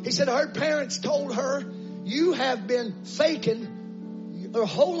 He said her parents told her, you have been faking your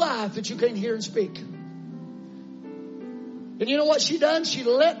whole life that you can't hear and speak. And you know what she done? She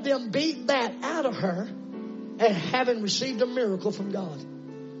let them beat that out of her and having received a miracle from God.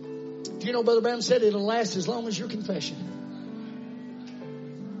 Do you know Brother Branham said it'll last as long as your confession?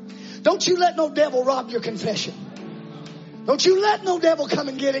 Don't you let no devil rob your confession. Don't you let no devil come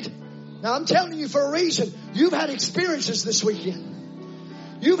and get it. Now I'm telling you for a reason. You've had experiences this weekend.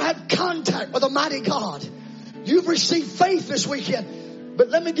 You've had contact with a mighty God. You've received faith this weekend. But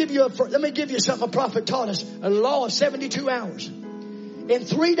let me give you something a prophet taught us. A law of 72 hours. In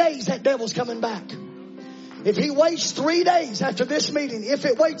 3 days that devil's coming back. If he waits 3 days after this meeting, if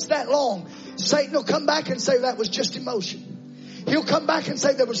it waits that long, Satan will come back and say that was just emotion. He'll come back and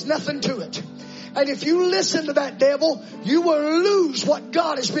say there was nothing to it. And if you listen to that devil, you will lose what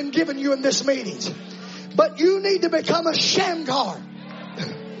God has been giving you in this meeting. But you need to become a Shamgar.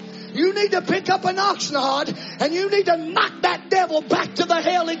 You need to pick up an oxnard and you need to knock that devil back to the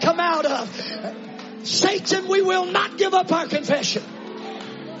hell he come out of. Satan, we will not give up our confession.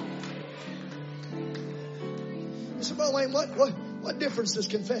 You say, Brother Wayne, what difference does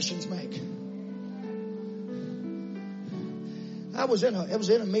confessions make? I was in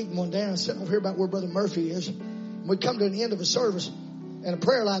a meeting one day and I was sitting over here about where Brother Murphy is. We come to the end of a service and a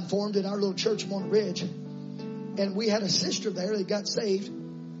prayer line formed in our little church, Mont Ridge. And we had a sister there that got saved,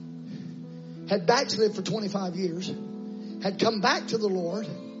 had backslid for 25 years, had come back to the Lord,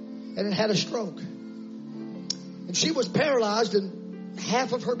 and had a stroke. And she was paralyzed in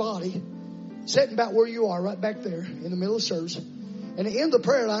half of her body, sitting about where you are, right back there in the middle of the service. And at the end of the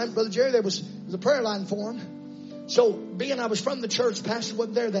prayer line, Brother Jerry, there was a prayer line formed. So being I was from the church, pastor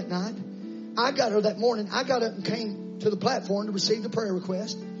wasn't there that night. I got her that morning. I got up and came to the platform to receive the prayer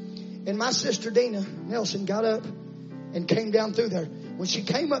request. And my sister Dina Nelson got up and came down through there. When she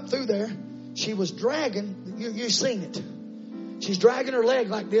came up through there, she was dragging, you've seen it. She's dragging her leg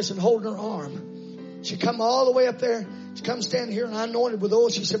like this and holding her arm. She come all the way up there. She come stand here and I anointed with oil.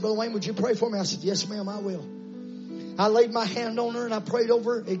 She said, Brother Wayne, would you pray for me? I said, yes, ma'am, I will. I laid my hand on her and I prayed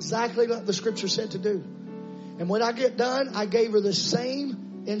over her exactly like the scripture said to do. And when I get done, I gave her the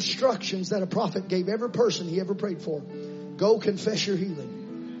same instructions that a prophet gave every person he ever prayed for. Go confess your healing.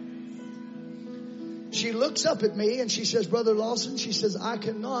 She looks up at me and she says, Brother Lawson, she says, I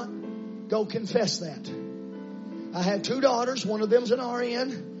cannot go confess that. I have 2 daughters. One of them's an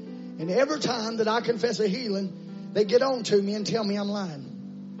RN. And every time that I confess a healing, they get on to me and tell me I'm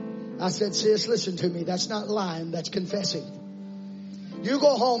lying. I said, sis, listen to me. That's not lying. That's confessing. You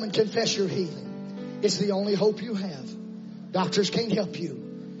go home and confess your healing. It's the only hope you have. Doctors can't help you.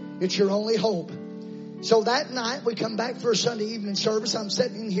 It's your only hope. So that night we come back for a Sunday evening service. I'm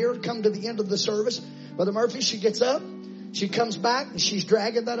sitting in here, come to the end of the service. Brother Murphy, she gets up. She comes back and she's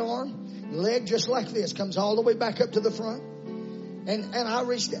dragging that arm. The leg just like this comes all the way back up to the front. And I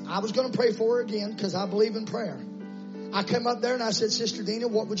reached it. I was going to pray for her again because I believe in prayer. I come up there and I said, Sister Dina,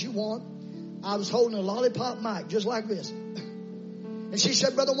 what would you want? I was holding a lollipop mic just like this. And she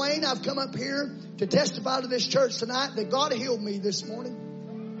said, Brother Wayne, I've come up here to testify to this church tonight that God healed me this morning.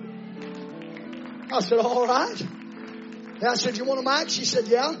 I said, all right. And I said, you want a mic? She said,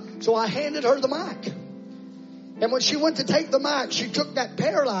 yeah. So I handed her the mic. And when she went to take the mic, she took that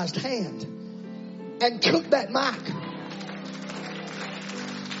paralyzed hand and took that mic.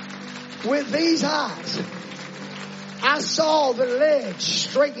 With these eyes, I saw the legs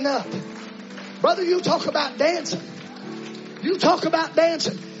straighten up. Brother, you talk about dancing. You talk about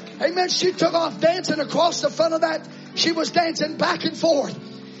dancing. Amen. She took off dancing across the front of that. She was dancing back and forth.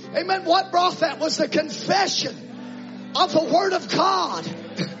 Amen. What brought that was the confession of the Word of God.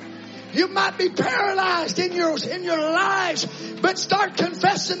 You might be paralyzed in your lives, but start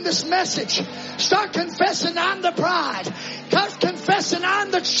confessing this message. Start confessing I'm the bride. Start confessing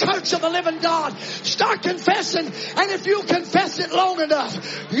I'm the church of the living God. Start confessing, and if you confess it long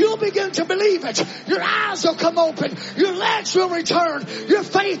enough, you'll begin to believe it. Your eyes will come open. Your legs will return. Your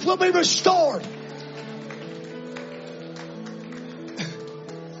faith will be restored.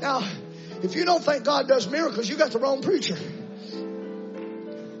 Now, if you don't think God does miracles, you got the wrong preacher.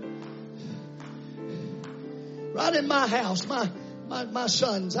 Right in my house, my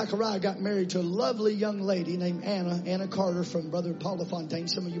son, Zachariah, got married to a lovely young lady named Anna Carter from Brother Paul LaFontaine.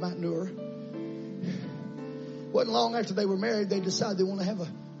 Some of you might know her. Wasn't long after they were married, they decided they want to have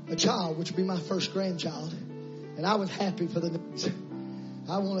a child, which would be my first grandchild. And I was happy for the news.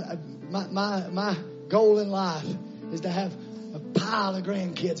 My goal in life is to have a pile of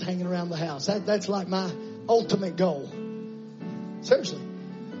grandkids hanging around the house. That's like my ultimate goal. Seriously.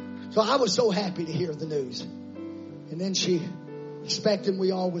 So I was so happy to hear the news. And then she, expecting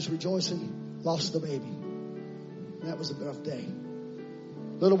we all was rejoicing, lost the baby. And that was a rough day.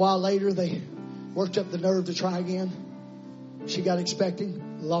 A little while later, they worked up the nerve to try again. She got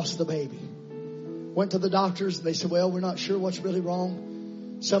expecting, lost the baby. Went to the doctors. They said, well, we're not sure what's really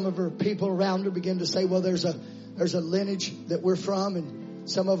wrong. Some of her people around her began to say, well, there's a lineage that we're from, and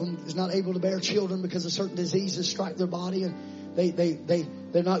some of them is not able to bear children because of certain diseases strike their body, and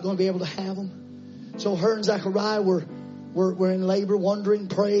they're not going to be able to have them. So her and Zachariah were in labor, wondering,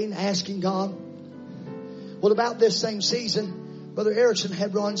 praying, asking God. Well, about this same season, Brother Erickson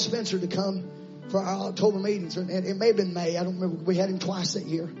had Ron Spencer to come for our October meetings. And it may have been May. I don't remember. We had him twice that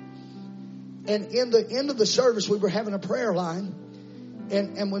year. And in the end of the service, we were having a prayer line.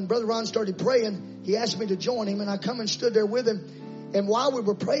 And when Brother Ron started praying, he asked me to join him. And I come and stood there with him. And while we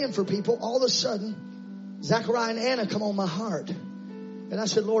were praying for people, all of a sudden, Zachariah and Anna come on my heart. And I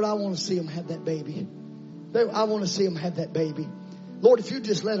said, Lord, I want to see them have that baby. I want to see them have that baby. Lord, if you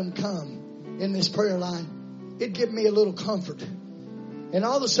just let them come in this prayer line, it'd give me a little comfort. And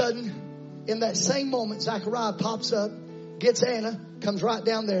all of a sudden, in that same moment, Zachariah pops up, gets Anna, comes right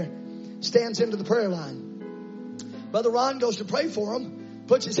down there, stands into the prayer line. Brother Ron goes to pray for him,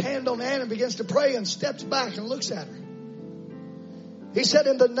 puts his hand on Anna, begins to pray, and steps back and looks at her. He said,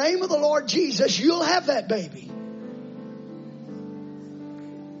 in the name of the Lord Jesus, you'll have that baby.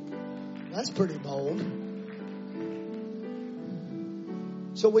 That's pretty bold.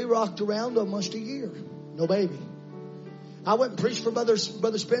 So we rocked around almost a year. No baby. I went and preached for Brother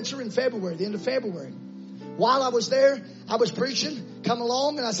Spencer in February, the end of February. While I was there, I was preaching, come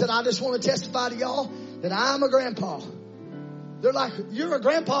along, and I said, I just want to testify to y'all that I'm a grandpa. They're like, you're a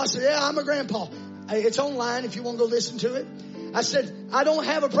grandpa? I said, yeah, I'm a grandpa. It's online if you want to go listen to it. I said, I don't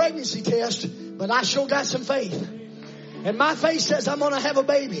have a pregnancy test, but I sure got some faith. And my faith says I'm going to have a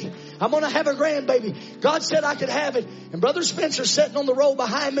baby. I'm going to have a grandbaby. God said I could have it. And Brother Spencer's sitting on the row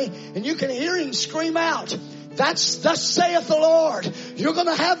behind me, and you can hear him scream out, thus saith the Lord, you're going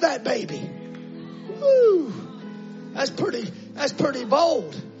to have that baby. Woo. That's pretty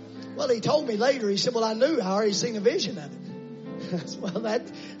bold. Well, he told me later, he said, well, I knew. I already seen a vision of it. Well, that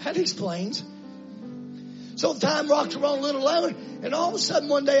explains. So time rocked around a little later, and all of a sudden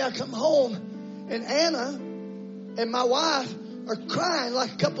one day I come home, and Anna and my wife are crying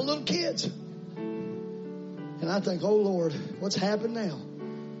like a couple little kids. And I think, oh Lord, what's happened now?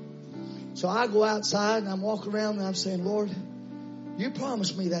 So I go outside and I'm walking around and I'm saying, Lord, you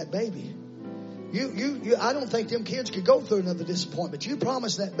promised me that baby. I don't think them kids could go through another disappointment. You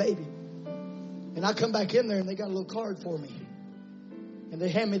promised that baby. And I come back in there and they got a little card for me. And they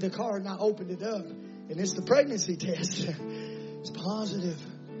hand me the card and I opened it up. And it's the pregnancy test. It's positive.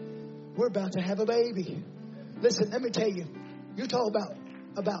 We're about to have a baby. Listen, let me tell you. You talk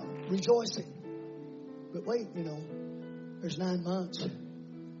about rejoicing. But wait, you know, there's 9 months.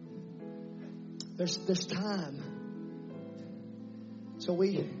 There's time. So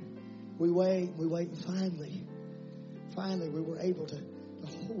we wait, and finally we were able to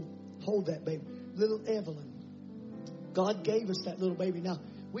hold that baby. Little Evelyn. God gave us that little baby. Now,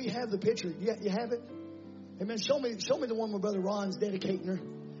 we have the picture. You have it? Amen. Show me the one where Brother Ron's dedicating her.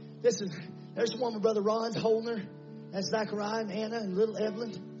 There's the one where Brother Ron's holding her. That's Zachariah and Anna and little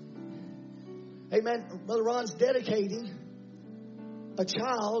Evelyn. Amen. Brother Ron's dedicating a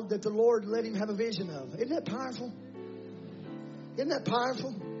child that the Lord let him have a vision of. Isn't that powerful? Isn't that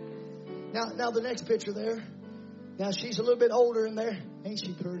powerful? Now the next picture there. Now she's a little bit older in there. Ain't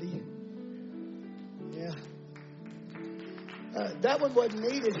she pretty? Yeah. That one wasn't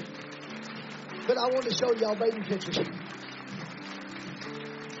needed. But I wanted to show y'all baby pictures.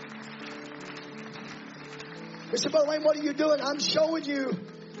 Mr. Brother Wayne, what are you doing? I'm showing you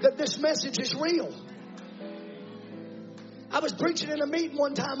that this message is real. I was preaching in a meeting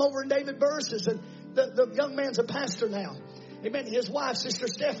one time over in David Burris's, and the young man's a pastor now. Amen. His wife, Sister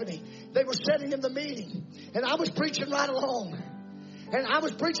Stephanie, they were sitting in the meeting, and I was preaching right along. And I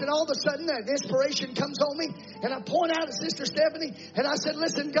was preaching, all of a sudden that inspiration comes on me, and I point out at Sister Stephanie, and I said,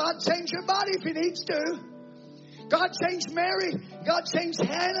 listen, God changed your body if He needs to. God changed Mary. God changed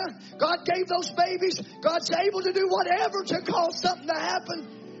Hannah. God gave those babies. God's able to do whatever to cause something to happen.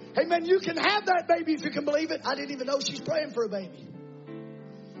 Amen. You can have that baby if you can believe it. I didn't even know she's praying for a baby.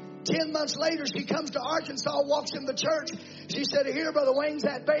 10 months later, she comes to Arkansas, walks in the church. She said, here, Brother Wayne's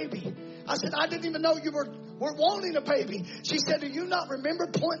that baby. I said, I didn't even know you were wanting a baby. She said, do you not remember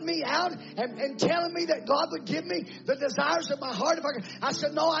pointing me out and telling me that God would give me the desires of my heart? I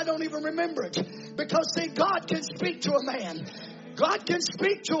said, no, I don't even remember it. Because, see, God can speak to a man. God can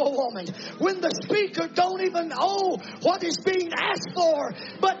speak to a woman when the speaker don't even know what is being asked for.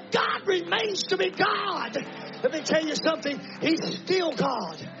 But God remains to be God. Let me tell you something. He's still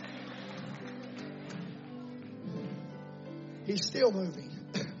God. He's still moving.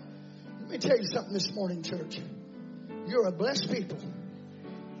 Let me tell you something this morning, church. You're a blessed people.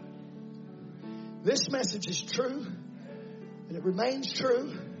 This message is true, and it remains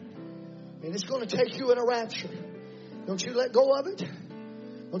true, and it's going to take you in a rapture. Don't you let go of it.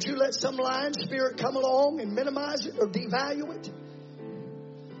 Don't you let some lying spirit come along and minimize it or devalue it.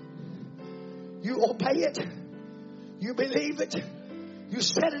 You obey it. You believe it. You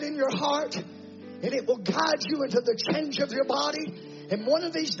set it in your heart, and it will guide you into the change of your body. And one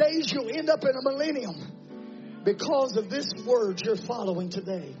of these days you'll end up in a millennium because of this word you're following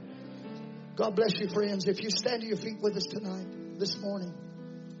today. God bless you, friends. If you stand to your feet with us tonight, this morning,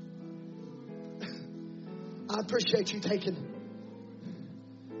 I appreciate you taking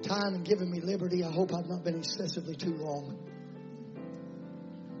time and giving me liberty. I hope I've not been excessively too long.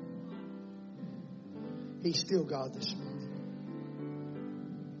 He's still God this morning.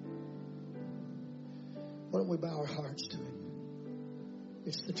 Why don't we bow our hearts to Him?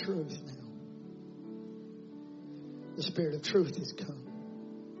 It's the truth now. The Spirit of truth has come.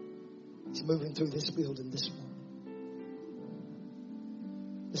 He's moving through this building this morning.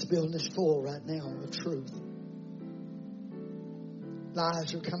 This building is full right now of truth.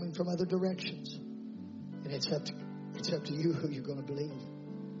 Lies are coming from other directions. And it's up to you who you're going to believe.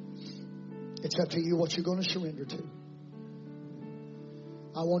 It's up to you what you're going to surrender to.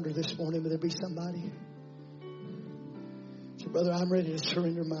 I wonder this morning, will there be somebody? Say, brother, I'm ready to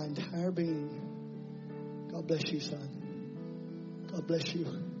surrender my entire being. God bless you, son. God bless you.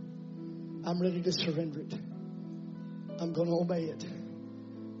 I'm ready to surrender it. I'm going to obey it.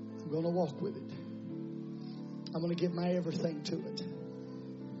 I'm going to walk with it. I'm going to give my everything to it.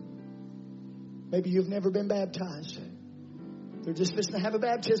 Maybe you've never been baptized. They're just fixing to have a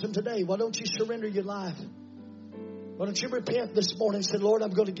baptism today. Why don't you surrender your life? Why don't you repent this morning and say, Lord,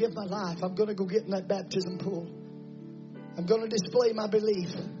 I'm going to give my life. I'm going to go get in that baptism pool. I'm going to display my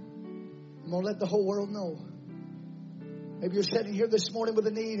belief. I'm going to let the whole world know. Maybe you're sitting here this morning with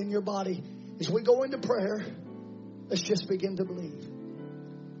a need in your body. As we go into prayer, let's just begin to believe.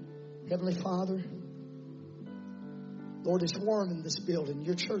 Heavenly Father, Lord, it's warm in this building.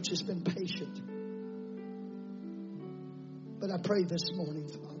 Your church has been patient. But I pray this morning,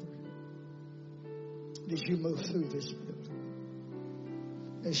 Father, as you move through this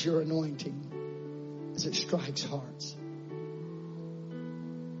building, as your anointing, as it strikes hearts,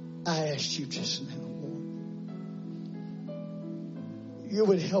 I asked you just now, Lord, you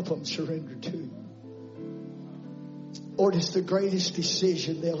would help them surrender too. Lord, it's the greatest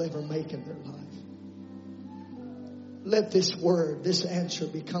decision they'll ever make in their life. let this word, this answer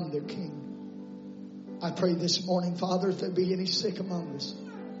become their king. I pray this morning, Father, if there be any sick among us,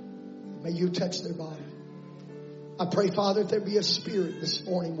 may you touch their body. I pray, Father, if there be a spirit this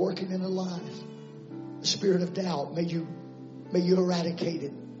morning working in their life, a spirit of doubt, may you eradicate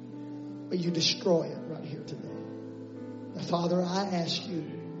it. May you destroy it right here today. Now, Father, I ask you,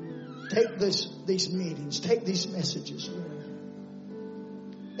 take these meetings, take these messages, Lord,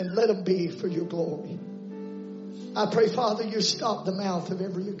 and let them be for your glory. I pray, Father, you stop the mouth of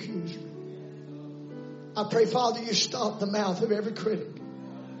every accuser. I pray, Father, you stop the mouth of every critic.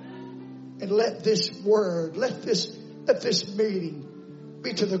 And let this word, let this meeting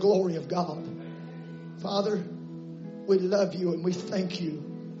be to the glory of God. Father, we love you and we thank you.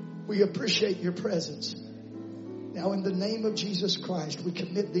 We appreciate your presence. Now, in the name of Jesus Christ, we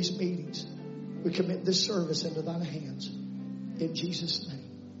commit these meetings. We commit this service into thine hands. In Jesus' name.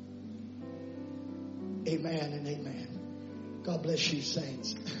 Amen and amen. God bless you,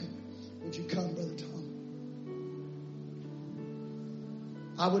 saints. Would you come, Brother Tom?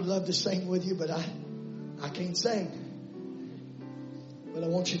 I would love to sing with you, but I can't sing. But I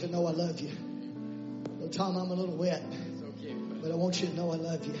want you to know I love you. Brother Tom, I'm a little wet. It's okay, But I want you to know I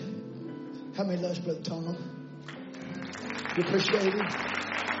love you. How many loves Brother Tom? You appreciate him?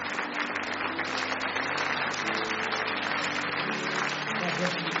 God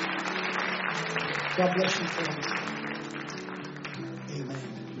bless you. God bless you, friends. Amen.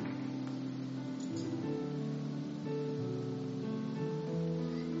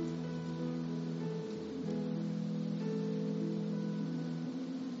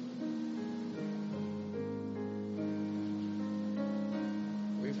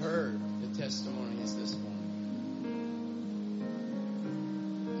 We've heard the testimonies this morning.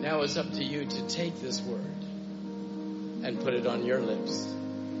 Now it's up to you to take this word and put it on your lips.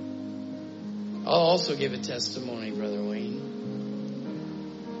 I'll also give a testimony, Brother Wayne.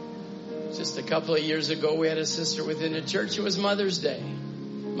 Just a couple of years ago, we had a sister within the church. It was Mother's Day.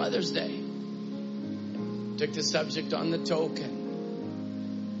 Mother's Day. Took the subject on the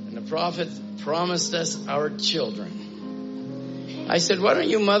token. And the prophet promised us our children. I said, why don't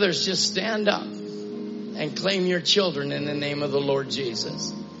you mothers just stand up and claim your children in the name of the Lord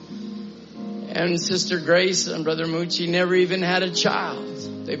Jesus? And Sister Grace and Brother Mucci never even had a child.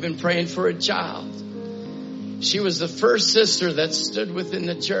 They've been praying for a child. She was the first sister that stood within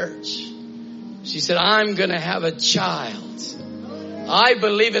the church. She said, I'm going to have a child. I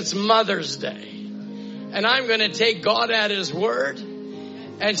believe it's Mother's Day. And I'm going to take God at His word.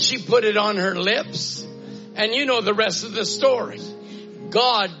 And she put it on her lips. And you know the rest of the story.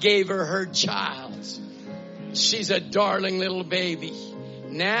 God gave her her child. She's a darling little baby.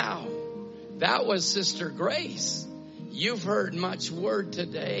 Now, that was Sister Grace. You've heard much word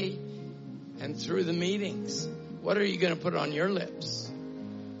today and through the meetings. What are you going to put on your lips?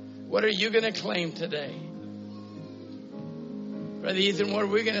 What are you going to claim today? Brother Ethan, what are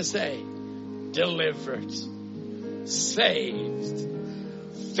we going to say? Delivered, saved,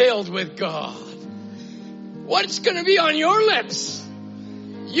 filled with God. What's going to be on your lips?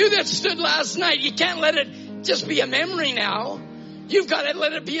 You that stood last night, you can't let it just be a memory now. You've got to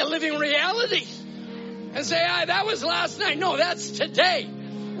let it be a living reality. And say, that was last night. No, that's today.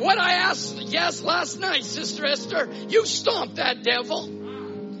 What I asked, yes, last night, Sister Esther, you stomped that devil.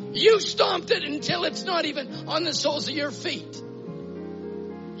 You stomped it until it's not even on the soles of your feet.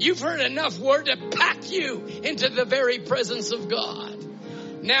 You've heard enough word to pack you into the very presence of God.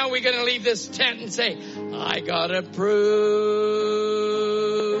 Now we're going to leave this tent and say, I got to prove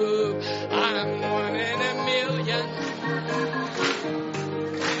I'm 1 in a million.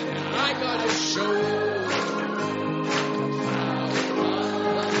 I got to show.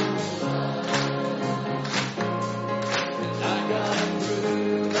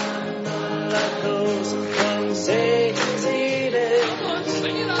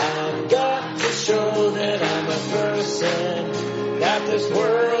 That this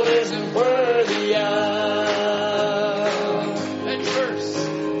world isn't worthy of. And first,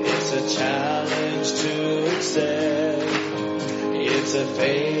 it's a challenge to accept. It's a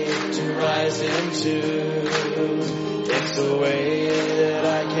faith to rise into. It's a way that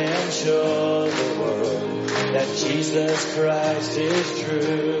I can show the world that Jesus Christ is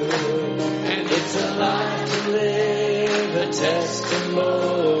true. And it's a life to live, a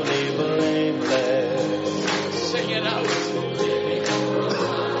testimony blameless. sing it out.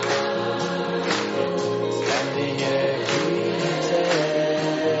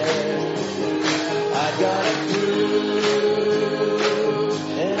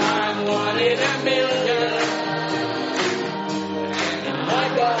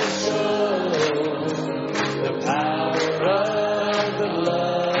 Power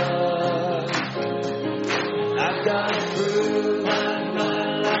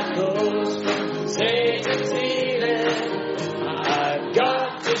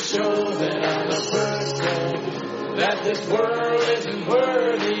this world isn't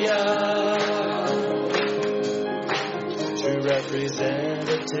worthy of. True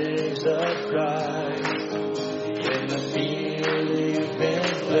representatives of Christ in the field you've been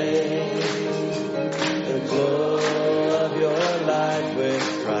playing. The glow of your life with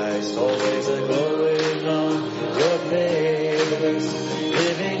Christ, always a glowing on your face.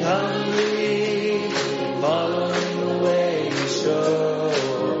 Living humbly, following the way you show.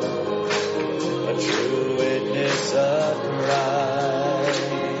 A true witness of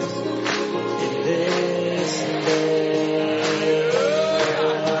Christ in this day.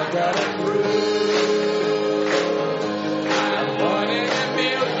 I gotta prove I'm one in a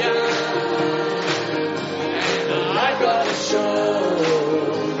million, and I gotta show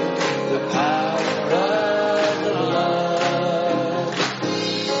the power of the blood.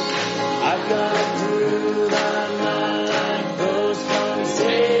 I've gotta prove that my life goes from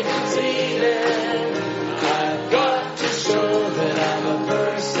Satan's healing. I've got to show that I'm a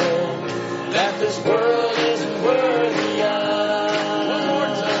person that this world isn't worthy of. One more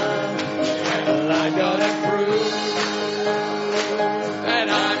time. And I gotta prove that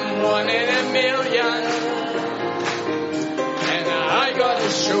I'm one in a million. And I gotta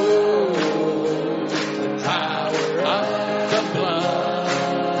show the power of the blood.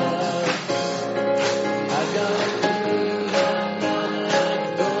 I've gotta prove that my life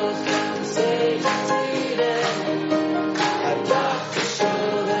goes from Satan's healing. I've got to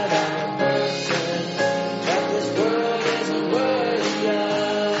show that I'm a person that this world isn't worthy of.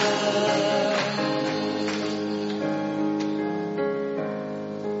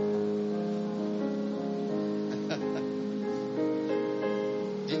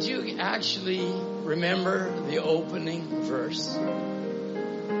 Did you actually remember the opening verse?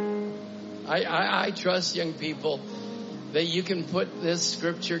 I trust, young people, that you can put this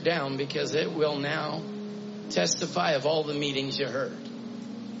scripture down because it will now testify of all the meetings you heard.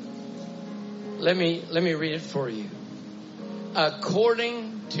 Let me read it for you.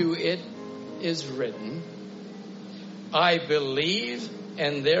 According to it is written, I believe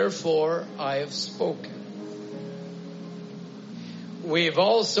and therefore I have spoken. We've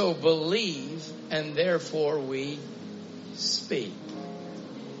also believed and therefore we speak.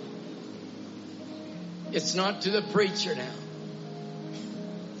 It's not to the preacher now.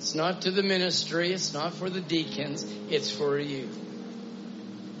 It's not to the ministry. It's not for the deacons. It's for you.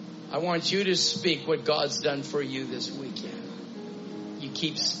 I want you to speak what God's done for you this weekend. You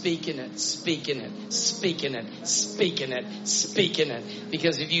keep speaking it, speaking it, speaking it, speaking it, speaking it.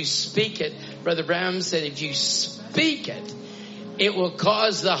 Because if you speak it, Brother Branham said, if you speak it, it will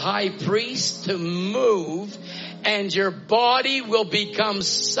cause the high priest to move and your body will become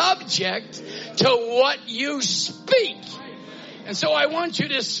subject to what you speak. And so I want you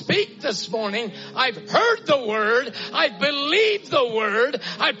to speak this morning. I've heard the word. I believe the word.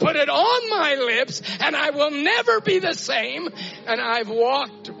 I put it on my lips and I will never be the same. And I've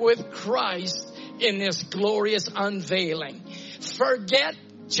walked with Christ in this glorious unveiling. Forget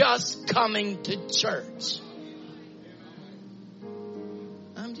just coming to church.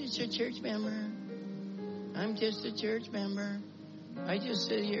 I'm just a church member. I'm just a church member. I just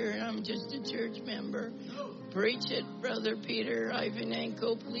sit here and I'm just a church member. Preach it, Brother Peter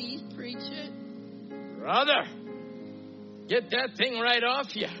Ivanenko. Please preach it. Brother, get that thing right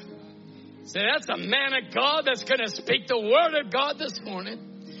off you. Say, that's a man of God that's going to speak the word of God this morning.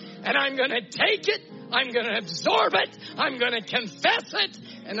 And I'm going to take it. I'm going to absorb it. I'm going to confess it.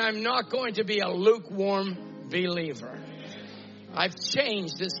 And I'm not going to be a lukewarm believer. I've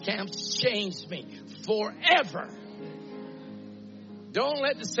changed. This camp's changed me forever. Don't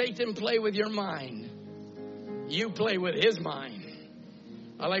let Satan play with your mind. You play with his mind.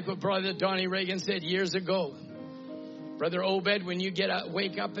 I like what Brother Donnie Reagan said years ago. Brother Obed, when you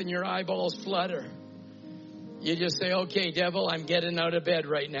wake up and your eyeballs flutter, you just say, okay, devil, I'm getting out of bed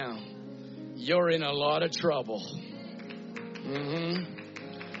right now. You're in a lot of trouble.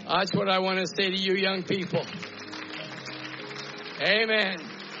 That's what I want to say to you young people. Amen.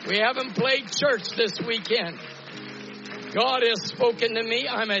 We haven't played church this weekend. God has spoken to me.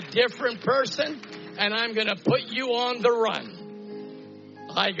 I'm a different person, and I'm going to put you on the run.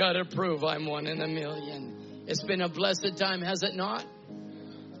 I got to prove I'm one in a million. It's been a blessed time, has it not?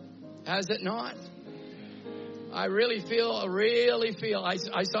 Has it not? I really feel.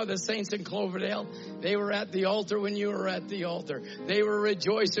 I saw the saints in Cloverdale. They were at the altar when you were at the altar. They were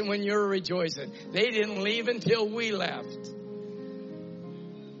rejoicing when you were rejoicing. They didn't leave until we left.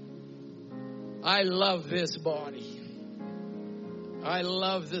 I love this body. I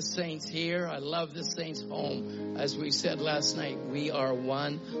love the saints here. I love the saints home. As we said last night, we are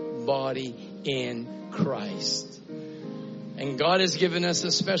one body in Christ. And God has given us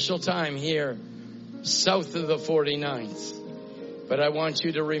a special time here south of the 49th. But I want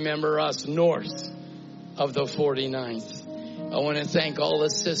you to remember us north of the 49th. I want to thank all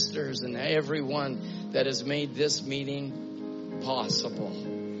the sisters and everyone that has made this meeting possible.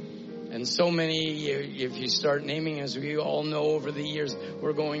 And so many, if you start naming, as we all know over the years,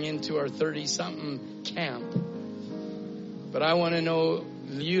 we're going into our 30-something camp. But I want to know,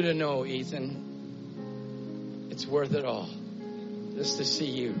 you to know, Ethan, it's worth it all just to see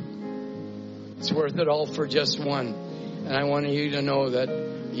you. It's worth it all for just one. And I want you to know that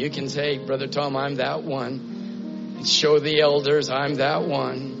you can say, Brother Tom, I'm that one. And show the elders, I'm that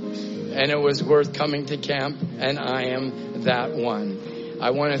one. And it was worth coming to camp, and I am that one.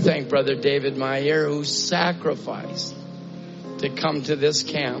 I want to thank Brother David Meyer, who sacrificed to come to this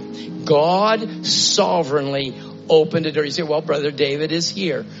camp. God sovereignly opened a door. You say, well, Brother David is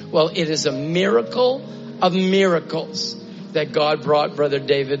here. Well, it is a miracle of miracles that God brought Brother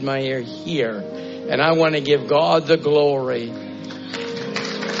David Meyer here. And I want to give God the glory.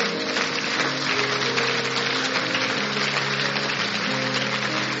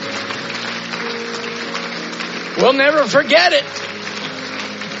 We'll never forget it.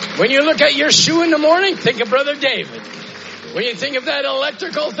 When you look at your shoe in the morning, think of Brother David. When you think of that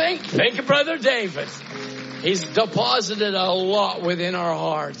electrical thing, think of Brother David. He's deposited a lot within our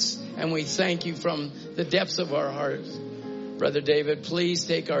hearts, and we thank you from the depths of our hearts. Brother David, please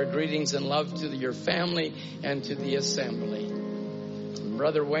take our greetings and love to your family and to the assembly.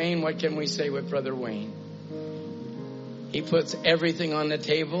 Brother Wayne, what can we say with Brother Wayne? He puts everything on the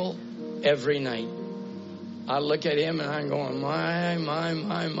table every night. I look at him and I'm going, my.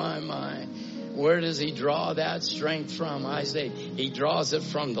 Where does he draw that strength from? I say, he draws it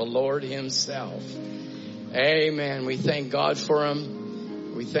from the Lord himself. Amen. We thank God for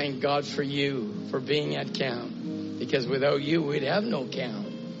him. We thank God for you for being at camp. Because without you, we'd have no camp.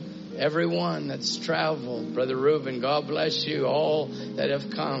 Everyone that's traveled, Brother Reuben, God bless you. All that have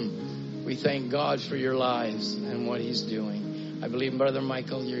come, we thank God for your lives and what he's doing. I believe, Brother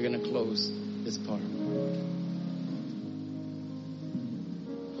Michael, you're going to close this part.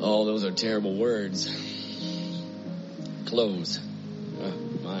 Oh, those are terrible words. Close. Oh,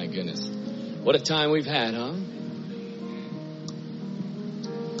 my goodness. What a time we've had, huh?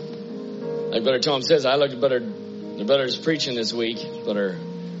 Like Brother Tom says, I looked at the brothers preaching this week, Brother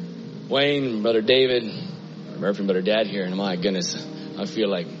Wayne and Brother David, Reverend Brother Dad here, and my goodness, I feel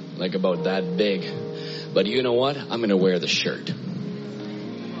like about that big. But you know what? I'm going to wear the shirt.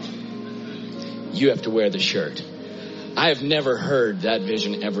 You have to wear the shirt. I have never heard that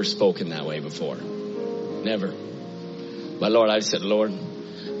vision ever spoken that way before. Never. But Lord, I said, Lord,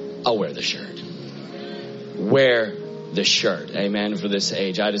 I'll wear the shirt. Wear the shirt. Amen. For this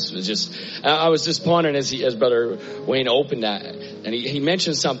age. I was just pondering as Brother Wayne opened that, and he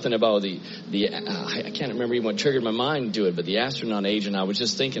mentioned something about I can't remember even what triggered my mind to it, but the astronaut age. And I was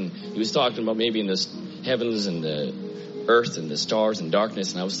just thinking, he was talking about maybe in the heavens and the earth and the stars and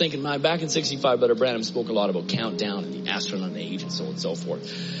darkness. And I was thinking, back in 65, Brother Branham spoke a lot about countdown and the astronaut age and so on and so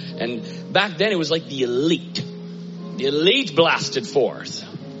forth. And back then it was like the elite. The elite blasted forth.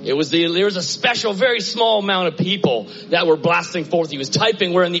 There was a special, very small amount of people that were blasting forth. He was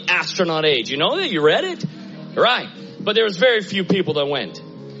typing, we're in the astronaut age. You know that? You read it? Right. But there was very few people that went.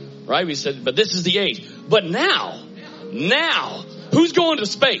 Right? We said, but this is the age. But now, who's going to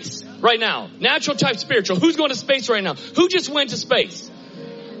space right now? Natural type spiritual. Who's going to space right now? Who just went to space?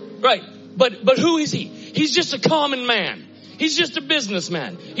 Right. But who is he? He's just a common man. He's just a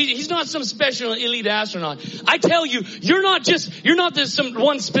businessman. He's not some special elite astronaut. I tell you, you're not some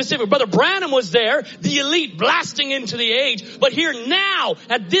one specific. Brother Branham was there, the elite blasting into the age. But here now,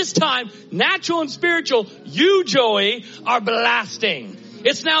 at this time, natural and spiritual, you, Joey, are blasting.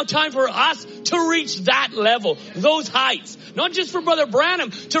 It's now time for us to reach that level, those heights. Not just for Brother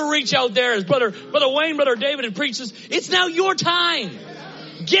Branham to reach out there as Brother Wayne, Brother David had preached this. It's now your time.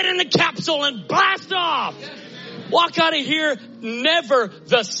 Get in the capsule and blast off. Walk out of here never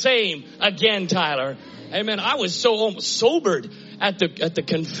the same again, Tyler. Amen. I was so almost sobered at the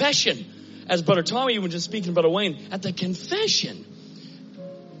confession, as Brother Tommy was just speaking to Brother Wayne, at the confession.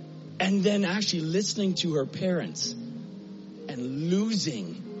 And then actually listening to her parents and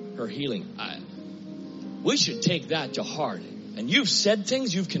losing her healing. We should take that to heart. And you've said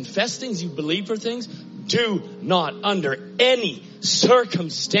things, you've confessed things, you've believed for things. Do not, under any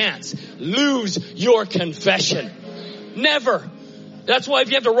circumstance, lose your confession. Never. That's why if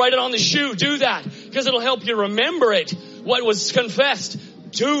you have to write it on the shoe, do that. Because it'll help you remember it. What was confessed.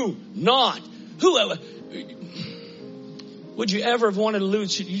 Do not. Would you ever have wanted to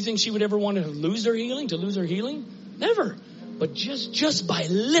lose? You think she would ever want to lose her healing? To lose her healing? Never. But just by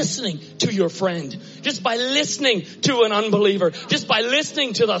listening to your friend, just by listening to an unbeliever, just by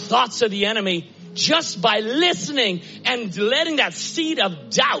listening to the thoughts of the enemy, just by listening and letting that seed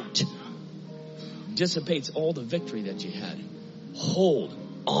of doubt dissipates all the victory that you had. Hold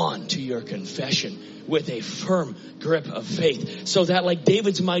on to your confession with a firm grip of faith, so that like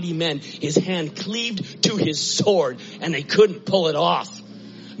David's mighty men, his hand cleaved to his sword and they couldn't pull it off.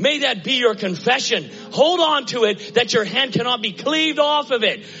 May that be your confession. Hold on to it, that your hand cannot be cleaved off of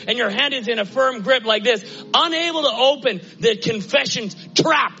it. And your hand is in a firm grip like this, unable to open the confessions,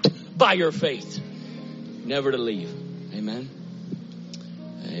 trapped by your faith. Never to leave. Amen.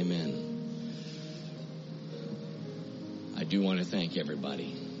 Amen. I do want to thank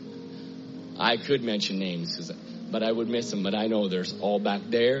everybody. I could mention names, but I would miss them. But I know there's all back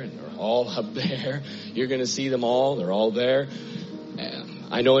there and they're all up there. You're going to see them all. They're all there.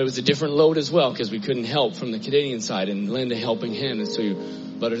 I know it was a different load as well, because we couldn't help from the Canadian side and lend a helping hand. And so you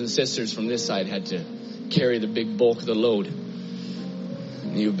brothers and sisters from this side had to carry the big bulk of the load.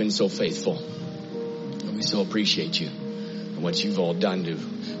 And you've been so faithful. And we so appreciate you and what you've all done.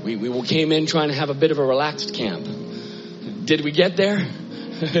 We came in trying to have a bit of a relaxed camp. Did we get there?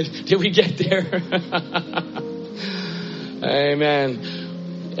 Did we get there? Amen.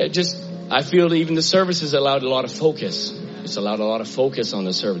 I feel that even the services allowed a lot of focus. It's allowed a lot of focus on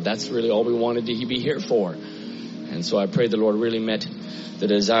the service. That's really all we wanted to be here for. And so I pray the Lord really met the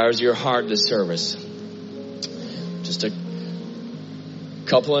desires of your heart this service. Just a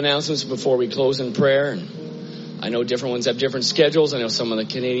couple announcements before we close in prayer. And I know different ones have different schedules. I know some of the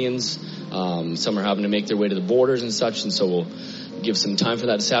Canadians, some are having to make their way to the borders and such. And so we'll give some time for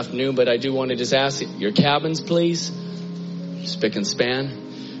that this afternoon. But I do want to just ask your cabins, please, spick and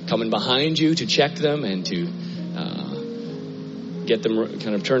span, coming behind you to check them and to get them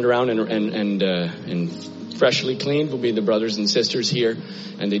kind of turned around and freshly cleaned will be the brothers and sisters here.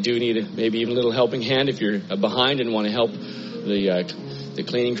 And they do need maybe even a little helping hand. If you're behind and want to help the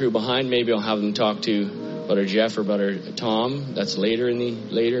cleaning crew behind, maybe I'll have them talk to Brother Jeff or Brother Tom. That's later.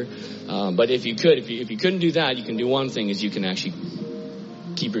 But if you couldn't do that, you can do one thing: is you can actually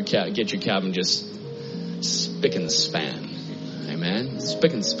get your cabin just spick and span. Amen.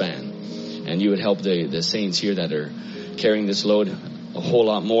 Spick and span. And you would help the saints here that are carrying this load a whole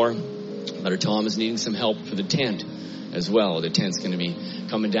lot more. Brother Tom is needing some help for the tent as well. The tent's going to be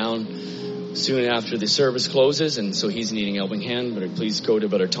coming down soon after the service closes, and so he's needing a helping hand. But please go to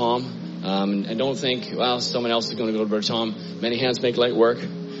Brother Tom. And don't think, well, someone else is going to go to Brother Tom. Many hands make light work.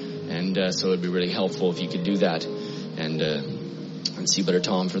 And so it'd be really helpful if you could do that and see Brother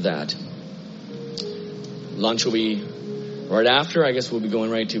Tom for that. Lunch will be right after. I guess we'll be going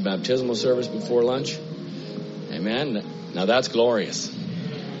right to baptismal service before lunch. Amen. Now that's glorious.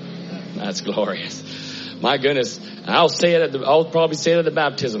 That's glorious. My goodness. I'll probably say it at the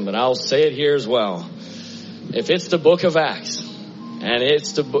baptism, but I'll say it here as well. If it's the book of Acts and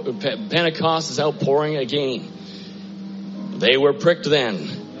it's the Pentecost is outpouring again, they were pricked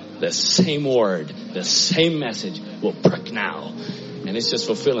then. The same word, the same message will prick now. And it's just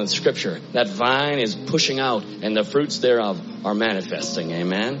fulfilling Scripture. That vine is pushing out and the fruits thereof are manifesting.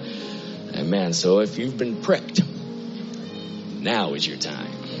 Amen. Amen. So if you've been pricked, now is your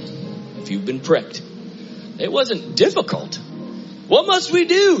time. If you've been pricked. It wasn't difficult. What must we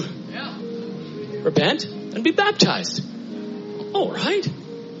do? Repent and be baptized. All right.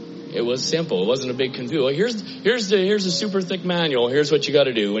 It was simple. It wasn't a big confusion. Well, here's a super thick manual. Here's what you got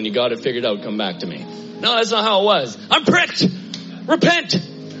to do. When you got it figured out, come back to me. No, that's not how it was. I'm pricked.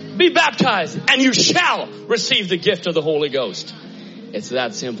 Repent. Be baptized. And you shall receive the gift of the Holy Ghost. It's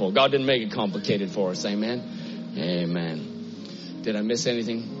that simple. God didn't make it complicated for us. Amen. Amen. Did I miss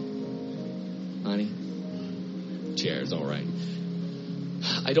anything, honey? Chairs, all right.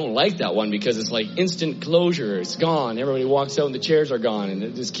 I don't like that one because it's like instant closure. It's gone. Everybody walks out and the chairs are gone, and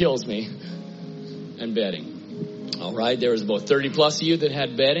it just kills me. And bedding. All right, there was about 30 plus of you that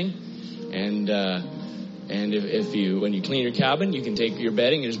had bedding, and if you when you clean your cabin, you can take your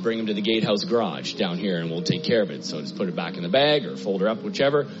bedding and just bring them to the Gatehouse garage down here, and we'll take care of it. So just put it back in the bag or fold it up,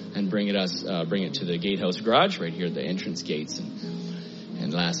 whichever, and bring it to the Gatehouse garage right here at the entrance gates.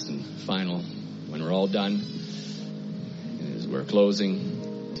 And last and final, when we're all done, as we're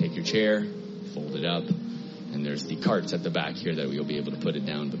closing, take your chair, fold it up, and there's the carts at the back here that we'll be able to put it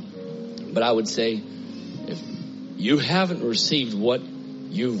down. But I would say, if you haven't received what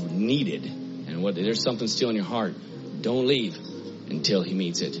you've needed, and what there's something still in your heart, don't leave until He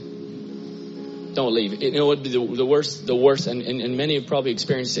meets it. Don't leave. You know what would be the worst, and many have probably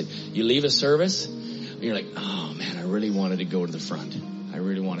experienced it. You leave a service, and you're like, oh man, I really wanted to go to the front. I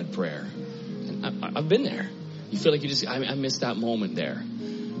really wanted prayer. And I've been there. You feel like I missed that moment there.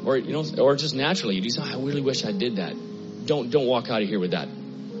 Or, or just naturally, you just, I really wish I did that. Don't walk out of here with that.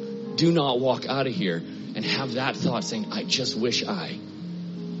 Do not walk out of here and have that thought saying, I just wish I.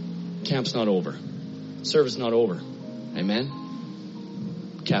 Camp's not over. Service not over.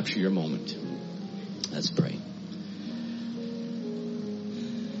 Amen? Capture your moment. Let's pray.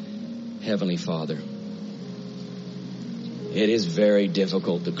 Heavenly Father, it is very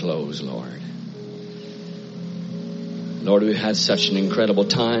difficult to close, Lord. Lord, we've had such an incredible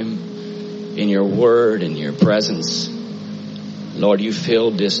time in your word and your presence. Lord, you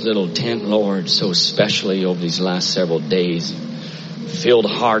filled this little tent, Lord, so specially over these last several days. Filled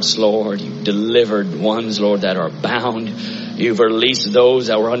hearts, Lord. You've delivered ones, Lord, that are bound. You've released those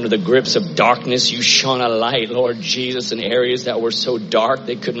that were under the grips of darkness. You shone a light, Lord Jesus, in areas that were so dark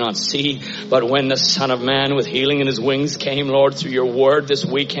they could not see. But when the Son of Man with healing in his wings came, Lord, through your word this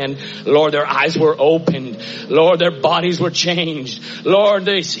weekend, Lord, their eyes were opened. Lord, their bodies were changed. Lord,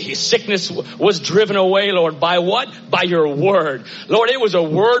 sickness was driven away, Lord. By what? By your word. Lord, it was a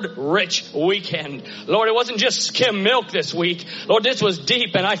word-rich weekend. Lord, it wasn't just skim milk this week. Lord, this was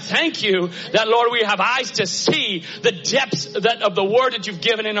deep. And I thank you that, Lord, we have eyes to see the depths of the word that you've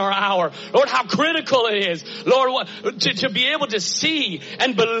given in our hour. Lord, how critical it is, Lord, to be able to see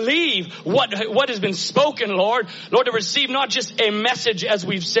and believe what has been spoken, Lord. Lord, to receive not just a message as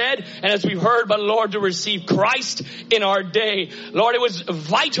we've said and as we've heard, but Lord, to receive Christ in our day. Lord, it was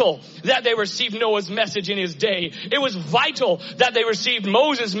vital that they received Noah's message in his day. It was vital that they received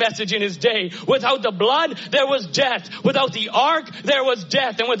Moses' message in his day. Without the blood, there was death. Without the ark, there was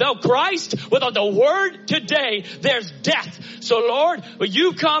death. And without Christ, without the word today, there's death. So Lord,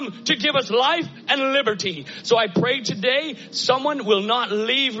 you come to give us life and liberty. So I pray today, someone will not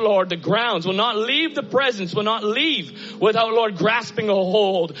leave, Lord, the grounds, will not leave the presence, will not leave without, Lord, grasping a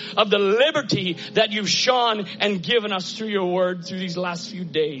hold of the liberty that you've shone and given us through your word through these last few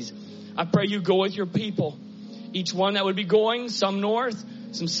days. I pray you go with your people. Each one that would be going, some north,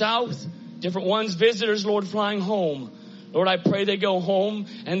 some south, different ones, visitors, Lord, flying home. Lord, I pray they go home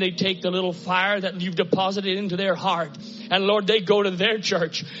and they take the little fire that you've deposited into their heart. And Lord, they go to their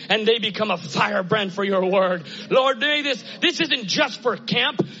church and they become a firebrand for your word. Lord, this isn't just for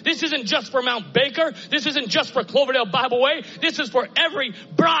camp. This isn't just for Mount Baker. This isn't just for Cloverdale Bible Way. This is for every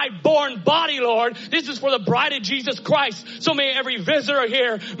bride-born body, Lord. This is for the bride of Jesus Christ. So may every visitor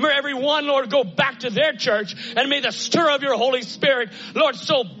here, may everyone, Lord, go back to their church, and may the stir of your Holy Spirit, Lord,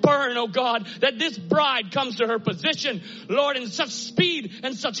 so burn, oh God, that this bride comes to her position, Lord, in such speed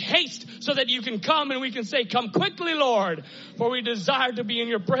and such haste, so that you can come and we can say, come quickly, Lord, for we desire to be in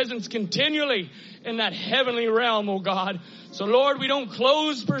your presence continually in that heavenly realm, oh God. So Lord, we don't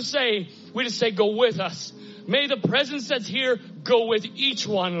close per se. We just say, go with us. May the presence that's here go with each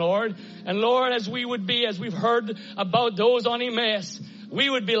one, Lord. And Lord, as we've heard about those on Emmaus, we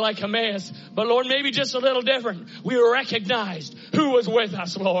would be like Emmaus, but Lord, maybe just a little different. We recognized who was with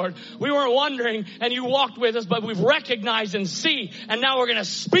us, Lord. We weren't wondering, and you walked with us, but we've recognized and see, and now we're going to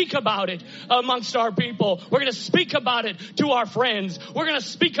speak about it amongst our people. We're going to speak about it to our friends. We're going to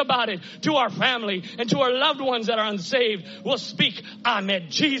speak about it to our family and to our loved ones that are unsaved. We'll speak, I met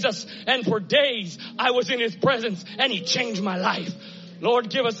Jesus, and for days I was in his presence, and he changed my life. Lord,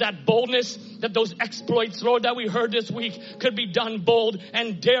 give us that boldness, that those exploits, Lord, that we heard this week could be done bold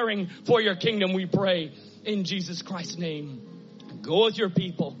and daring for your kingdom, we pray. In Jesus Christ's name. Go with your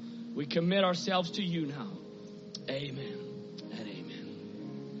people. We commit ourselves to you now. Amen and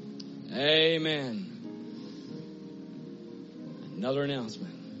amen. Amen. Another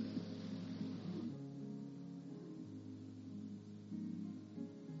announcement.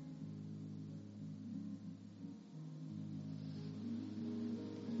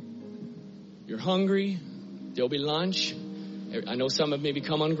 You're hungry, there'll be lunch. I know some have maybe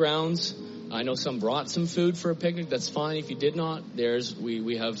come on grounds. I know some brought some food for a picnic. That's fine. If you did not,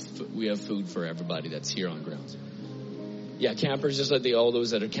 we have food for everybody that's here on grounds. Yeah, campers, just let all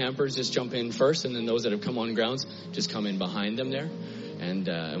those that are campers just jump in first, and then those that have come on grounds just come in behind them there, and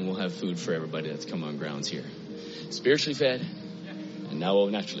we'll have food for everybody that's come on grounds here. Spiritually fed, and now we'll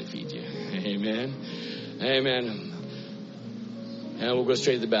naturally feed you. Amen. Amen. And we'll go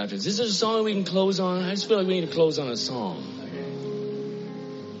straight to the baptism. Is there a song that we can close on? I just feel like we need to close on a song.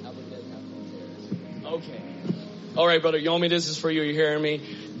 Okay. All right, Brother Yomi, this is for you. You're hearing me?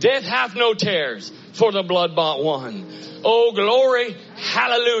 Death hath no terrors for the blood-bought one. Oh, glory,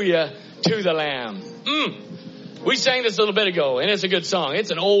 hallelujah to the Lamb. We sang this a little bit ago, and it's a good song. It's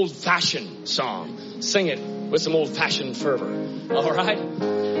an old-fashioned song. Sing it with some old-fashioned fervor. All right?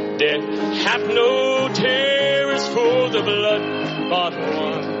 Death hath no terrors for the blood-bought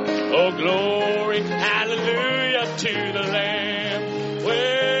one. Oh, glory, hallelujah to the Lamb.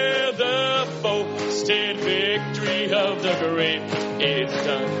 Where the boasted victory of the grave is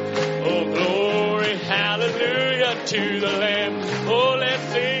done. Oh, glory, hallelujah to the Lamb. Oh, let's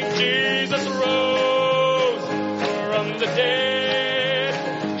sing Jesus rose from the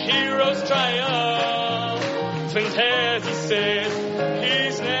dead. He rose triumphant as he said.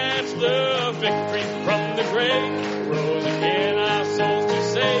 He snatched the victory from the grave. Rose again our souls to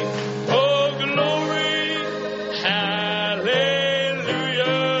save. Oh, glory,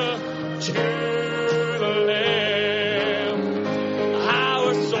 hallelujah to the Lamb.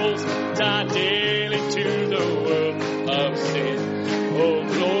 Our souls die daily to the world of sin. Oh,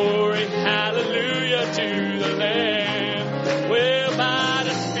 glory, hallelujah to the Lamb. Well, by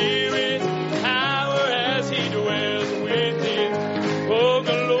the Spirit, power as He dwells within. Oh,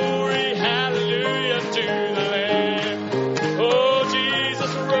 glory, hallelujah to the Lamb. Oh,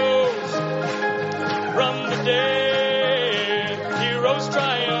 Jesus rose from the dead. He rose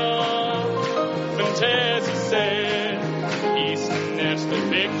triumphant as He said. He snatched the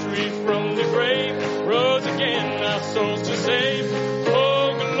victory from the grave. Rose again our souls to save.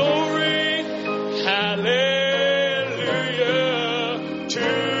 Oh, glory, hallelujah to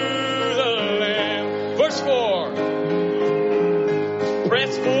the Lamb. Verse 4.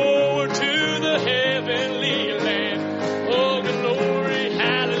 Press forward to the heavenly land. Oh, glory,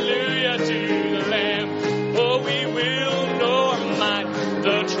 hallelujah to the Lamb. Oh, we will nor mind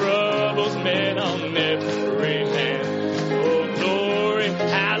the troubles met on every hand. Oh, glory,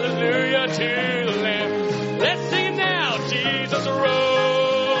 hallelujah to the Lamb. Let's sing it now. Jesus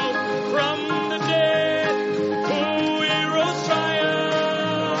rose from the dead. Oh, He rose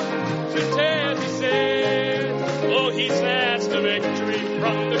triumphant as He said. Oh, He snatched the victory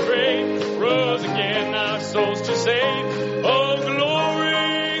from the grave. Rose again our souls to save. Oh,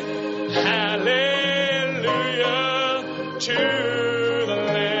 glory, hallelujah to the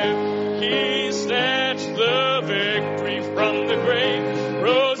Lamb. He snatched the victory from the grave.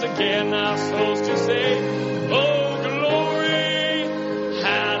 Rose again our souls to save. Oh, glory,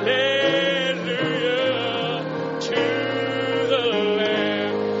 hallelujah to the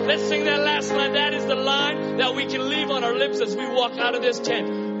Lamb. Let's sing that last line. That is the line that we can leave on our lips as we walk out of this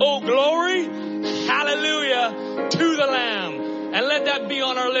tent. Oh, glory, hallelujah to the Lamb. And let that be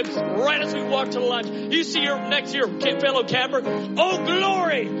on our lips right as we walk to lunch. You see your next to your fellow camper. Oh,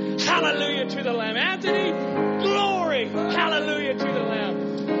 glory, hallelujah to the Lamb. Anthony, glory, hallelujah to the Lamb.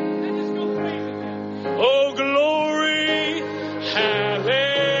 And just go praise Him. Oh, glory, hallelujah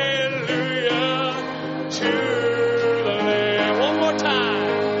to the Lamb. One more time.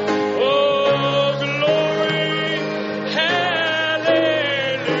 Oh, glory,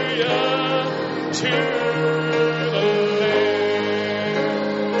 hallelujah to the Lamb.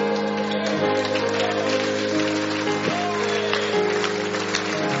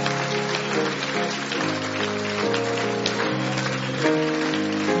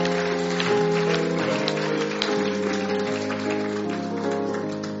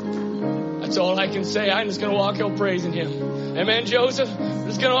 That's all I can say. I'm just going to walk out praising Him. Amen, Joseph? We're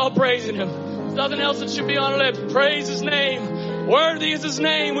just going to all praising Him. There's nothing else that should be on our lips. Praise His name. Worthy is His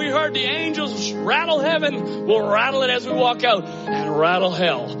name. We heard the angels rattle heaven. We'll rattle it as we walk out and rattle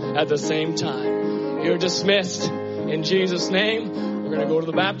hell at the same time. You're dismissed in Jesus' name. We're going to go to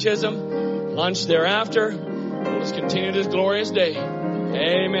the baptism, lunch thereafter. We'll just continue this glorious day.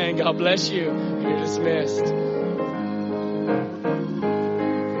 Amen. God bless you. You're dismissed.